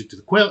be allergic to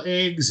the quail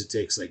eggs. It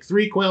takes like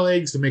 3 quail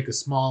eggs to make a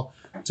small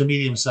to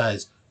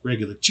medium-sized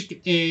regular chicken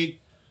egg.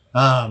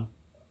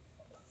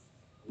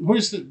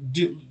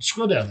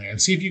 Scroll down there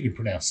and see if you can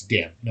pronounce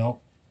damn. No.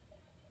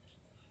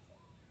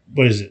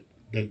 What is it?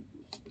 You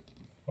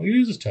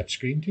use a touch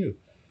screen too.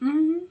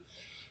 Mm-hmm.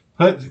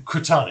 But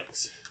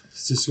Crotonics.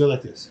 Just go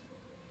like this.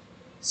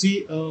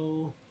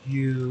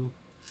 Courtnix.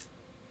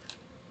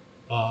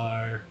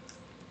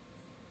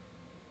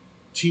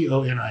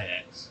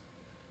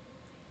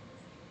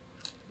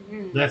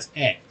 That's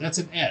X. That's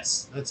an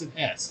S. That's an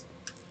S.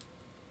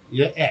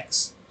 Yeah,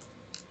 X.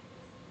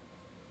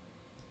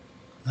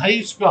 How do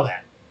you spell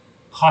that?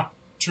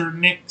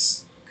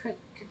 Courtnix?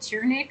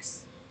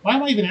 Courtnix? Why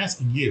am I even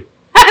asking you?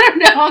 I don't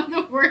know. I'm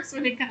the worst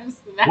when it comes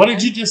to that. What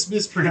did you just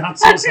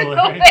mispronounce? I don't know what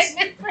I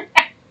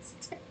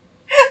mispronounced.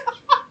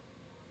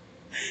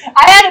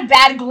 I had a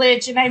bad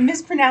glitch and I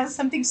mispronounced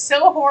something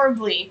so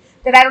horribly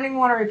that I don't even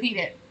want to repeat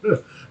it.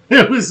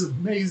 It was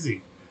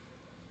amazing.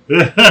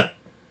 Yeah,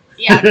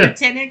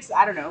 Courtnix,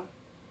 I don't know.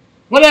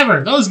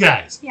 Whatever, those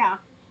guys. Yeah.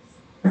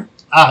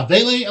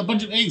 They lay a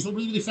bunch of eggs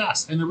really, really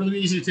fast, and they're really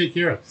easy to take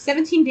care of.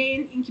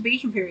 17-day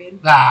incubation period.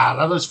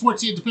 There's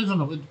 14. It depends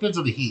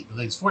on the heat.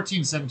 Like it's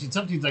 14, 17.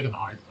 17 is like on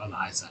the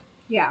high side.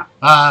 Yeah.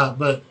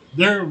 But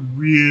they're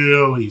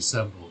really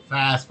simple,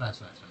 fast.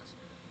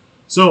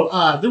 So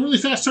they're really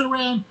fast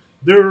turnaround.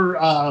 They're,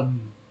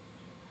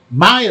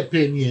 my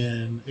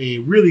opinion, a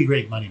really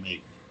great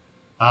moneymaker.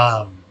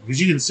 Because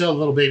you can sell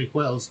little baby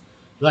quails.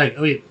 Like,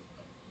 I mean,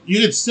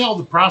 you could sell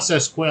the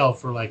processed quail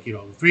for like,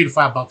 $3 to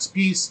 $5 a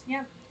piece.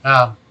 Yeah.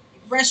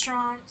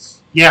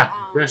 Restaurants.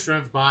 Yeah,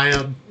 restaurants buy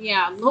them.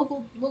 Yeah,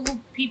 local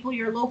people,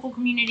 your local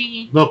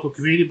community. Local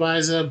community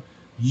buys them.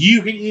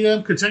 You can eat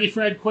them. Kentucky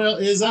Fried Quail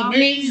is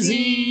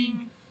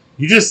amazing.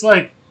 You just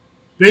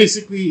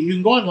basically, you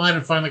can go online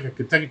and find like a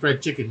Kentucky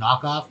Fried Chicken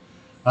knockoff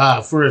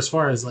for as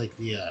far as like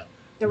the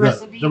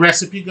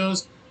recipe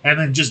goes, and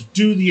then just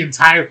do the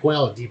entire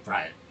quail and deep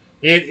fry it.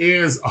 It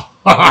is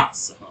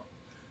awesome.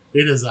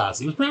 It is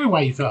awesome. It's probably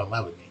why you fell in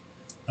love with me.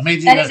 I made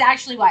you. That is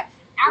actually why.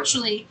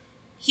 Actually,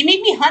 he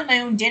made me hunt my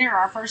own dinner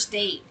our first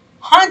date.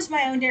 Hunt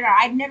my own dinner.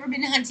 I'd never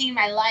been hunting in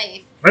my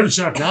life. I never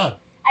shot a gun.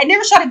 I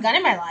never shot a gun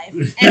in my life.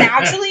 And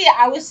actually,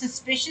 I was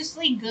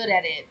suspiciously good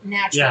at it,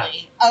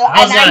 naturally. Yeah.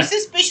 I'm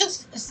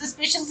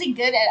suspiciously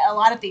good at a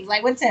lot of things.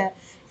 I went to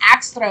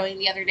axe throwing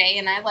the other day,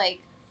 and I,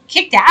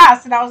 kicked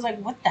ass, and I was like,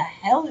 what the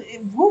hell?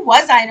 Who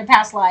was I in a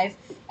past life?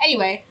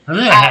 Anyway.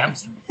 A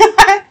hamster.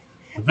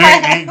 A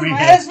very angry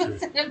hamster. My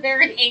husband's a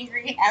very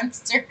angry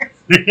hamster.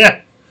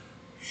 Yeah.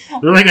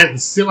 They're like a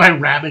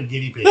semi-rabid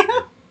guinea pig.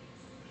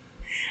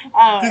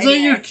 Because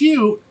you're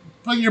cute,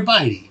 but you're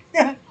bitey.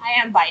 I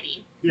am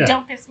bitey. Yeah.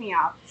 Don't piss me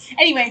off.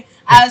 Anyway,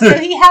 so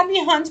he had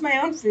me hunt my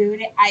own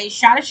food. I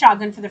shot a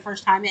shotgun for the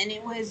first time, and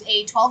it was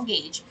a 12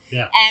 gauge.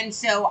 Yeah. And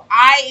so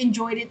I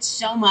enjoyed it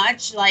so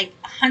much,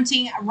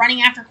 hunting,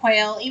 running after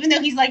quail. Even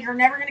though he's like, you're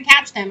never going to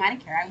catch them. I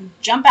didn't care. I would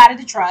jump out of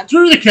the truck.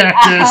 Through the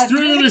cactus,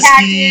 through the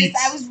mesquite.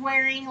 I was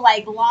wearing,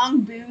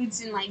 long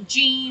boots and,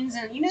 jeans.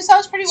 And, so I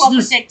was pretty well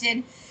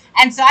protected.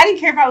 And so I didn't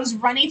care if I was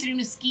running through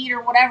mesquite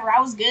or whatever. I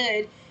was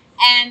good.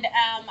 And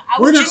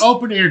we're in an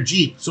open air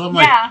Jeep, so I'm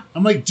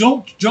like,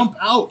 don't jump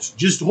out.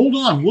 Just hold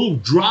on. We'll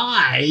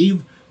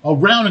drive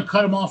around and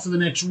cut them off to the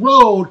next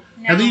road,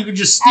 and then you can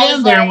just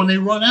stand there, and when they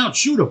run out,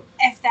 shoot them.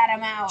 F that,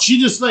 I'm out. She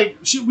just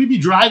we'd be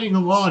driving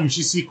along, and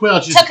she'd see quail.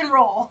 Tuck and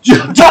roll.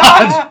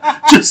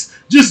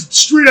 just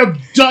straight up,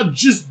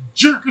 just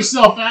jerk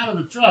herself out of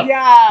the truck.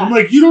 Yeah. I'm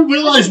like, you don't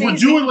realize we're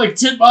doing like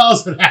 10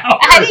 miles an hour.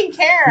 I didn't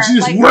care. And she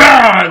just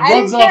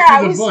runs off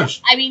through the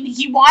bush. I mean,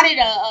 he wanted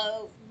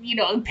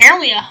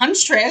apparently a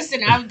huntress,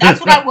 and that's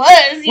what I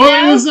was. You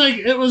know?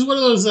 It was one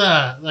of those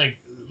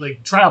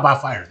like trial by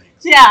fire things.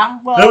 Yeah,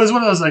 well, it was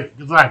one of those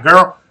it's like,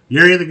 girl,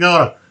 you're either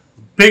gonna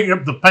pick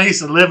up the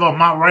pace and live on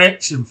my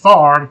ranch and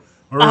farm,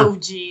 or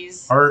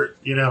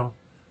you're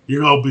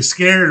gonna be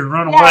scared and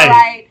run away.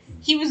 Right.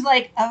 He was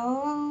like,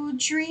 "Oh,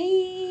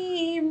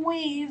 dream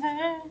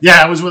weaver."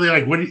 Yeah, it was really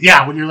like when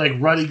you're like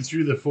running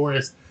through the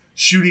forest,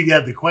 shooting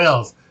at the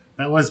quails.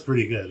 That was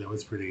pretty good. I'm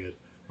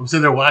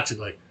sitting there watching,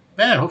 like,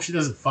 man, I hope she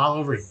doesn't fall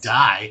over and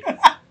die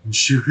and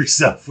shoot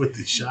herself with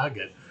the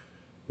shotgun.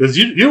 Because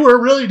you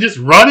were really just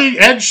running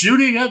and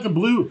shooting at the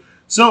blue.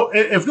 So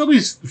if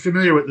nobody's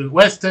familiar with the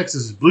West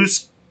Texas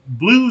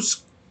blue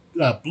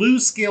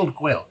scaled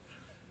quail,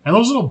 and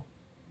those little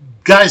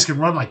guys can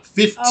run like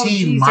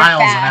 15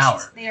 miles an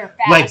hour. They are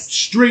fast. Like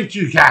straight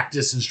through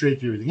cactus and straight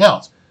through everything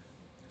else.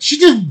 She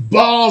just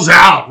balls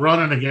out,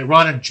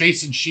 running,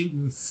 chasing,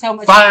 shooting,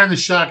 firing the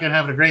shotgun,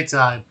 having a great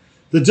time.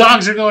 The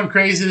dogs are going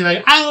crazy. They're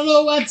like, I don't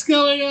know what's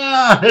going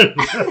on.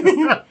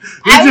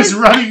 They're just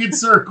running in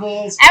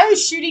circles. I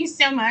was shooting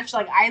so much,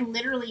 like I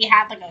literally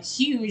had like a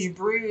huge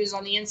bruise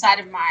on the inside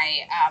of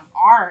my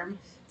arm.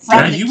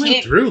 You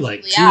went through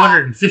like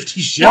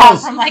 250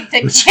 shells. From like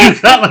the kick.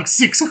 You got like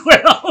 6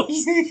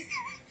 quails.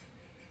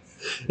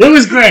 It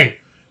was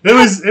great.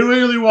 It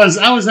really was.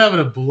 I was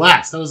having a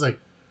blast. I was like,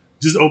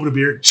 just open a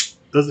beer.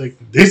 I was like,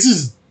 this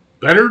is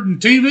better than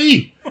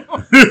TV.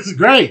 This is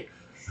great.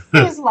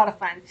 It was a lot of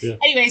fun. Yeah.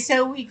 Anyway,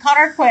 so we caught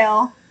our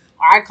quail.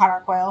 Or I caught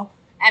our quail.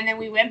 And then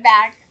we went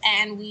back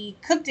and we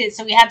cooked it.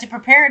 So we had to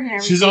prepare it and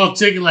everything. She's all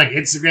taking like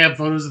Instagram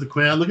photos of the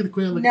quail. Look at the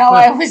quail. No,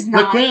 I was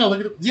not. The quail. Look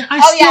at it. Yeah, I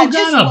still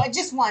got them.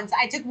 Just once.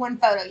 I took one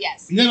photo,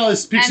 yes. You got all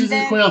these pictures of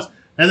the quails.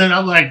 And then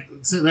I'm like,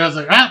 sitting there, I was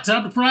like,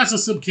 time to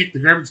process them. Kick the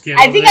garbage can.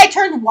 I think I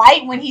turned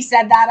white when he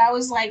said that. I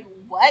was like,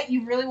 what?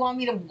 You really want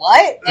me to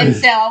what? And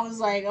so I was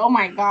like, oh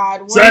my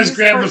God. So I just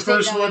grabbed the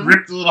first one,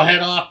 ripped the little head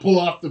off, pull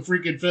off the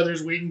freaking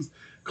feathers, wings.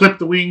 Clip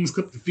the wings,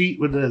 clip the feet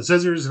with the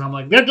scissors, and I'm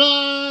like, they're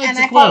done. And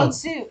I followed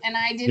suit, and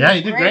I did. Yeah,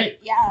 you did great.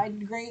 Yeah, I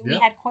did great. Yep. We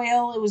had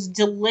quail; it was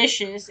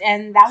delicious,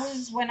 and that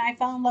was when I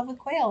fell in love with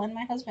quail and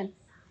my husband.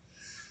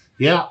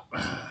 Yeah,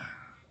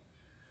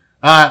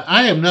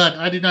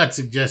 I did not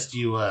suggest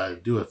you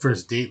do a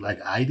first date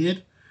like I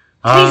did.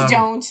 Please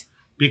don't,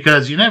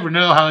 because you never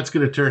know how it's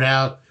going to turn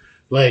out.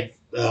 Like,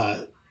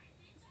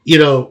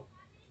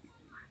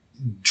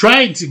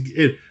 trying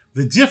to.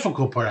 The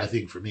difficult part, I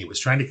think, for me was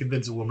trying to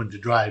convince a woman to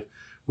drive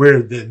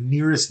where the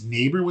nearest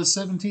neighbor was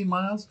 17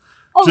 miles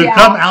to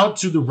come out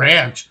to the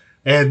ranch.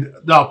 And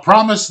I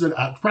promise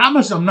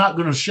I'm not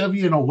going to shove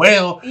you in a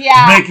whale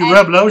and make you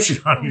rub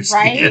lotion on your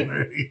skin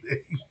or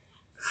anything.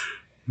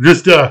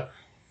 Just, I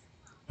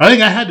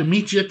think I had to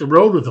meet you at the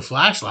road with a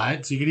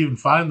flashlight so you could even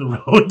find the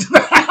road to the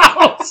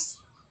house.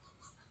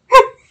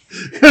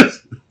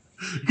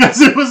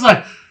 Because it was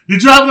like, you're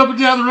driving up and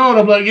down the road.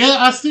 I'm like, yeah,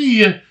 I see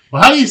you.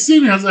 Well, how do you see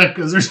me? I was like,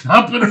 because there's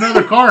not been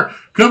another car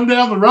come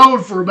down the road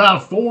for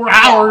about 4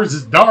 hours.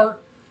 It's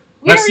dark.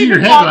 We were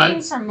even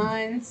talking for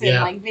months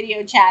and like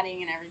video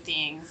chatting and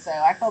everything. So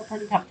I felt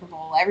pretty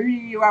comfortable.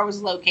 Everywhere I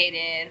was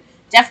located,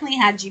 definitely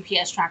had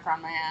GPS tracker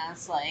on my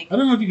ass. Like, I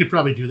don't know if you could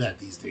probably do that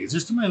these days.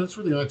 Just to me, that's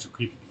really lots of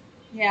creepy people.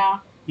 Yeah.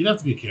 You'd have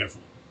to be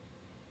careful.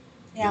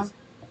 Yeah.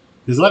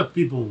 There's a lot of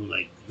people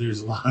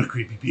there's a lot of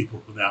creepy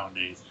people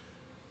nowadays.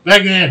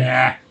 Back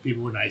then,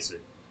 people were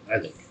nicer, I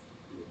think.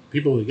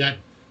 People got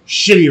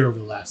shittier over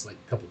the last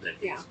couple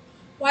decades. Yeah.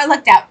 Well, I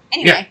lucked out.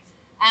 Anyway.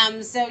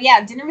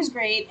 Dinner was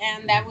great,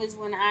 and that was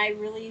when I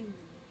really,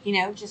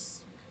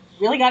 just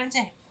really got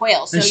into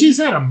quail. So and she's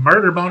had a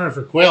murder boner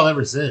for quail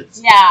ever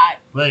since. Yeah.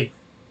 Like,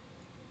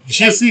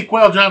 she'll see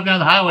quail drive down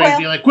the highway and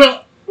be like,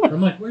 quail!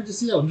 I'm like, where'd you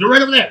see that? They're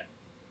right over there.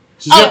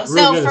 So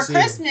for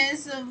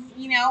Christmas,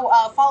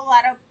 follow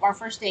that up our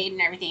first date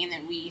and everything, and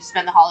then we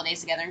spend the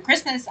holidays together. And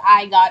Christmas,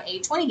 I got a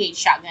 20 gauge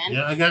shotgun.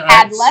 Yeah,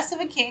 had less of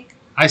a kick.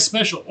 I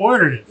special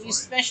ordered it. You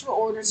special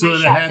ordered so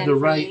that it had the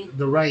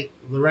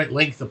right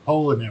length of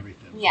pole and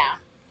everything. Yeah,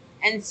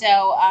 and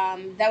so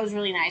that was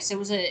really nice. It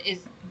was a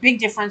big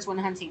difference when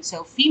hunting.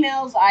 So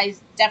females, I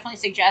definitely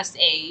suggest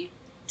a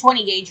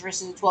 20 gauge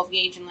versus a 12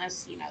 gauge,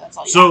 unless that's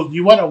all.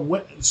 You want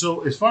to.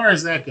 So as far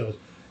as that goes,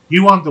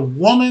 you want the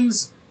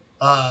woman's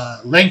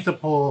length of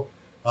pole,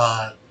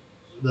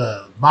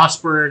 the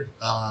Mossberg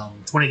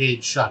 20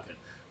 gauge shotgun.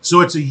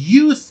 So it's a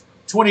youth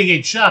 20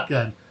 gauge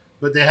shotgun,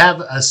 but they have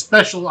a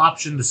special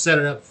option to set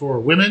it up for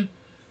women.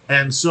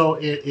 And so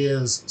it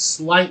is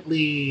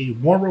slightly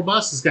more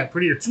robust. It's got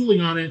prettier tooling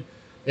on it.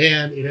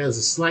 and it has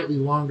a slightly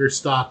longer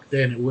stock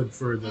than it would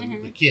for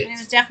the kids. And it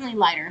was definitely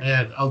lighter.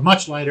 And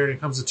much lighter. It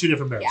comes with 2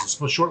 different barrels.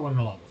 Yeah. A short one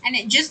and a long one.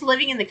 And just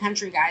living in the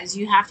country, guys,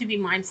 you have to be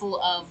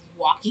mindful of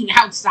walking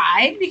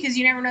outside because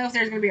you never know if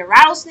there's going to be a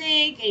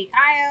rattlesnake, a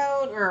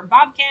coyote, or a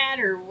bobcat,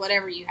 or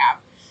whatever you have,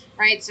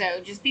 right? So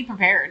just be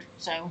prepared.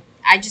 So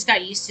I just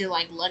got used to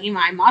like lugging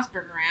my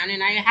Mossberg around,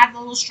 and I had the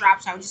little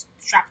strap, so I would just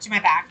strap it to my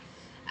back.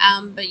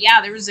 But yeah,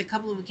 there was a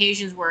couple of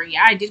occasions where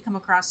I did come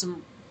across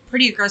some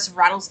pretty aggressive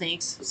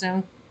rattlesnakes.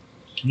 So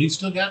you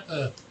still got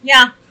the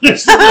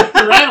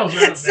the rattles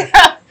right up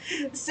there.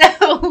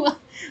 So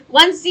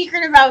one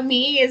secret about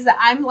me is that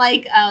I'm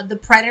like the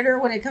predator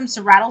when it comes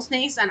to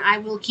rattlesnakes, and I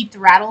will keep the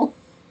rattle,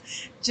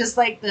 just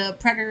like the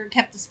predator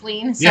kept the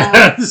spleen. So,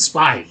 yeah, the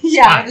spine.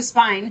 Yeah, the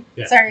spine.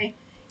 Yeah. Sorry.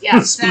 Yeah,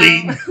 the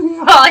spleen.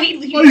 Well,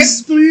 he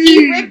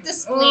ripped the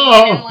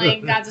spleen and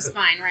like got the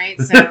spine,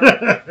 right?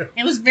 So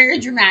it was very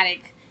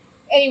dramatic.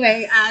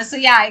 Anyway, so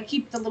yeah, I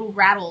keep the little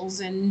rattles,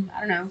 and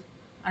I don't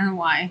know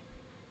why.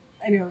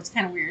 I know it's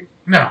kind of weird.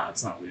 No,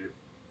 it's not weird.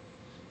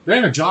 They're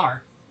in a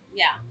jar.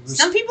 Yeah,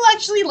 some people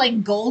actually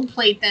like gold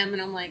plate them,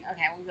 and I'm like,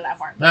 okay, I won't go that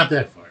far. Not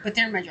that far. But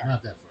they're in my jar.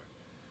 Not that far.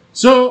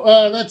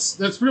 So that's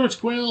pretty much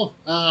quail.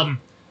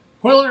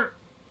 Quail are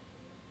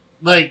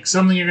like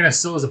something you're gonna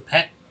sell as a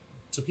pet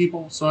to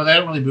people, so they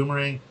don't really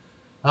boomerang.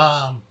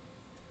 But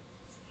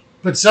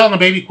selling a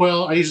baby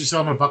quail, I usually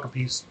sell them $1 a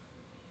piece,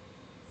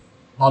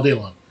 all day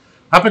long,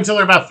 up until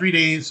they're about 3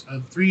 days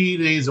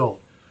old.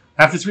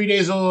 After 3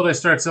 days old, I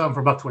start selling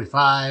for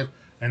 $1.25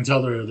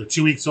 until they're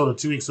 2 weeks old. At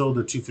 2 weeks old,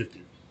 they're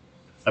 $2.50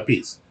 a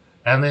piece,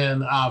 and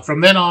then from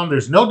then on,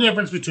 there's no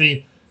difference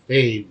between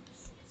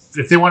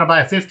if they want to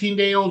buy a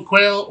 15-day-old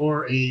quail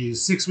or a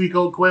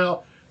 6-week-old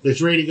quail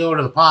that's ready to go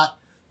into the pot.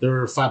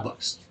 They're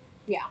 $5.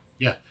 Yeah.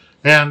 Yeah.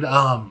 And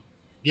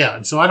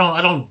and so I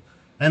don't,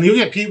 and you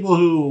get people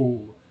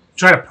who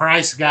try to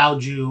price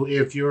gouge you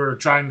if you're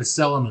trying to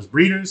sell them as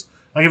breeders.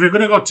 Like if you're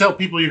going to go tell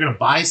people you're going to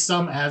buy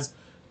some as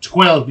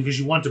quail because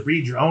you want to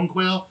breed your own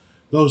quail,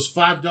 those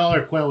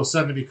 $5 quail will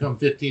suddenly become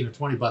 $15 or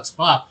 $20 a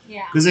pop.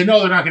 Yeah. Because they know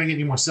they're not going to get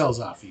any more sales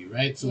off of you,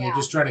 right? So they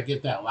just try to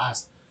get that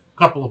last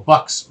couple of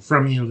bucks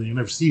from you, and you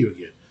never see you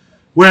again.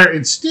 Where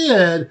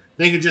instead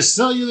they could just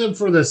sell you them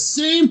for the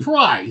same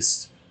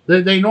price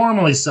that they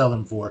normally sell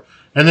them for,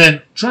 and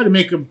then try to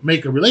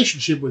make a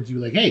relationship with you,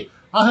 like, hey,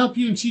 I'll help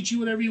you and teach you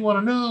whatever you want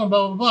to know, and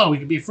blah blah blah. We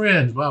could be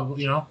friends, blah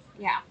blah.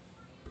 Yeah.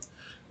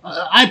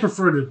 I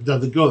prefer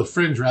to go the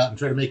fringe route and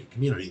try to make a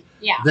community.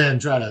 Yeah. Than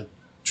try to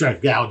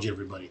gouge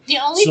everybody. The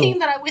only thing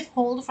that I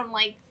withhold from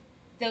like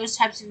those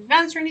types of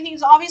events or anything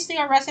is obviously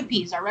our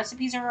recipes. Our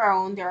recipes are our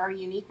own. They're our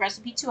unique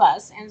recipe to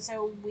us, and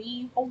so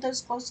we hold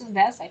those close to the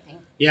vest, I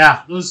think.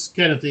 Yeah, those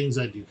kind of things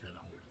I do kind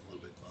of hold a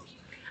little bit close.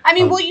 I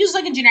mean, we'll use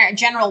like a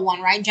general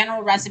one, right?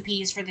 General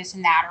recipes for this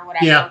and that or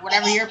whatever,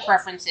 whatever your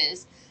preference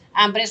is.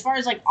 But as far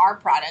as like our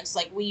products,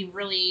 like we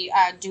really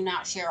do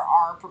not share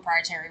our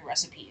proprietary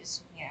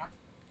recipes.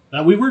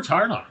 We worked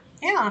hard on it.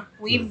 Yeah,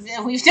 we've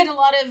done a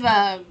lot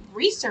of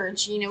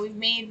research. We've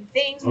made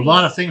things. A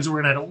lot of things were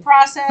inedible.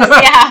 Process.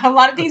 Yeah, a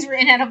lot of things were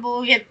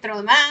inedible. We had to throw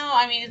them out.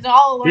 I mean, it's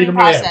all a learning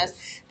process.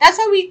 That's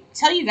why we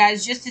tell you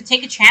guys just to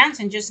take a chance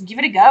and just give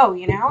it a go.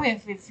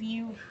 If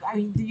you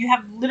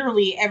have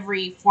literally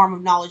every form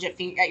of knowledge at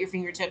your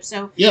fingertips.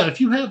 So yeah,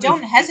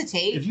 don't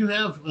hesitate. If you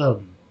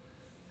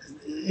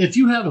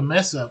have a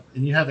mess up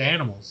and you have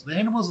animals, the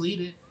animals will eat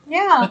it.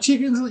 Yeah, the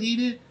chickens will eat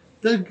it.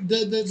 The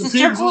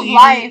pigs will eat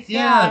life. It.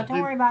 Yeah,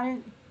 don't worry about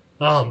it.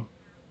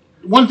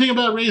 One thing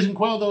about raising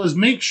quail though is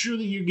make sure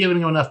that you're giving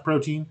them enough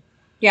protein.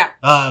 Yeah.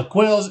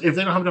 Quails, if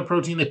they don't have enough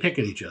protein, they pick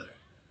at each other.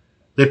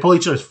 They pull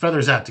each other's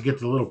feathers out to get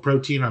the little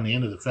protein on the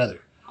end of the feather.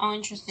 Oh,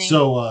 interesting.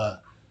 So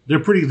they're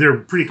pretty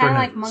kind of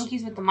like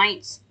monkeys with the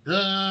mites.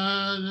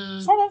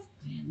 Sort of.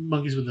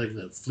 Monkeys with like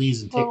the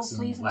fleas and ticks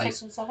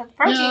and stuff. Like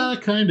protein. Yeah,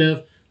 kind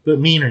of, but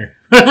meaner.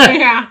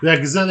 Yeah.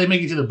 Because then they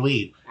make each other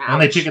bleed. Ouch.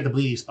 And they pick at the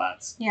bleeding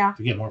spots. Yeah.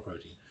 To get more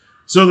protein.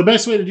 So the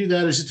best way to do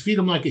that is just to feed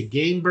them like a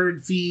game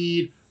bird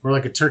feed or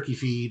like a turkey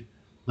feed.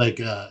 Like,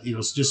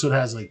 just so it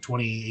has like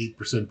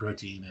 28%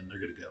 protein and they're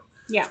good to go.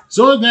 Yeah.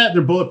 So other than that,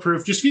 they're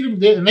bulletproof. Just feed them,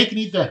 and they can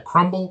eat that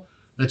crumble,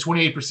 that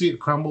 28%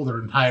 crumble their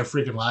entire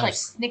freaking lives. Like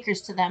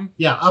Snickers to them.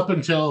 Yeah, up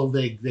until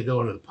they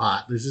go into the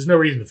pot. There's just no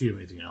reason to feed them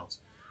anything else.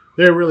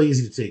 They're really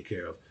easy to take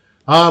care of.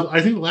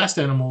 I think the last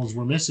animals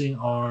we're missing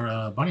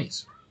are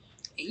bunnies.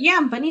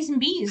 Yeah, bunnies and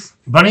bees.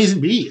 Bunnies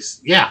and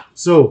bees. Yeah.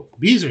 So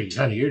bees are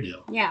kind of your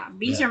deal. Yeah,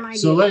 bees are my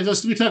deal. So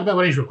let me talk about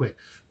bunnies real quick.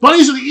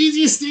 Bunnies are the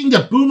easiest thing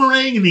to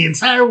boomerang in the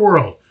entire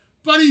world.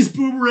 Bunnies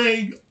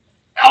boomerang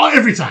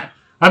every time.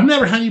 I've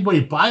never had anybody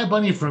buy a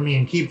bunny from me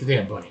and keep the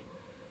damn bunny.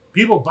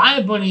 People buy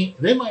a bunny,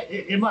 they might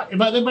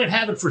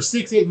have it for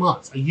 6-8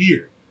 months, a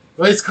year.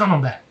 But it's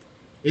coming back.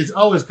 It's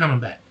always coming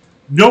back.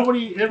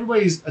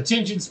 Everybody's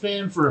attention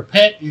span for a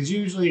pet is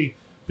usually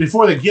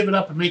before they give it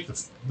up and make a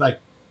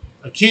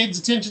kid's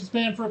attention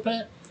span for a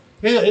pet.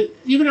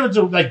 Even if it's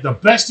like the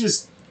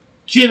bestest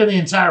kid in the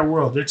entire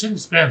world, their attention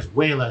span is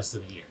way less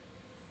than a year.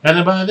 And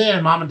then by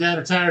then, mom and dad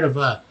are tired of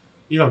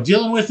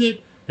dealing with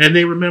it, and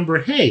they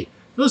remember, hey,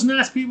 those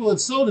nice people that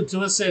sold it to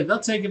us said they'll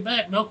take it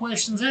back, no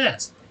questions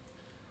asked.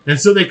 And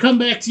so they come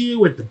back to you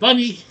with the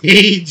bunny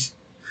cage,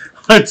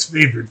 its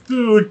favorite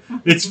food,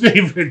 its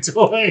favorite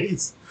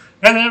toys,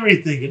 and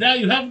everything. And now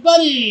you have a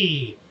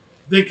bunny.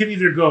 They can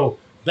either go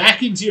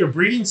back into your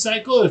breeding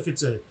cycle if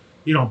it's a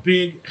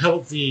big,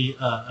 healthy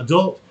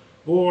adult,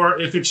 or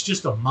if it's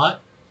just a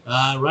mutt,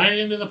 right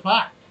into the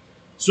pot.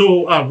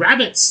 So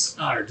rabbits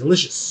are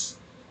delicious.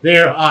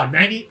 They're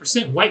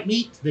 98% white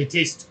meat. They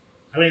taste,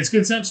 it's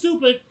going to sound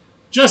stupid,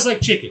 just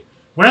like chicken.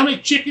 When I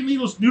make chicken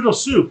noodle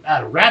soup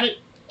out of rabbit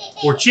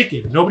or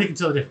chicken, nobody can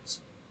tell the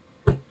difference.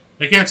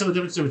 They can't tell the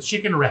difference if it's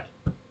chicken or rabbit.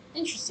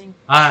 Interesting.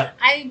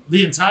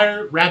 The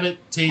entire rabbit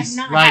tastes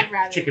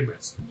like chicken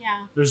breast.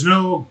 Yeah. There's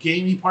no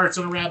gamey parts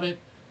on a rabbit.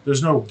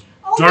 There's no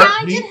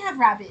I did have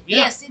rabbit. Yeah.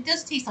 Yes, it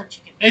does taste like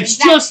chicken. It's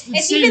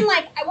even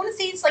like, I want to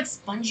say it's like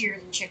spongier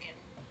than chicken.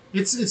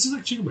 It's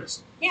like chicken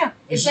breast. Yeah,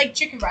 it's like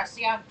chicken breast,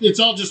 yeah. It's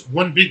all just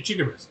one big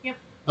chicken breast. Yep.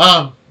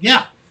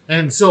 Yeah,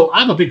 and so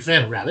I'm a big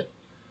fan of rabbit.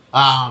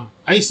 I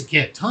used to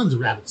can tons of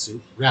rabbit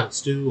soup, rabbit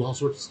stew, all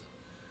sorts of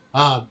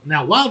stuff.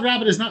 Now, wild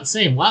rabbit is not the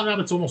same. Wild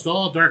rabbit's almost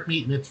all dark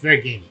meat, and it's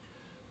very gamey.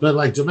 But,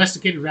 like,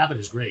 domesticated rabbit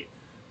is great.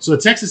 So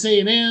the Texas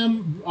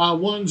A&M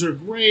ones are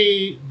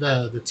great.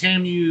 The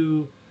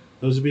TAMU,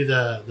 those would be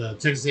the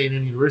Texas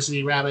A&M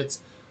University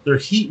rabbits. They're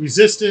heat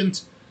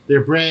resistant.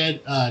 They're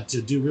bred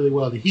to do really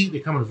well in the heat. They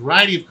come in a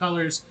variety of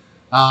colors.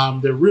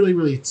 They're really,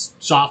 really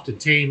soft and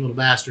tame little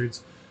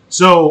bastards.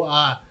 So,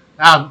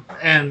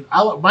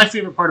 my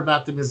favorite part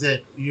about them is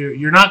that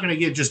you're not going to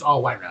get just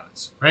all white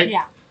rabbits, right?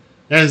 Yeah.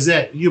 As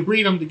that you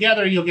breed them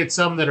together, you'll get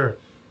some that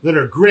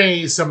are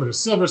gray, some that are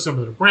silver, some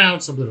that are brown,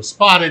 some that are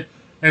spotted,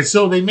 and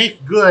so they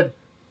make good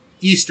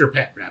Easter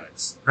pet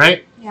rabbits,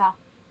 right? Yeah.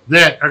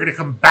 That are going to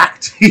come back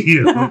to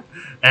you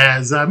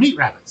as meat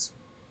rabbits.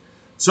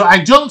 So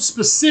I don't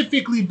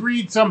specifically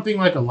breed something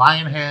like a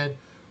lion head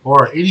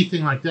or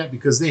anything like that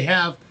because they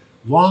have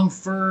long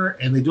fur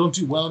and they don't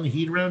do well in the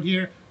heat around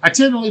here. I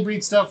tend to only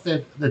breed stuff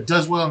that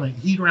does well in the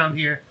heat around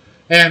here.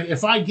 And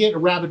if I get a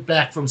rabbit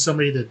back from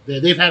somebody that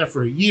they've had it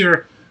for a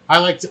year, I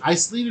like to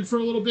isolate it for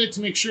a little bit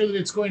to make sure that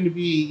it's going to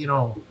be,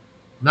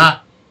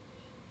 not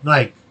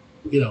like,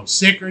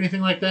 sick or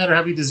anything like that or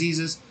have any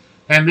diseases.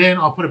 And then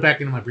I'll put it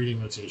back into my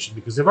breeding rotation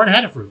because they've already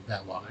had it for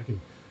that long. I can,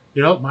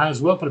 might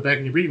as well put it back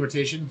in your breeding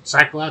rotation,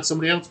 cycle out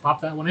somebody else,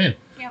 pop that one in.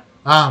 Yep.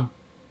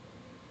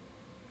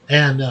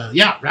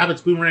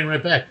 Rabbits boomerang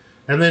right back.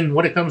 And then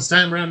when it comes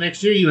time around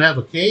next year, you have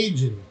a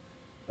cage and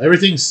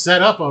everything's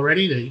set up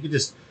already. That you can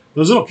just,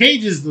 those little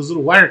cages, those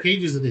little wire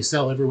cages that they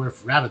sell everywhere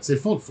for rabbits, they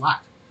fold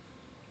flat.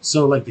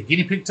 So like the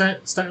guinea pig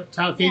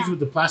style cage with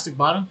the plastic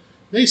bottom,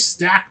 they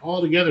stack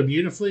all together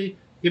beautifully.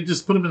 You can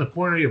just put them in the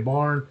corner of your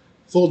barn,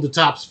 fold the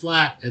tops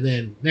flat, and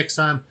then next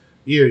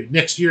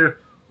year,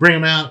 bring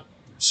them out,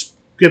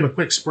 give them a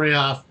quick spray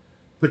off,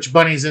 put your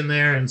bunnies in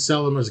there, and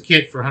sell them as a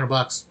kit for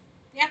 $100.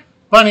 Yeah.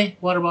 Bunny,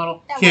 water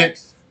bottle, that kit,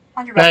 works.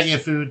 $100. baggie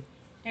of food.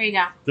 There you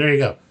go. There you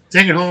go.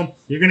 Take it home.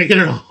 You're going to get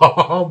it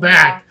all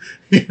back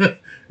in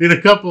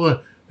a couple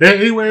of,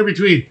 anywhere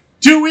between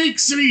 2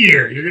 weeks and a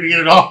year. You're going to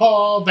get it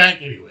all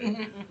back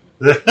anyway.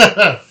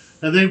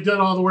 And they've done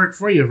all the work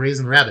for you of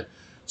raising a rabbit.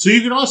 So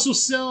you can also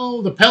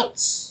sell the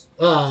pelts,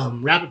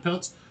 rabbit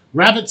pelts.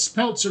 Rabbits'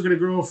 pelts are going to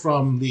grow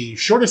from the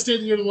shortest day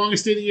of the year to the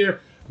longest day of the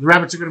year. The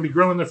rabbits are going to be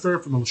growing their fur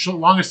from the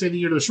longest day of the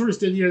year to the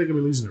shortest day of the year. They're going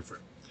to be losing their fur.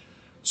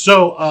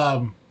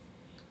 So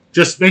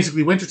just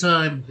basically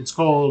wintertime, it's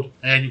cold,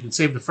 and you can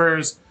save the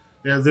furs.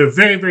 They're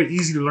very, very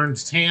easy to learn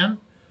to tan.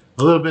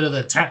 A little bit of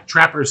the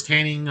Trapper's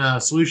tanning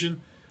solution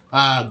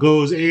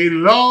goes a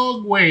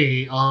long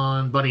way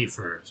on bunny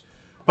furs.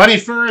 Bunny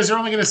furs are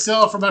only going to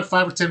sell for about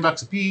 $5 or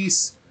 $10 a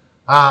piece.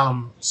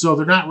 So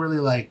they're not really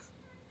like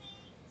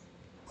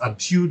a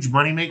huge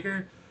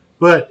moneymaker.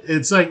 But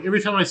it's like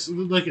every time I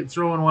look at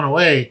throwing one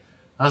away,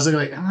 I was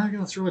like, am I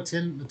going to throw a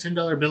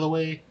 $10 bill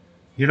away?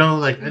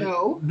 No,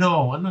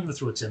 I'm not going to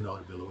throw a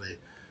 $10 bill away.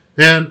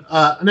 And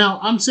now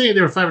I'm saying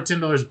they were $5 or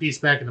 $10 a piece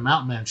back in the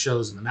Mountain Man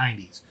shows in the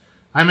 90s.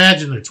 I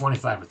imagine they're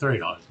 $25 or $30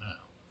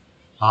 now.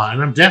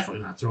 And I'm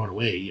definitely not throwing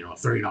away,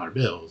 $30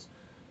 bills.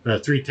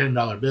 3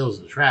 $10 bills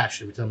in the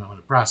trash every time I want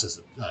to process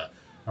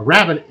a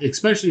rabbit,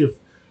 especially if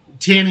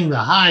tanning the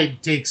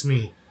hide takes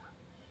me,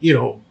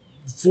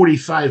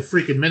 45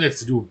 freaking minutes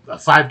to do a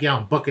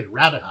 5-gallon bucket of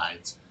rabbit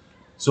hides.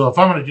 So if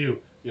I'm going to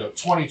do,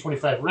 20,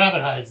 25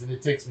 rabbit hides, and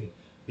it takes me,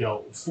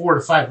 4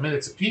 to 5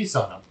 minutes a piece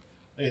on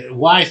them,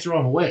 why throw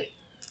them away?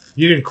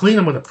 You can clean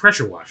them with a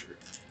pressure washer.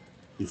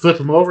 You flip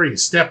them over, you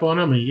step on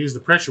them, and you use the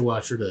pressure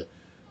washer to,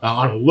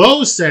 on a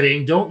low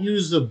setting, don't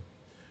use the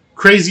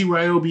crazy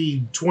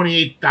Ryobi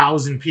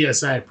 28,000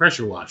 PSI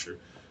pressure washer.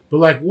 But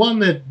like one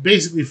that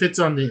basically fits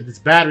on it's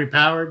battery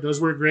powered, those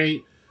work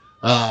great.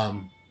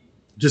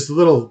 Just a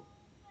little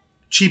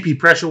cheapy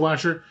pressure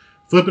washer.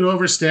 Flip it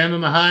over, stand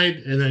on the hide,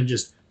 and then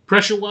just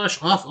pressure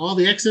wash off all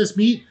the excess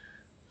meat.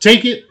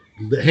 Take it,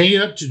 hang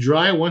it up to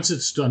dry. Once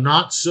it's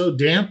not so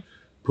damp,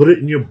 put it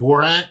in your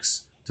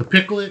borax to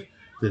pickle it.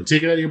 Then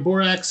take it out of your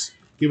borax,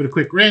 give it a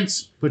quick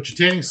rinse, put your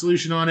tanning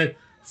solution on it,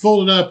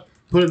 fold it up,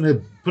 put it in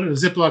a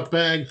Ziploc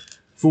bag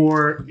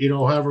for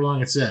however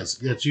long it says.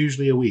 That's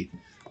usually a week.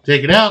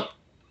 Take it out,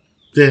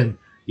 then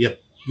you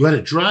let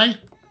it dry,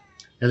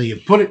 and then you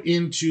put it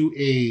into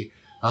a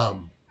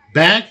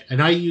bag.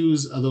 And I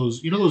use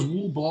those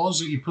wool balls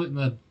that you put in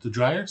the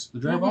dryers, the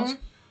dryer balls.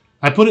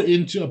 I put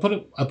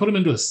them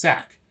into a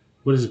sack.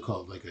 What is it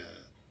called? Like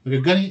a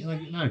gunny,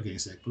 not a gunny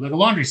sack, but like a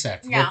laundry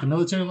sack. Yeah. Like a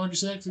military laundry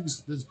sack.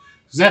 That's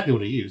exactly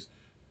what I use.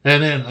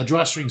 And then a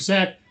drawstring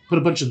sack. Put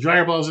a bunch of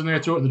dryer balls in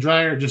there. Throw it in the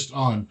dryer just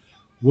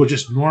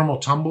normal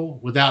tumble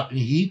without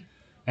any heat,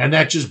 and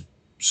that just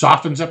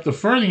softens up the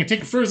fur. Then you take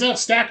the furs out,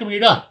 stack them, and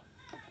you're done.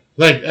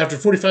 Like after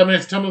 45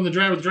 minutes, tumble in the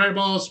dryer with the dryer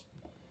balls,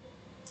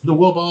 the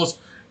wool balls.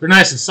 They're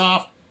nice and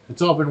soft.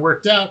 It's all been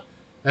worked out,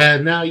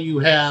 and now you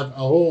have a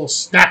whole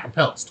stack of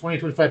pelts, 20,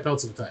 25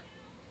 pelts at a time.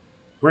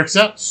 Works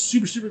out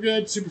super, super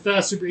good, super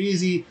fast, super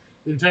easy.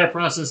 The entire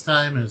process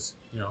time is,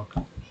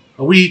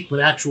 a week, but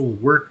actual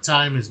work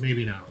time is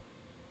maybe an hour.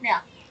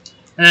 Yeah.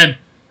 And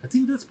I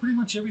think that's pretty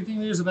much everything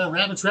there is about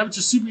rabbits. Rabbits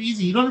are super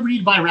easy. You don't ever need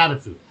to buy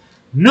rabbit food.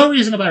 No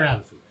reason to buy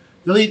rabbit food.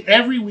 They'll eat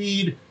every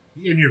weed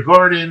in your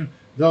garden.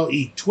 They'll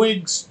eat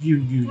twigs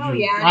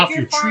off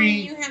your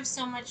tree. You have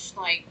so much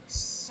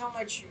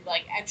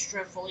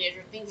extra foliage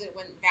or things that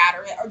went bad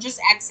or just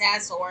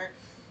excess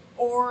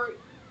or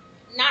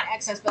not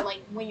excess, but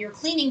like when you're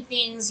cleaning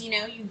things,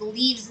 the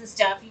leaves and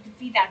stuff, you can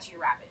feed that to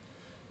your rabbit.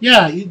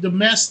 Yeah, the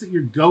mess that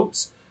your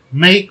goats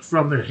make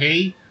from their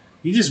hay,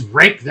 you just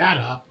rake that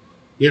up,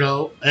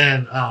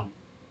 and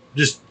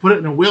just put it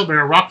in a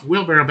wheelbarrow, rock the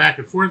wheelbarrow back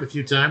and forth a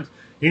few times.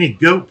 Any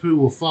goat poo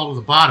will fall to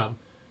the bottom,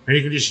 and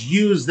you can just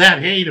use that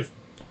hay to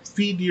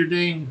feed your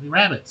dang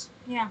rabbits.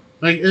 Yeah.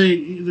 Like,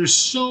 there's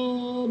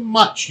so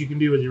much you can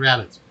do with your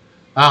rabbits.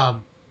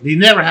 You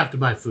never have to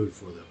buy food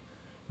for them.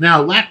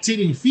 Now,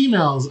 lactating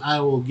females, I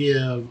will give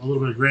a little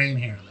bit of grain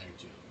here and there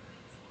too.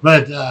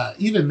 But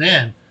even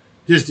then,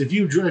 just if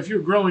you're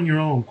growing your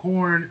own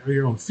corn or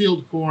your own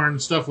field corn,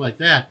 stuff like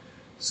that,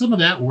 some of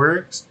that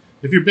works.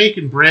 If you're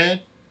baking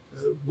bread,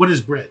 what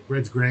is bread?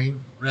 Bread's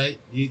grain, right?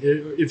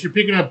 If you're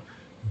picking up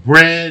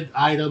bread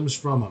items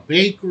from a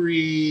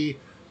bakery,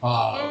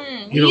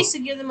 we used to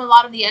give them a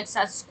lot of the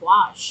excess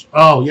squash.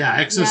 Oh yeah,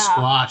 excess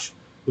squash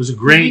was a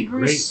great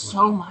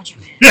so much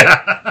of it.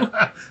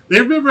 Yeah. They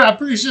remember. I'm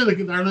pretty sure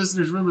our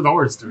listeners remember the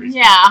horror stories.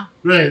 Yeah.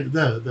 Right.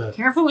 The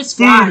careful with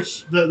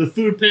squash. The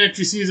food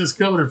pantry sees us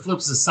coming and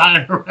flips the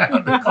sign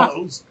around and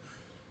close.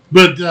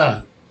 But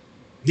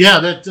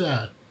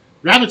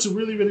rabbits are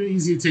really, really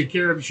easy to take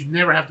care of. You should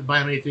never have to buy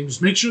them anything.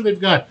 Just make sure they've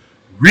got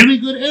really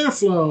good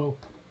airflow.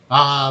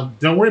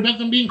 Don't worry about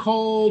them being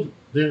cold.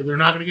 They're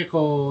not going to get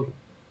cold.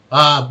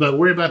 But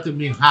worry about them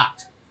being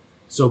hot.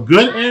 So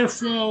good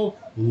airflow,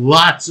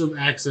 lots of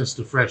access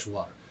to fresh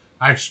water.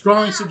 I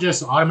strongly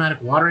suggest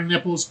automatic watering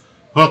nipples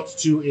hooked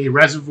to a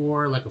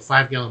reservoir like a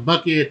 5-gallon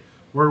bucket,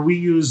 where we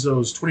use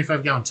those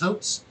 25-gallon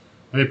totes.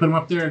 And we put them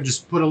up there and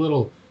just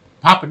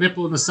pop a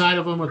nipple in the side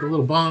of them with a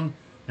little bung,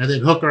 and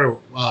then hook our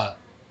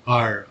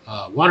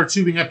water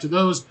tubing up to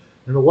those,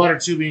 and the water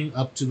tubing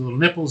up to the little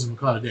nipples, and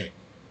call it a day.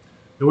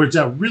 It works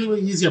out really,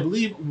 really easy. I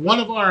believe one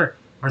of our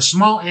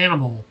small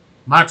animal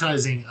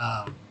monetizing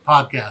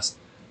podcast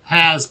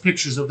has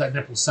pictures of that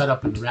nipple set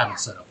up and the rabbit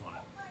set up on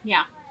it.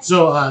 Yeah.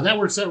 So that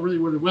works out really,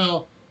 really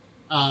well.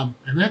 And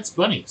that's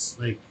bunnies.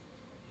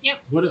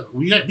 Yep.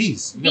 We got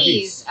bees.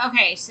 Bees.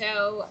 Okay,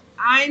 so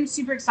I'm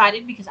super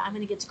excited because I'm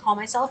going to get to call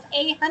myself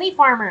a honey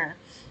farmer.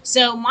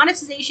 So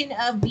monetization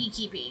of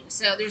beekeeping.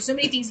 So there's so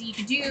many things that you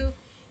could do.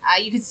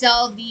 You could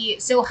sell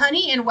so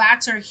honey and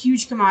wax are a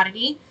huge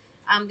commodity.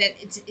 That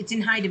it's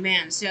in high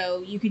demand.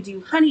 So you could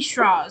do honey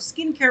straws,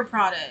 skincare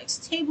products,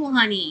 table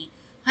honey,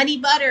 honey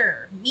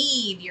butter,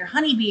 mead, your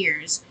honey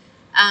beers.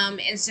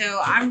 And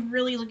so I'm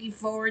really looking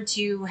forward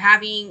to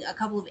having a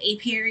couple of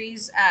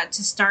apiaries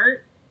to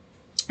start.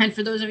 And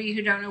for those of you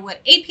who don't know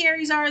what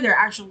apiaries are, they're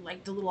actually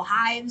like the little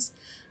hives.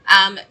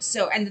 And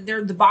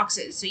they're the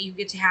boxes. So you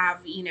get to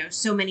have,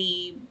 so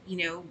many,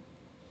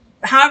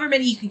 however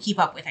many you can keep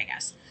up with, I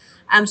guess.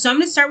 So I'm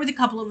going to start with a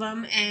couple of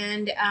them.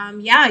 And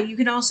you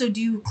can also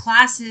do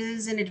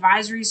classes and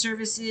advisory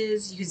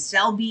services. You can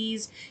sell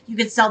bees. You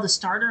can sell the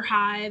starter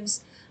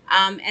hives.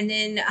 And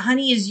then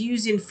honey is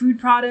used in food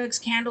products,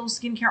 candles,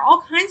 skincare,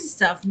 all kinds of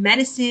stuff,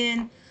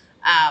 medicine.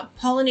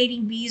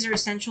 Pollinating bees are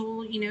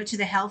essential, to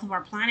the health of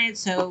our planet.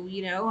 So,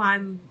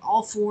 I'm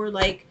all for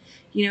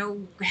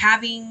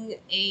having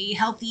a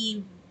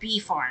healthy bee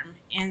farm.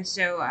 And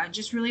so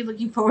just really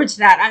looking forward to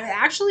that. I'm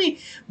actually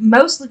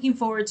most looking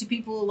forward to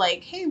people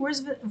like, hey,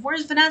 where's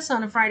Vanessa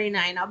on a Friday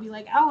night? And I'll be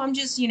like, oh, I'm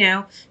just,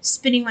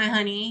 spinning my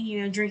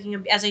honey,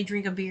 drinking as I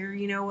drink a beer,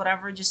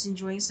 whatever, just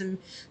enjoying some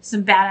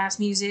badass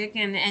music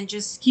and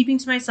just keeping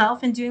to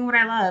myself and doing what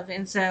I love.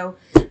 And so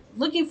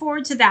looking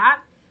forward to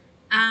that.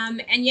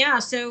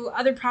 So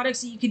other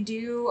products that you could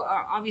do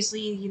are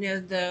obviously,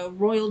 the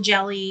royal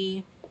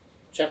jelly,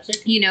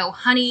 chapstick,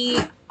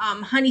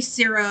 honey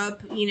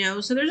syrup,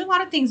 so there's a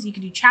lot of things you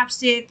can do.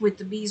 Chapstick with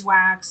the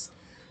beeswax.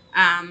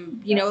 A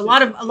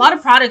lot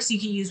of products you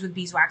can use with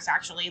beeswax,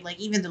 actually, like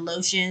even the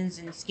lotions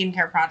and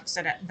skincare products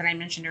that I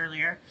mentioned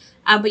earlier.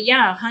 But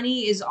yeah,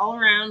 honey is all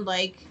around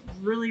like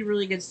really,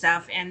 really good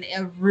stuff and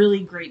a really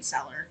great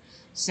seller.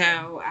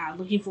 So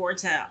looking forward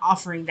to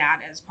offering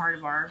that as part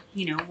of our,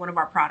 one of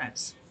our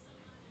products.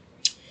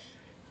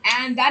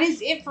 And that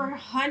is it for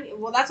honey.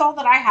 Well, that's all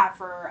that I have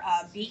for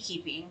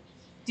beekeeping.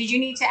 Did you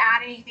need to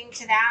add anything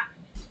to that?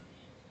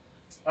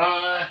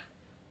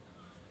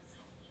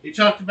 You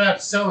talked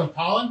about selling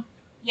pollen.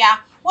 Yeah.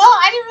 Well,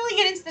 I didn't really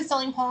get into the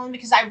selling pollen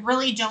because I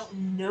really don't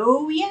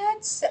know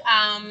yet.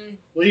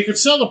 Well, you could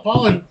sell the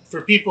pollen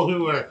for people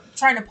who are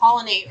trying to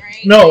pollinate,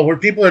 right? No, where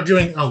people are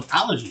doing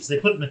allergies. They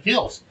put it in the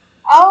pills.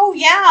 Oh,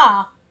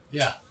 yeah.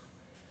 Yeah.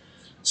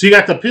 So you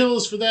got the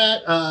pills for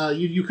that.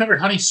 You covered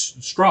honey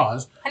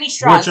straws. Honey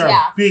straws, which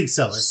are big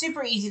sellers.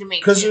 Super easy to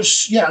make. Because they're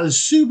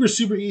super,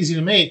 super easy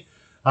to make.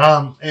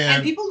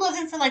 And people love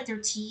them for like their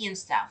tea and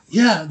stuff.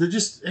 Yeah, they're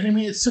just, and I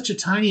mean, it's such a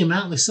tiny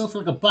amount. And they sell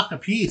for like $1 a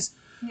piece.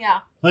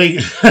 Yeah. Like,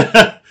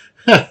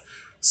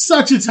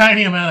 such a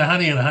tiny amount of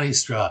honey in a honey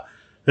straw.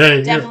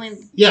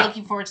 Definitely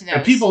looking forward to those.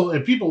 And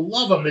people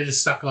love them. They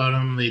just suck on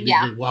them. They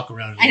walk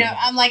around. I know.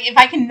 I'm like, if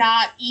I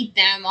cannot eat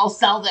them, I'll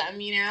sell them,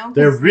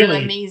 They're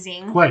really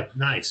amazing. Quite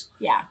nice.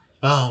 Yeah.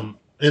 And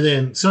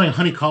then something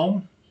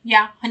honeycomb.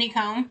 Yeah,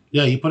 honeycomb.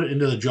 Yeah, you put it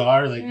into the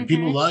jar. Like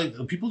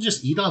people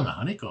just eat on the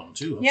honeycomb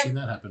too. I've seen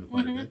that happen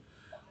quite a bit.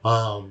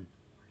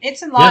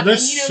 It's a lot. Yeah,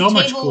 there's so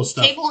much cool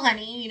stuff. Table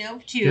honey,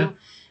 to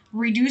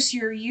reduce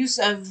your use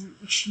of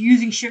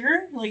using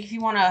sugar. Like if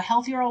you want a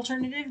healthier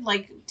alternative,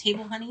 like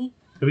table honey.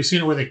 Have you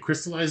seen it where they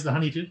crystallize the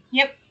honey too?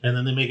 Yep. And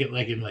then they make it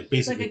like in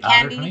basically like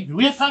powdered candy. honey. Do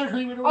we have powdered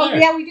honey right over there? Oh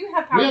yeah, we do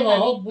have powdered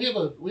honey.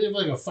 We have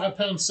like a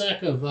 5-pound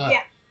sack of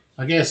I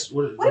guess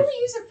what do we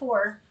use it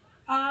for?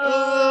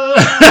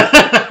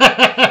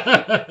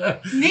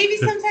 Maybe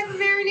some type of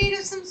marinade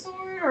of some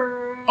sort,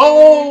 or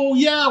oh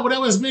yeah, when I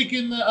was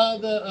making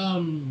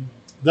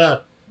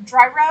the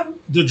dry rub.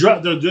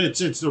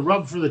 It's the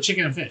rub for the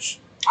chicken and fish.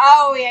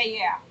 Oh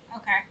yeah.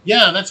 Okay.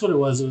 Yeah, that's what it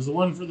was. It was the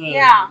one for the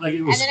like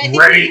it was and then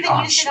great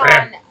on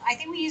shrimp. I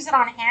think we use it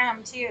on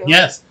ham too.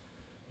 Yes,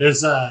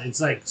 there's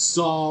it's like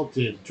salt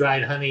and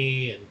dried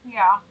honey and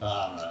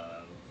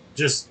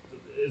just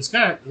it's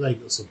got like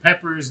some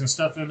peppers and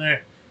stuff in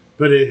there.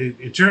 But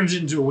it turns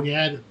into, when you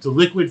add the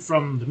liquid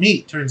from the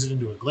meat, turns it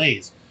into a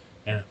glaze.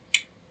 And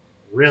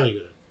really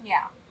good.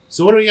 Yeah.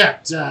 So what do we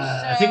got?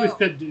 I think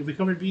we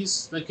covered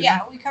bees.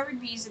 We covered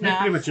bees enough.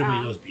 Pretty much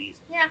everybody knows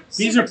bees. Yeah.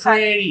 Bees are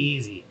pretty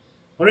easy.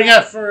 What do we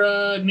got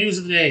for news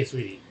of the day,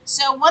 sweetie?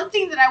 So one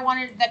thing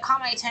that caught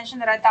my attention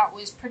that I thought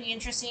was pretty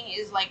interesting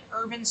is like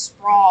urban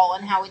sprawl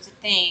and how it's a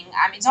thing.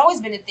 It's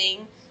always been a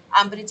thing,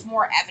 but it's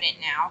more evident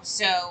now.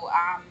 So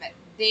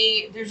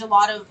there's a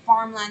lot of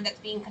farmland that's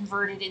being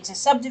converted into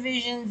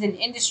subdivisions and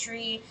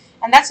industry,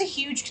 and that's a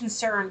huge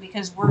concern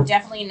because we're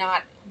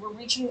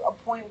reaching a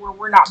point where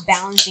we're not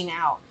balancing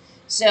out.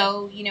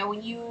 So,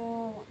 when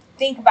you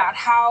think about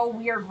how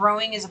we are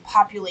growing as a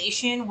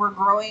population, we're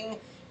growing,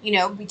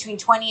 between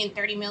 20 and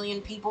 30 million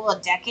people a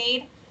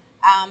decade.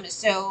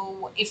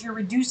 So if you're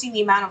reducing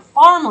the amount of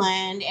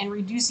farmland and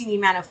reducing the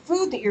amount of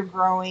food that you're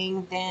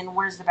growing, then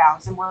where's the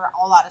balance? And we're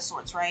all out of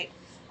sorts, right?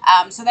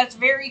 So that's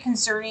very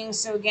concerning.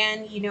 So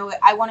again,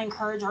 I want to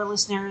encourage our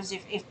listeners,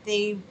 if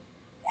they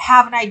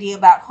have an idea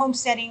about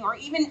homesteading, or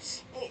even,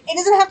 it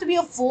doesn't have to be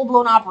a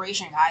full-blown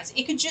operation, guys.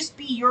 It could just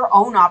be your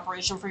own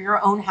operation for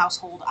your own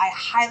household. I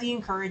highly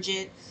encourage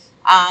it.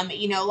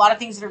 A lot of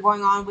things that are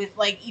going on with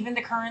like even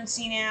the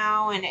currency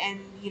now and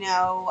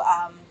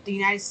the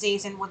United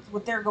States and what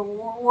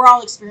we're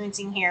all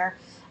experiencing here.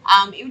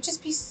 It would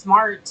just be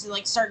smart to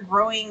like start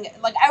growing.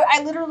 Like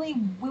I literally,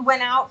 we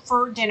went out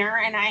for dinner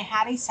and I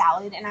had a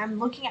salad and I'm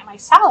looking at my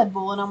salad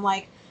bowl and I'm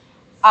like,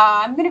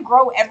 I'm going to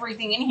grow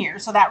everything in here.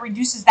 So that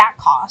reduces that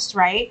cost,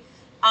 right?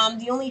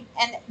 The only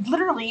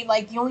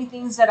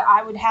things that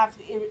I would have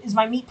is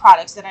my meat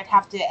products that I'd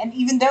have to, and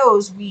even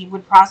those we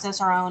would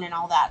process our own and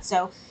all that.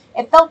 So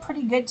it felt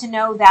pretty good to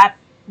know that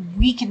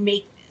we can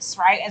make this,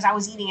 right? As I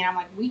was eating it, I'm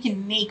like, we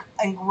can make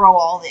and grow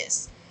all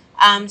this.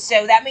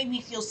 So that made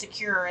me feel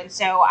secure. And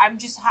so I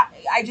just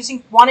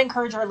want to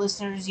encourage our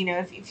listeners,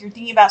 if you're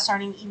thinking about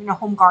starting even a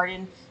home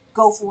garden,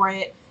 go for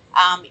it.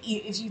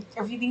 If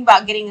you think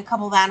about getting a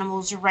couple of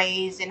animals to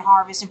raise and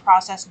harvest and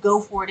process, go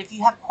for it. If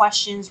you have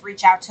questions,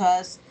 reach out to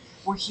us.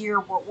 We're here.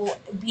 We'll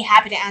be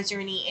happy to answer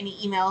any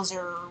emails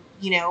or,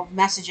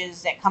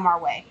 messages that come our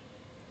way.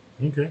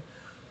 Okay.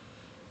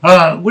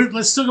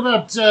 Let's talk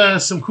about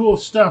some cool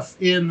stuff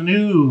in the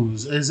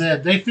news. Is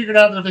that they figured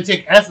out that if they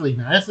take ethylene,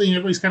 now ethylene,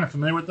 everybody's kind of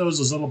familiar with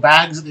those little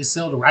bags that they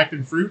sell to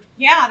ripen fruit.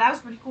 Yeah, that was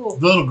pretty cool.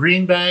 The little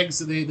green bags,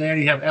 that they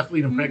already have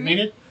ethylene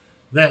impregnated,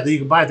 that you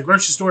can buy at the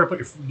grocery store,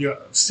 put your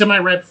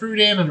semi-ripe fruit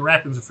in, and it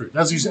ripens the fruit.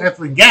 That's using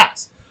ethylene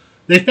gas.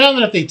 They found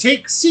that if they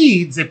take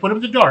seeds, they put them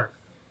in the dark,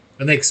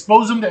 and they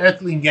expose them to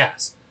ethylene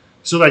gas.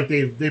 So like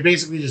they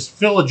basically just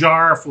fill a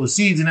jar full of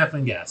seeds and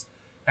ethylene gas.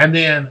 And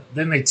then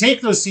they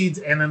take those seeds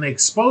and then they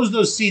expose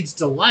those seeds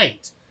to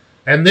light.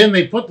 And then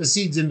they put the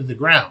seeds into the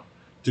ground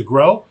to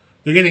grow.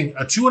 They're getting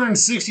a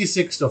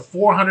 266 to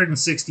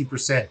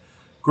 460%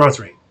 growth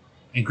rate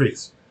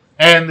increase.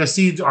 And the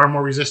seeds are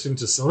more resistant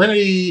to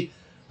salinity,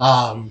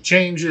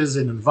 changes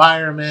in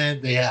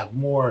environment. They have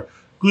more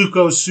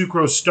glucose,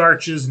 sucrose,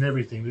 starches, and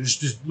everything.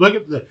 Just look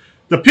at the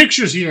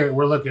pictures here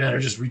we're looking at are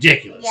just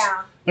ridiculous.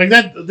 Yeah. Like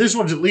that, this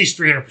one's at least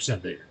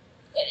 300% bigger.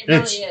 It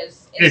really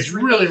is. It's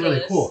really,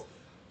 really cool.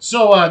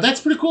 So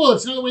that's pretty cool.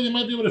 It's another way they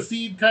might be able to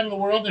feed kind of the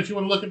world. And if you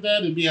want to look at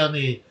that, it'd be on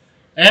the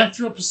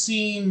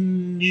Anthropocene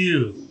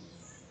News,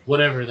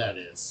 whatever that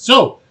is.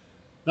 So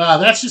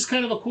that's just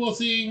kind of a cool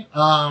thing.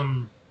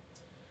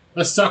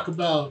 Let's talk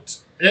about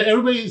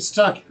everybody's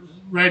talking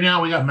right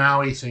now. We got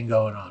Maui thing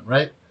going on,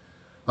 right?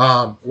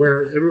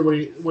 Where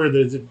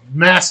there's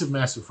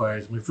massive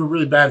fires. We feel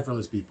really bad for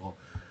those people,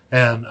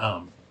 and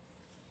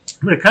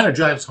it kind of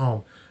drives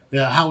home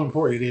how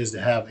important it is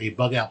to have a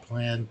bug out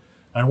plan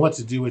on what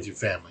to do with your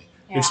family,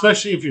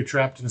 especially if you're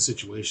trapped in a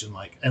situation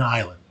like an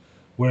island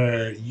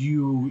where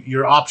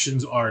your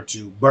options are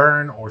to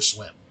burn or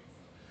swim,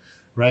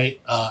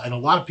 right? And a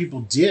lot of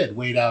people did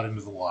wade out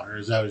into the water,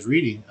 as I was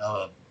reading,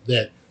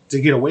 that to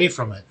get away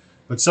from it.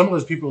 But some of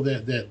those people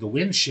that the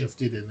wind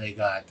shifted and they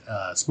got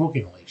smoke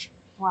inhalation.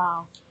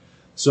 Wow.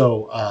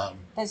 So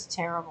that's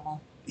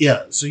terrible.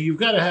 Yeah, so you've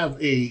got to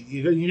have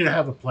you need to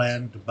have a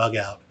plan to bug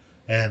out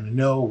and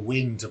know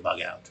when to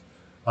bug out.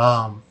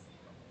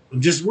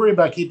 Just worry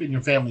about keeping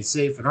your family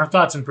safe. And our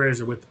thoughts and prayers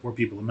are with the poor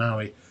people of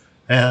Maui.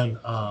 And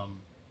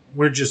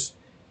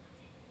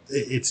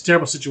it's a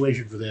terrible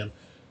situation for them.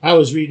 I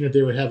was reading that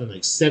they were having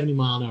like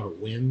 70-mile-an-hour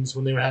winds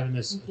when they were having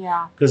this.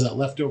 Yeah. Because that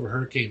leftover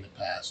hurricane that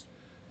passed.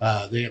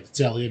 They have to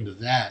tail into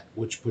that,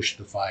 which pushed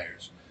the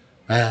fires.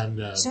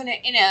 And so in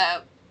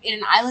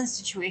an island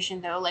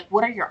situation, though, like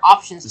what are your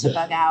options to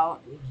bug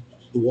out?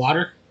 The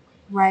water.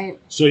 Right.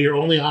 So your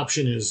only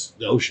option is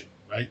the ocean,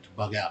 right, to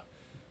bug out.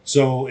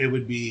 So it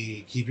would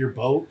be keep your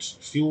boat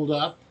fueled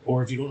up,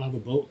 or if you don't have a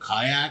boat,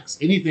 kayaks.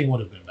 Anything would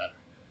have been better.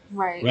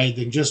 Right. Right.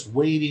 Then just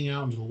wading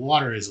out into the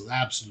water is the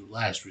absolute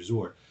last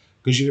resort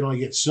because you can only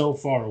get so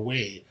far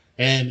away,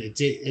 and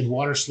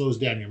water slows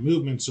down your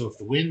movement. So if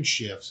the wind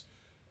shifts,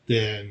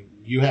 then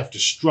you have to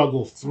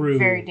struggle through.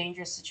 Very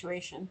dangerous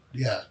situation.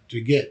 Yeah,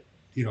 to get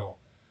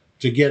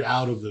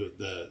out of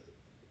the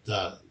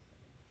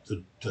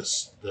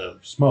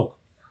smoke.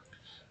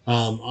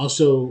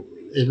 Also,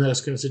 in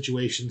those kind of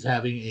situations,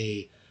 having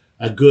a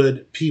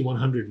good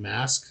P100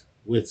 mask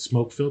with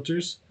smoke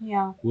filters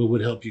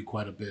would help you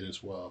quite a bit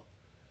as well.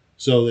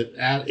 So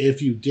that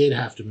if you did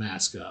have to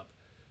mask up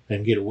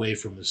and get away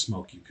from the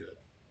smoke, you could.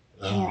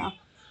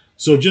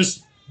 So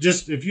just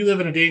if you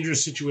live in a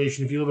dangerous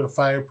situation, if you live in a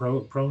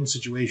fire-prone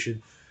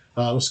situation,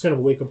 it's kind of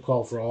a wake-up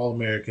call for all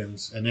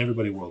Americans and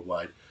everybody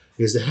worldwide,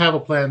 is to have a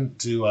plan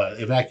to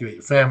evacuate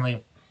your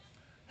family,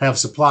 have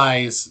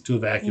supplies to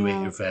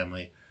evacuate your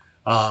family.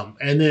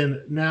 And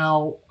then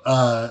now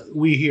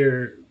we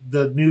hear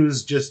the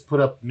news just put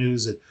up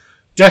news that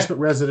desperate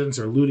residents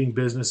are looting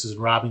businesses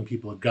and robbing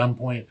people at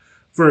gunpoint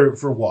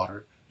for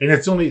water. And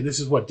this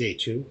is what, day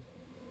 2,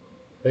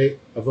 right,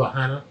 of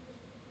Lahaina?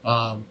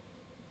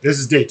 This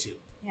is day 2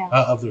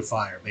 of their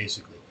fire,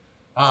 basically.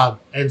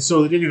 And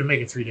so they didn't even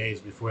make it 3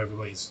 days before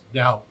everybody's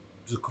now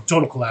the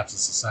total collapse of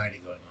society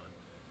going on.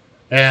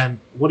 And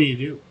what do?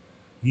 You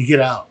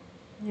get out.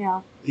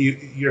 Yeah.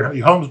 Your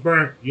home's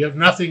burnt. You have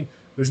nothing.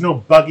 There's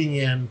no bugging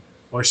in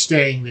or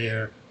staying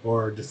there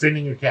or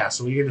defending your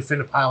castle. You're going to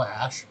defend a pile of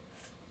ash.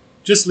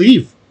 Just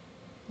leave.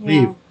 Yeah.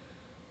 Leave.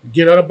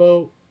 Get on a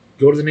boat.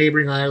 Go to the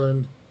neighboring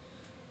island.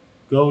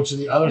 Go to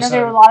the other side.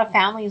 There are a lot of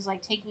families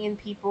like taking in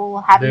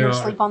people, having them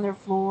sleep on their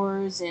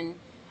floors, and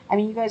I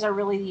mean, you guys are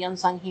really the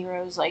unsung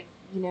heroes. Like,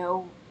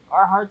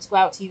 our hearts go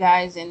out to you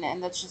guys,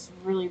 and that's just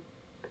really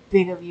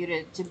big of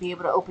you to be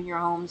able to open your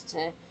homes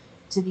to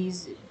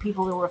these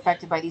people that were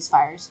affected by these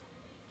fires.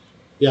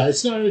 Yeah,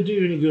 it's not going to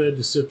do any good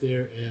to sit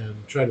there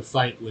and try to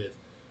fight with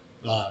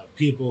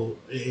people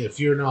if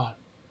you're not.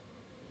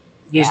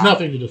 There's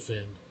nothing to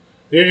defend.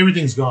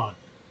 Everything's gone.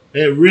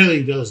 It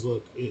really does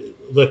look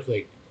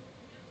like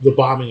the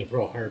bombing of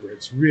Pearl Harbor.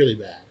 It's really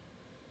bad.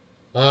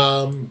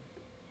 And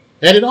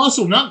it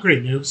also not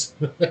great news.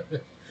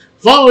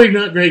 Following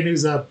not great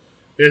news up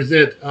is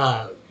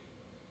that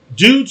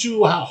due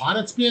to how hot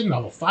it's been,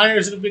 all the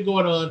fires that have been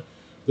going on,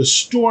 the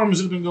storms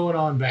that have been going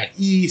on back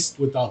east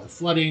with all the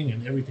flooding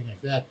and everything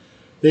like that,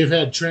 they've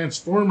had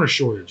transformer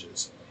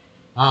shortages.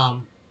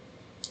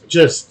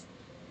 Just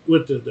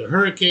with the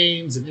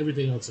hurricanes and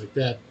everything else like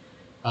that,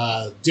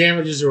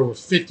 damages are over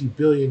 $50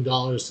 billion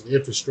to the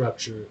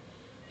infrastructure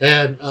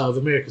and of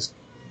America's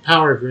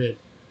power grid.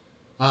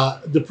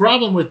 The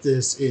problem with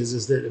this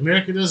is that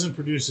America doesn't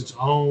produce its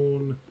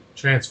own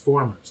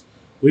transformers.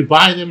 We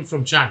buy them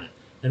from China,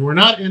 and we're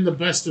not in the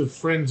best of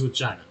friends with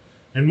China.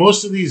 And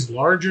most of these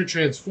larger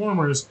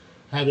transformers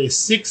have a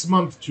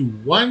 6-month to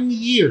 1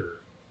 year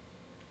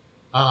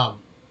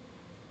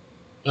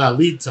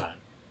lead time.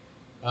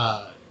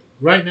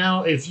 Right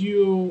now, if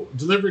you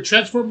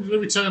transformer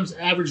delivery times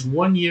averaged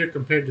 1 year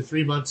compared to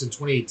 3 months in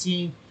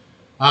 2018.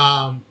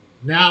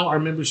 Now our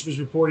membership is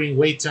reporting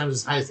wait times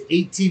as high as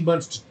 18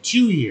 months to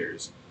 2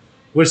 years,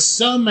 with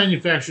some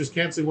manufacturers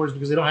canceling orders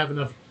because they don't have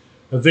enough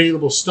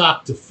available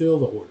stock to fill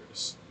the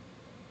orders.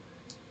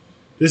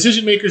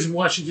 Decision makers in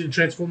Washington and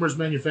Transformers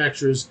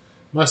manufacturers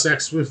must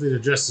act swiftly to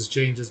address these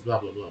changes, blah,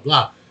 blah, blah,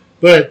 blah.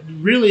 But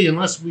really,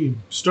 unless we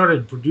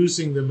started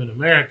producing them in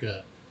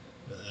America,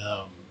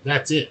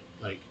 that's it.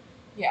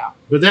 Yeah.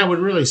 But that would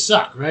really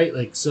suck,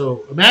 right?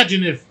 So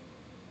imagine if,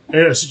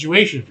 in a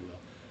situation, if you will,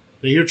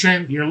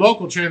 that your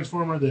local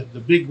transformer, the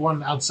big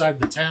one outside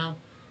the town,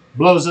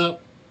 blows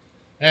up,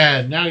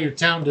 and now your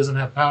town doesn't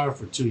have power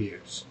for 2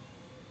 years.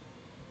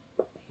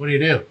 What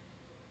do?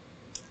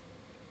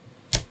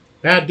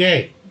 Bad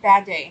day.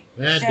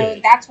 So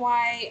that's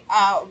why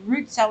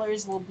root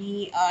cellars will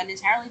be an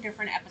entirely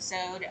different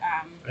episode.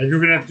 And you're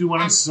gonna have to do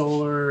one on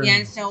solar. Yeah,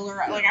 and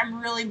solar.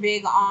 I'm really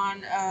big on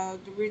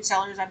the root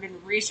cellars. I've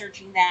been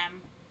researching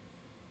them,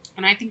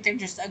 and I think they're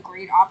just a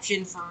great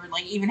option for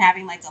even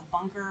having a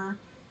bunker,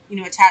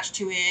 attached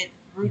to it.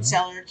 Root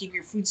cellar, keep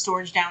your food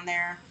storage down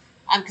there,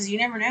 because you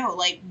never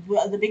know.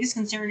 The biggest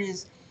concern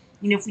is,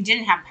 if we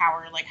didn't have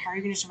power, how are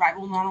you going to survive?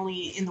 Well, not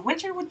only in the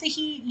winter with the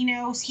heat,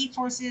 heat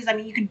sources. I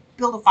mean, you could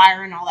build a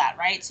fire and all that,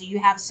 right? So you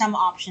have some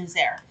options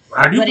there.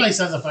 Our new place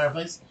has a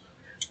fireplace.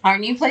 Our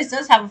new place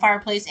does have a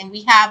fireplace, and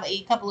we have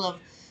a couple of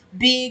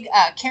big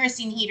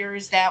kerosene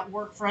heaters that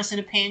work for us in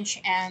a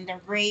pinch, and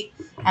they're great.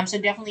 So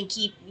definitely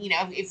keep,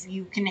 if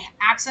you can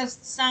access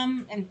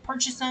some and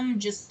purchase them,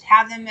 just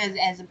have them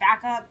as a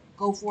backup.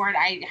 Go for it.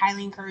 I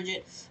highly encourage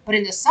it. But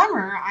in the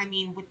summer,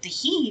 with the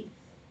heat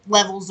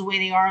levels the way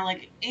they are,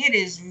 it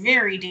is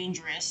very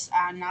dangerous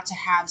not to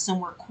have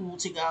somewhere cool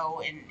to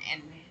go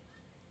and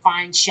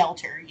find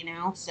shelter,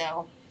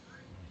 so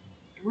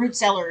root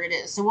cellar it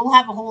is. So we'll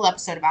have a whole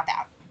episode about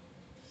that.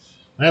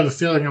 I have a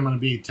feeling I'm going to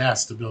be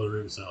tasked to build a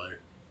root cellar.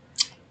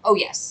 Oh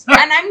yes.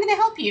 And I'm going to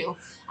help you.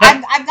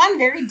 I've gone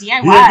very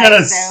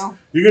DIY.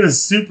 You're going to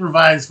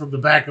supervise from the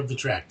back of the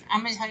tractor.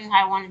 I'm going to tell you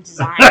how I want it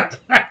designed.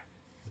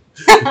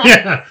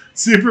 Yeah,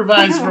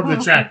 supervise from the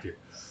tractor.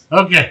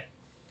 Okay.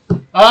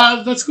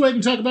 Let's go ahead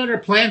and talk about our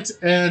plant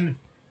and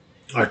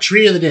our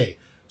tree of the day.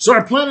 So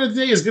our plant of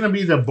the day is going to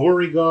be the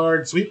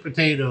Beauregard sweet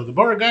potato. The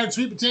Beauregard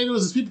sweet potato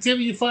is a sweet potato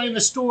you find in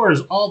the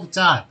stores all the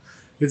time.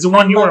 It's the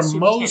one you are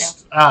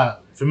most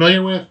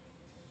familiar with.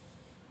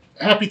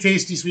 Happy,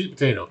 tasty sweet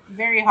potato.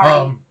 Very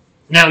hearty.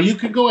 Now, you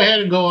could go ahead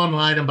and go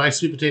online and buy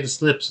sweet potato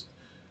slips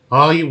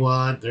all you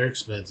want. They're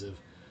expensive.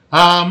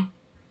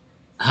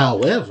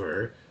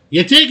 However,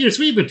 you take your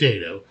sweet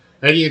potato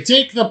and you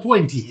take the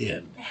pointy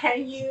end.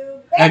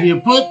 And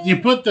you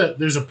put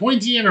there's a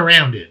pointy end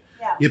around it.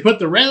 Yeah. You put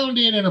the round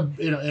end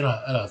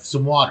in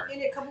some water.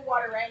 In a cup of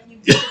water, right? And you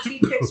put the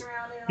toothpicks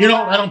around it.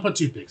 I don't put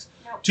toothpicks.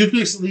 Nope.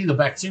 Toothpicks leave the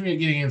bacteria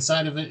getting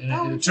inside of it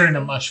and it turns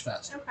to mush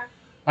fast. Okay.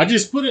 I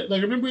just put it,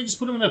 remember I just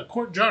put them in a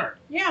quart jar.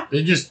 Yeah.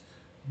 They just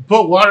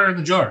put water in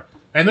the jar.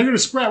 And they're going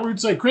to sprout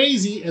roots like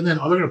crazy, and then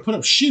they're going to put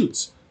up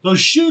shoots. Those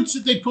shoots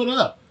that they put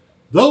up,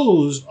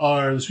 those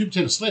are the sweet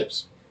potato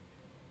slips.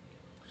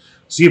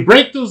 So you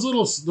break those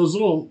little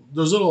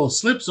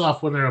slips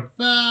off when they're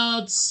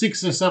about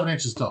 6 or 7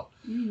 inches tall.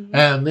 Mm-hmm.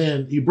 And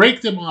then you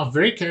break them off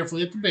very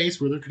carefully at the base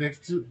where they're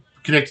connected to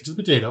the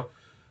potato.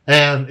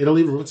 And it'll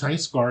leave a little tiny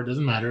scar. It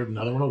doesn't matter.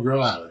 Another one will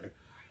grow out of there.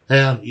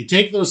 And you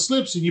take those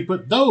slips and you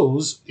put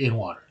those in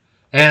water.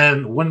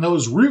 And when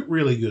those root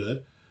really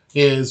good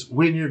is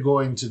when you're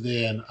going to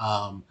then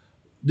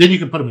you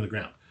can put them in the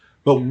ground.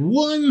 But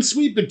one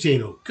sweet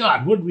potato,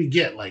 God, what did we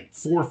get? 400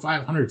 or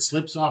 500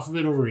 slips off of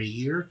it over a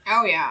year?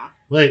 Oh, yeah.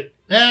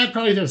 I'd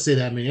probably don't say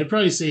that many. I'd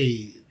probably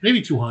say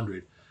maybe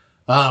 200.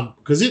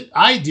 Because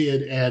I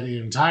did an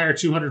entire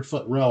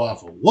 200-foot row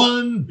off of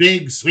one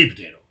big sweet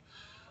potato.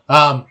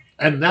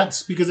 And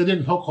that's because I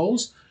didn't poke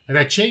holes, and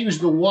I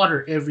changed the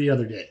water every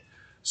other day.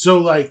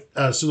 So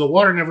so the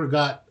water never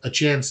got a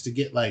chance to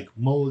get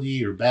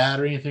moldy or bad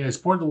or anything. I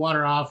just poured the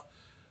water off,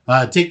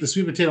 take the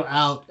sweet potato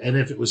out, and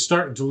if it was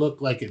starting to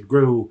look like it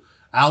grew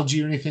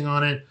algae or anything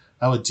on it,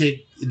 I would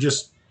take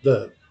just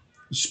the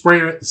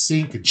sprayer at the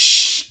sink and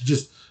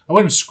I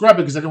wouldn't scrub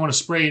it because I didn't want to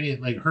spray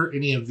any hurt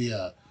any of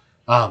the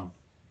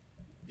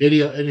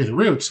any of the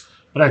roots,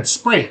 but I'd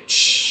spray it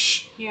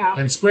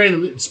and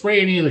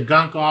spray any of the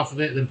gunk off of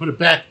it, and then put it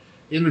back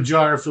in the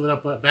jar, fill it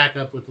up back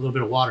up with a little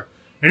bit of water.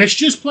 And it's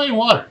just plain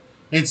water.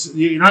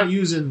 You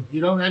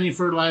don't add any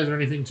fertilizer or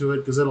anything to it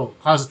because it'll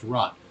cause it to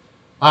rot.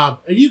 And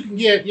you can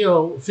get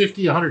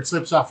 50, 100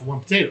 slips off of one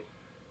potato.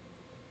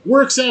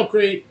 Works out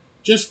great.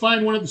 Just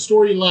find one at the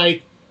store you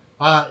like.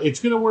 It's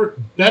going to work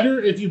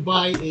better if you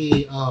buy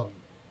a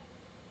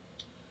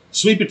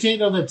sweet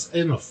potato that's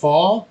in the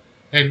fall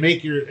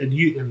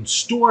and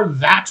store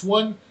that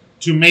one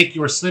to make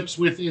your slips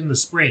with in the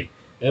spring.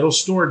 It'll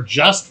store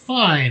just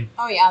fine.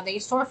 Oh yeah, they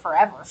store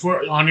forever.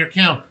 On your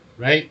counter,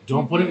 right?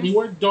 Don't put it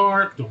anywhere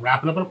dark. Don't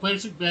wrap it up in a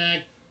plastic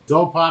bag.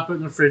 Don't pop it in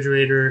the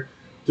refrigerator.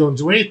 Don't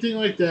do anything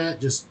like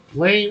that. Just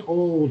plain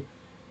old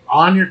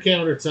on your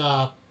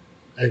countertop,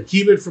 and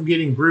keep it from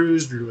getting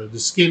bruised or the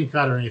skin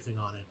cut or anything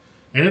on it.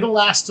 And it'll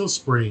last till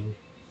spring.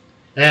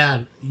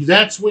 And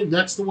that's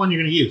the one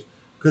you're going to use.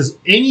 Because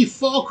any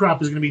fall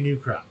crop is going to be new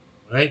crop,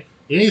 right?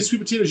 Any of the sweet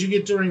potatoes you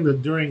get during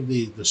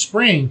the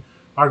spring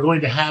are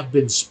going to have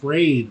been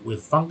sprayed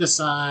with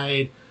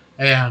fungicide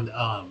and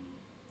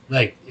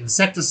like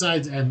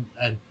insecticides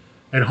and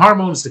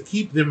hormones to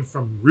keep them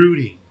from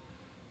rooting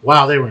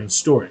while they were in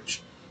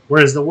storage.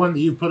 Whereas the one that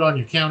you put on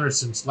your counter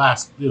since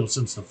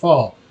the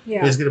fall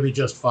is going to be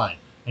just fine.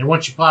 And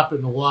once you pop it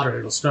in the water,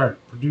 it'll start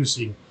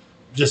producing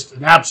just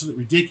an absolute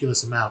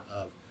ridiculous amount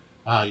of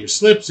your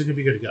slips, and you'll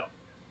be good to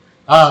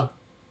go.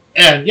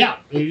 And yeah,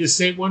 you just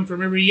save one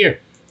from every year.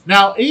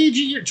 Now,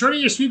 turning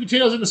your sweet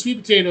potatoes into sweet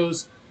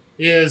potatoes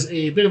is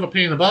a bit of a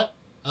pain in the butt.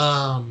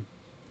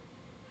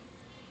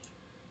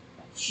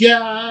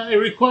 Yeah, it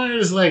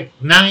requires like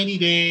 90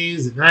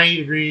 days at 90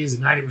 degrees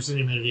and 90%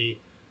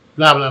 humidity,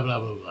 blah, blah, blah,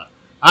 blah, blah.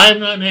 I'm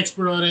not an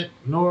expert on it,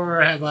 nor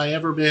have I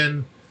ever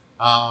been.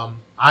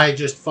 I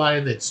just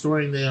find that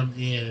storing them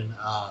in,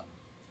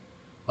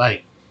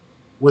 like,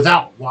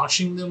 without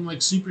washing them,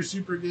 like, super,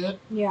 super good.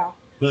 Yeah.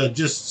 But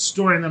just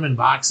storing them in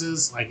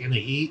boxes, like in the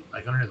heat,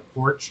 like under the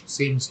porch,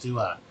 seems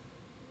to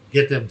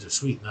get them to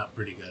sweeten up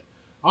pretty good.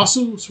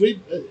 Also, a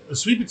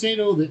sweet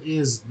potato that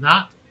is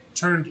not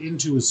turned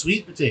into a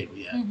sweet potato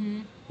yet,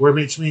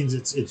 which means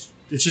it's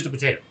just a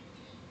potato.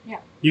 Yeah.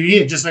 You can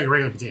eat it just like a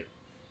regular potato.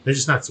 They're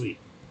just not sweet.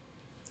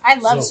 I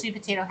love sweet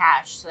potato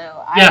hash,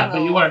 so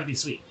but you want it to be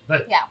sweet.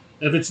 But yeah.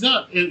 If it's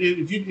not,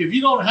 if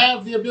you don't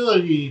have the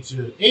ability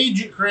to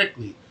age it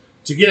correctly,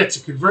 to get it to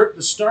convert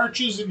the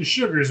starches into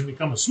sugars and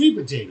become a sweet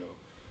potato,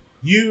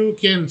 you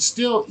can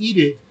still eat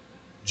it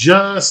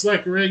just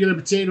like a regular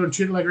potato and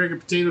treat it like a regular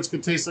potato. It's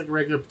going to taste like a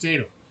regular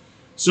potato.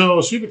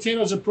 So sweet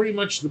potatoes are pretty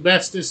much the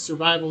bestest,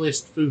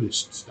 survivalist,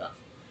 foodist stuff.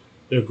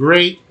 They're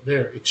great.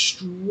 They're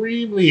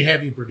extremely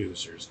heavy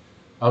producers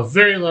of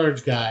very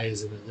large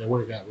guys, and they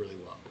work out really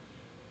well.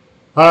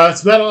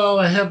 That's about all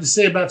I have to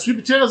say about sweet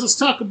potatoes. Let's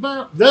talk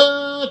about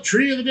the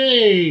tree of the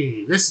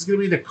day. This is going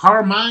to be the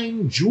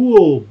Carmine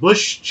Jewel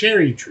Bush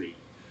Cherry Tree.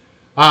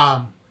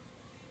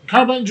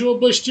 Carmine Jewel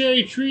Bush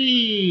Cherry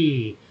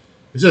Tree.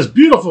 It says,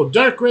 beautiful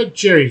dark red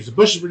cherries. The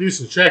bush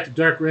produces attractive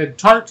dark red,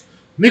 tart,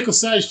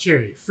 nickel-sized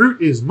cherry.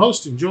 Fruit is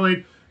most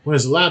enjoyed when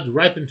it's allowed to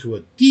ripen to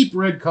a deep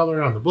red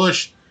color on the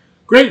bush.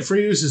 Great for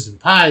uses in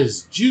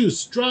pies,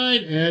 juice,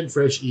 dried, and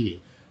fresh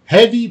eating.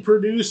 Heavy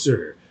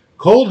producer.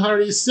 Cold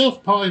hardy,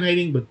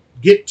 self-pollinating, but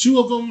get 2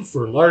 of them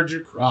for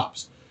larger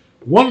crops.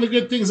 One of the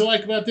good things I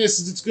like about this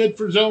is it's good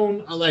for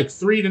zone like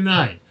 3 to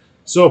 9.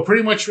 So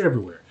pretty much for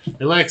everywhere.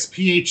 It likes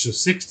pH of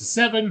 6 to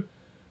 7.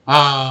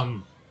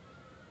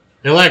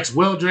 It likes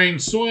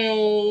well-drained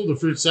soil. The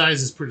fruit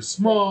size is pretty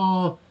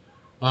small.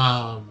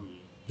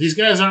 These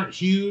guys aren't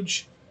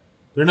huge.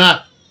 They're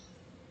not.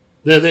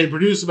 They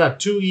produce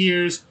about 2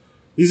 years.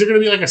 These are going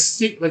to be like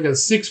a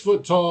 6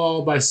 foot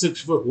tall by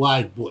 6 foot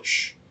wide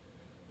bush.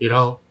 You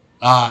know?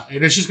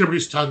 And it's just going to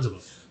produce tons of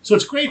them. So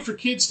it's great for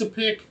kids to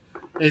pick.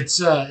 It's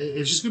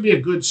just going to be a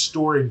good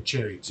storing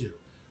cherry, too.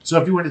 So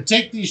if you want to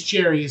take these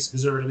cherries,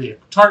 because they're going to be a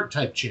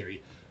tart-type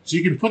cherry, so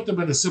you can put them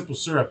in a simple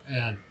syrup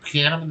and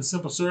can them in the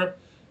simple syrup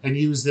and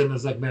use them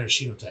as like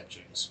maraschino-type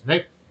cherries,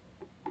 right?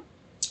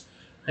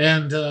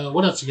 And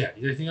what else you got?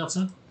 You got anything else,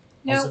 son?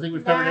 No, I think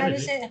we've covered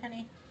everything. That is it,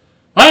 honey.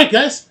 All right,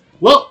 guys.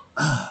 Well,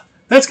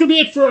 that's going to be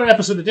it for our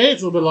episode today.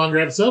 It's a little bit longer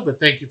episode, but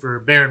thank you for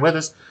bearing with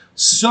us.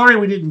 Sorry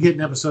we didn't get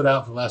an episode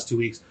out for the last 2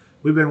 weeks.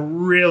 We've been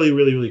really,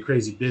 really, really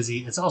crazy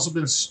busy. It's also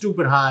been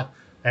stupid hot,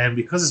 and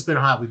because it's been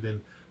hot, we've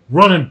been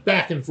running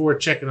back and forth,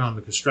 checking on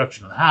the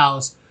construction of the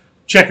house,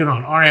 checking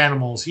on our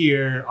animals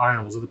here, our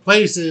animals other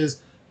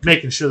places,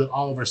 making sure that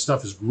all of our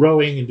stuff is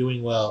growing and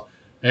doing well.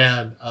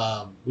 And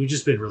we've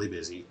just been really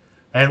busy.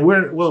 And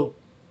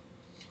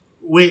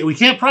we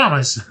can't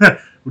promise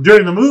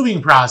during the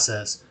moving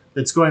process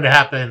that's going to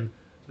happen.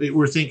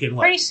 We're thinking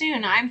what? Pretty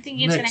soon. I'm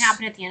thinking it's going to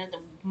happen at the end of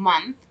the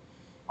month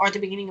or at the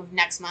beginning of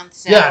next month.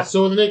 So yeah,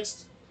 so in the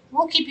next...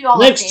 We'll keep you all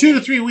next updated. 2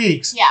 to 3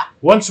 weeks. Yeah.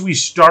 Once we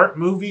start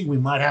moving, we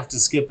might have to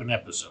skip an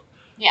episode.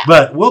 Yeah.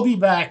 But we'll be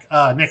back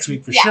next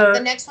week for sure. The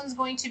next one's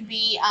going to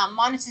be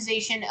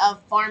monetization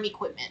of farm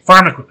equipment.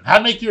 Farm equipment. How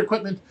to make your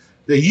equipment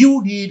that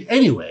you need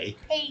anyway.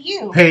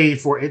 Pay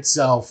for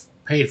itself,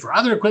 pay for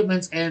other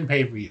equipments, and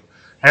pay for you.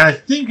 And I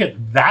think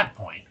at that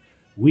point,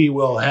 we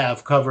will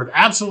have covered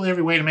absolutely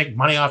every way to make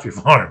money off your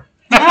farm.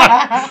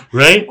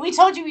 Right? We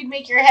told you we'd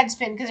make your head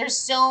spin because there's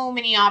so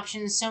many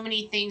options, so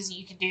many things that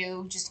you could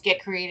do. Just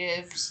get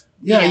creative.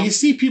 Yeah, you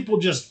see people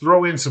just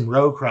throw in some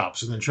row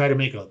crops and then try to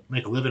make a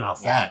living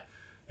off that.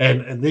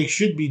 And they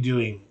should be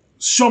doing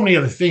so many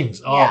other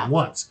things all at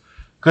once.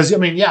 Because, I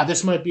mean,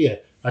 this might be a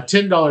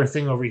 $10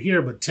 thing over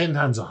here, but 10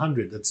 times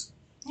 100, that's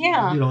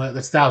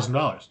that's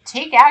 $1,000.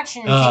 Take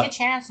action, take a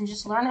chance, and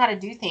just learn how to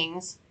do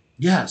things.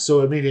 Yeah,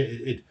 so, I mean,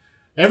 it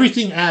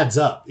everything adds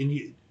up.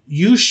 And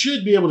you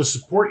should be able to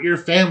support your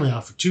family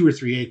off of 2 or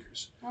 3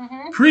 acres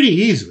pretty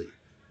easily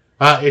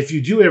if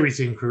you do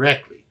everything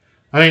correctly.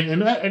 I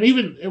mean, and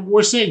even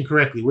we're saying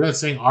correctly. We're not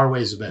saying our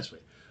way is the best way.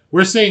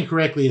 We're saying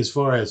correctly as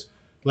far as,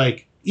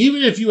 like,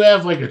 even if you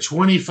have like a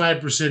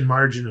 25%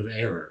 margin of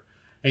error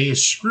and you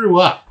screw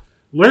up,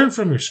 learn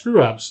from your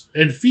screw-ups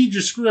and feed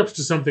your screw-ups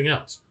to something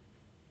else.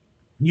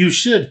 You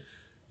should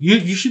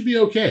be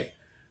okay.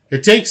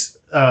 It takes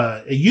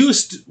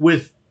used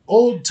with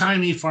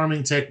old-timey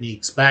farming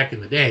techniques back in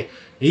the day.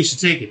 They used to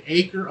take an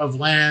acre of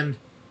land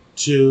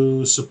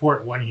to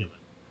support one human.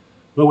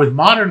 But with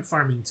modern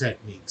farming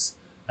techniques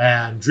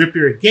and drip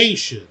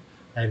irrigation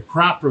and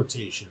crop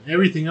rotation,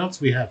 everything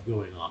else we have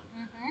going on,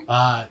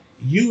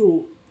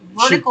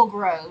 vertical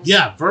grows.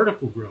 Yeah,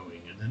 vertical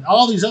growing, and then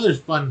all these other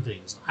fun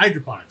things,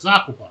 hydroponics,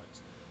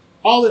 aquaponics,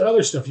 all the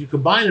other stuff. You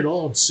combine it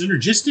all, and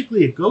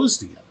synergistically it goes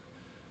together.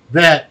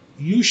 That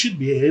you should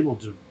be able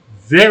to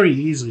very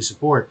easily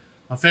support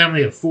a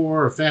family of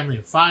 4 or a family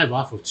of 5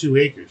 off of 2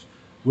 acres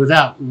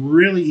without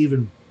really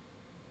even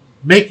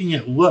making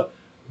it look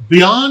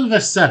beyond the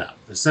setup.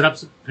 The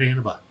setup's a pain in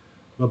the butt.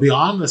 But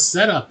beyond the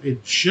setup,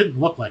 it shouldn't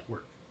look like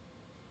work.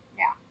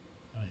 Yeah.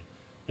 I mean,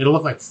 it'll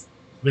look like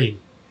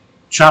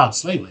child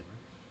slave labor.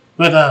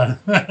 But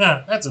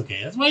that's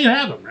okay. That's why you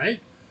have them,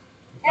 right?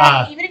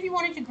 Yeah, even if you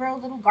wanted to grow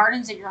little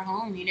gardens at your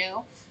home,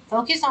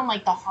 focus on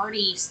like the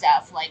hardy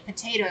stuff, like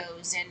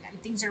potatoes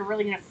and things that are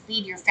really going to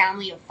feed your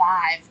family of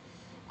 5.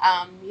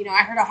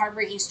 I heard a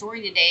heartbreaking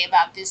story today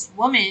about this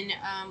woman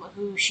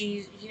who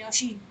she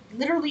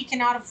literally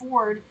cannot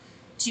afford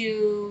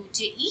to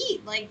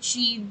eat. Like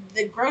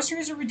the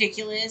groceries are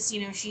ridiculous.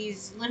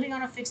 She's living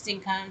on a fixed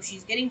income.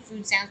 She's getting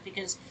food stamps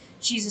because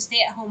she's a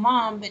stay-at-home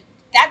mom, but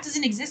that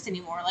doesn't exist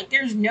anymore. Like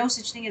there's no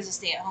such thing as a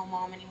stay-at-home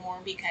mom anymore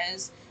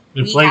because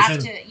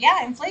inflation.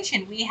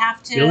 Inflation. We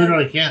have to. You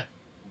literally can't.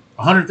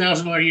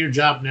 $100,000 a year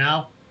job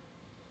now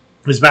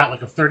is about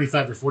like a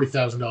 $35,000 or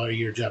 $40,000 a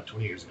year job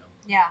 20 years ago.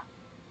 Yeah.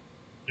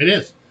 It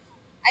is.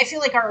 I feel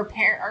like our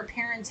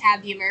parents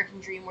had the American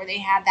dream where they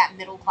had that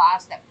middle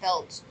class that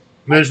felt.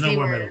 There's no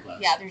more middle class.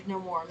 Yeah, there's no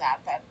more of that.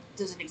 That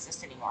doesn't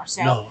exist anymore.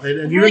 So no, and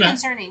it's really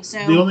concerning.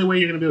 So the only way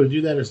you're going to be able to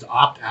do that is to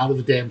opt out of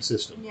the damn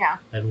system. Yeah.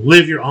 And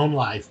live your own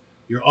life,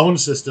 your own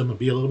system, and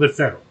be a little bit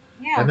feral.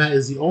 Yeah. And that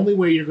is the only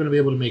way you're going to be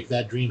able to make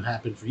that dream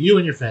happen for you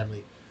and your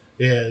family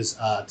is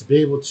to be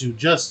able to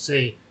just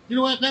say, you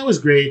know what, that was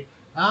great.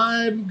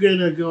 I'm going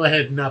to go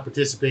ahead and not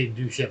participate and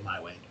do shit my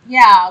way.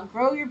 Yeah,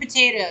 grow your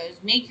potatoes,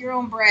 make your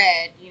own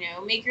bread,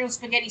 make your own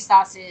spaghetti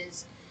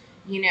sauces,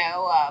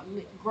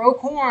 grow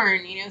corn,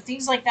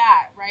 things like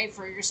that, right,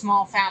 for your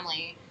small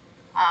family.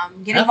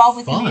 Get involved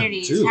with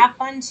communities. Too. Have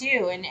fun,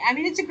 too. And, I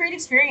mean, it's a great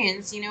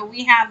experience.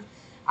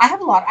 I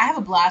have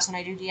a blast when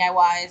I do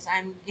DIYs.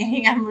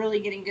 I'm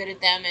really getting good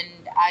at them,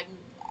 and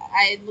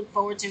I look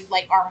forward to,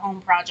 like, our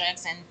home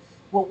projects and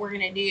what we're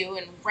going to do.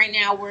 And right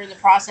now we're in the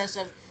process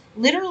of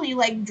literally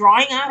like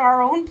drawing out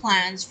our own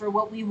plans for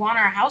what we want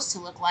our house to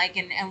look like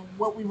and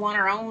what we want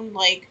our own,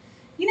 like,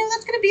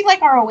 that's going to be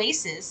like our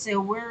oasis. So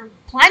we're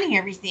planning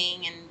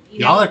everything and,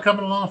 y'all are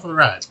coming along for the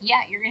ride.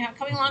 Yeah, you're going to have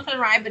coming along for the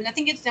ride, but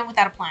nothing gets done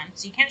without a plan.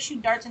 So you can't shoot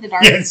darts in the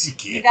dark. Yes, you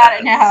can. You got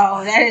it.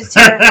 No, that is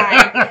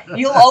terrifying.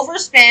 You'll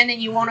overspend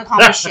and you won't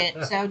accomplish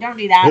shit. So don't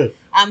do that.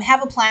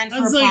 Have a plan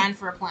for a plan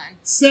for a plan.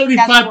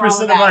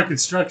 75% of our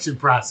construction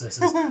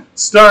processes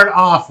start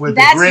off with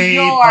a great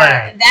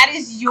plan. That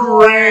is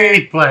your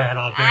great plan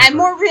on paper. I'm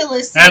more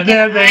realistic. And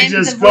then they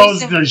just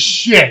goes to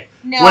shit.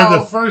 No. When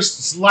the first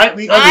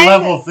slightly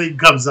unlevel thing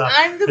comes up.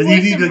 I'm the and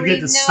voice you need to get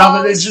to no,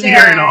 summon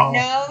engineering all.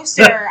 No,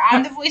 sir.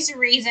 I'm the voice of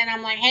reason.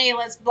 I'm like, hey,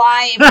 let's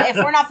buy, if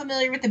we're not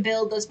familiar with the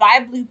build, let's buy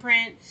a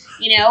blueprint,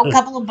 a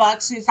couple of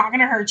bucks. It's not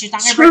going to hurt you.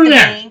 It's not going to break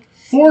the bank.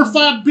 4 or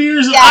 5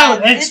 beers and I'm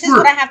an expert. This is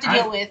what I have to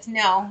deal with.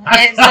 No.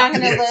 It's not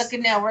going to look,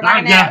 no,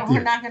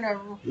 we're not going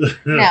to,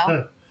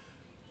 no.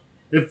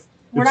 If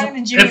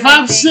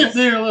I'm sitting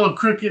there a little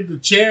crooked in the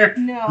chair,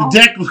 the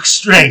deck looks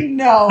straight.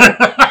 No.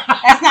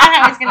 That's not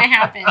how it's going to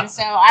happen.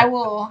 So I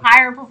will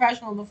hire a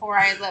professional before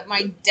I let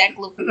my deck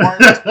look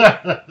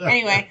warped.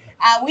 Anyway,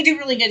 we do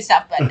really good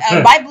stuff. But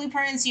buy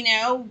blueprints,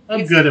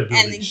 I'm good at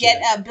building and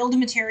get building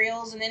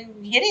materials and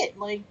then hit it.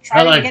 Like,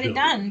 try to get it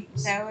done.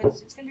 So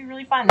it's going to be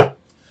really fun.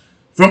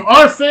 From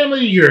our family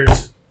to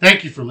yours,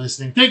 thank you for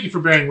listening. Thank you for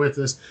bearing with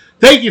us.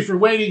 Thank you for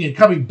waiting and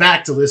coming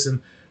back to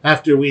listen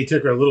after we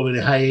took our little bit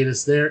of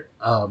hiatus there.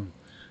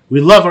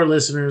 We love our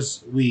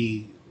listeners.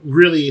 We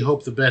really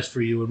hope the best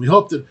for you. And we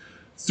hope that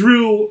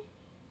through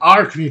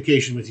our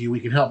communication with you,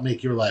 we can help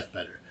make your life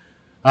better.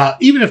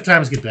 Even if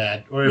times get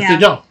bad or if they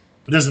don't.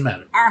 It doesn't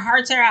matter. Our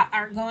hearts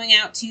are going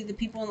out to the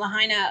people in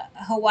Lahaina,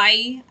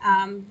 Hawaii.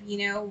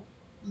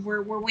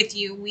 We're with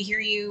you. We hear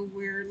you.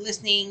 We're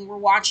listening. We're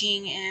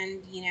watching.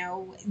 And,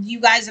 you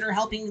guys that are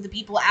helping the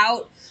people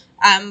out,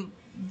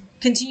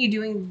 continue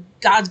doing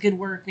God's good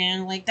work,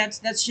 man. Like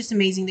that's just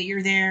amazing that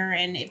you're there.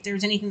 And if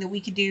there's anything that we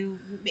could do,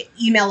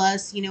 email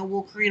us,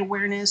 we'll create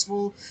awareness.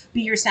 We'll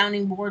be your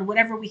sounding board,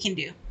 whatever we can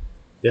do.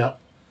 Yeah.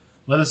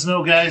 Let us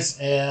know, guys.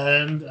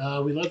 And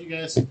we love you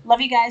guys.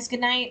 Love you guys.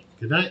 Good night.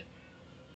 Good night.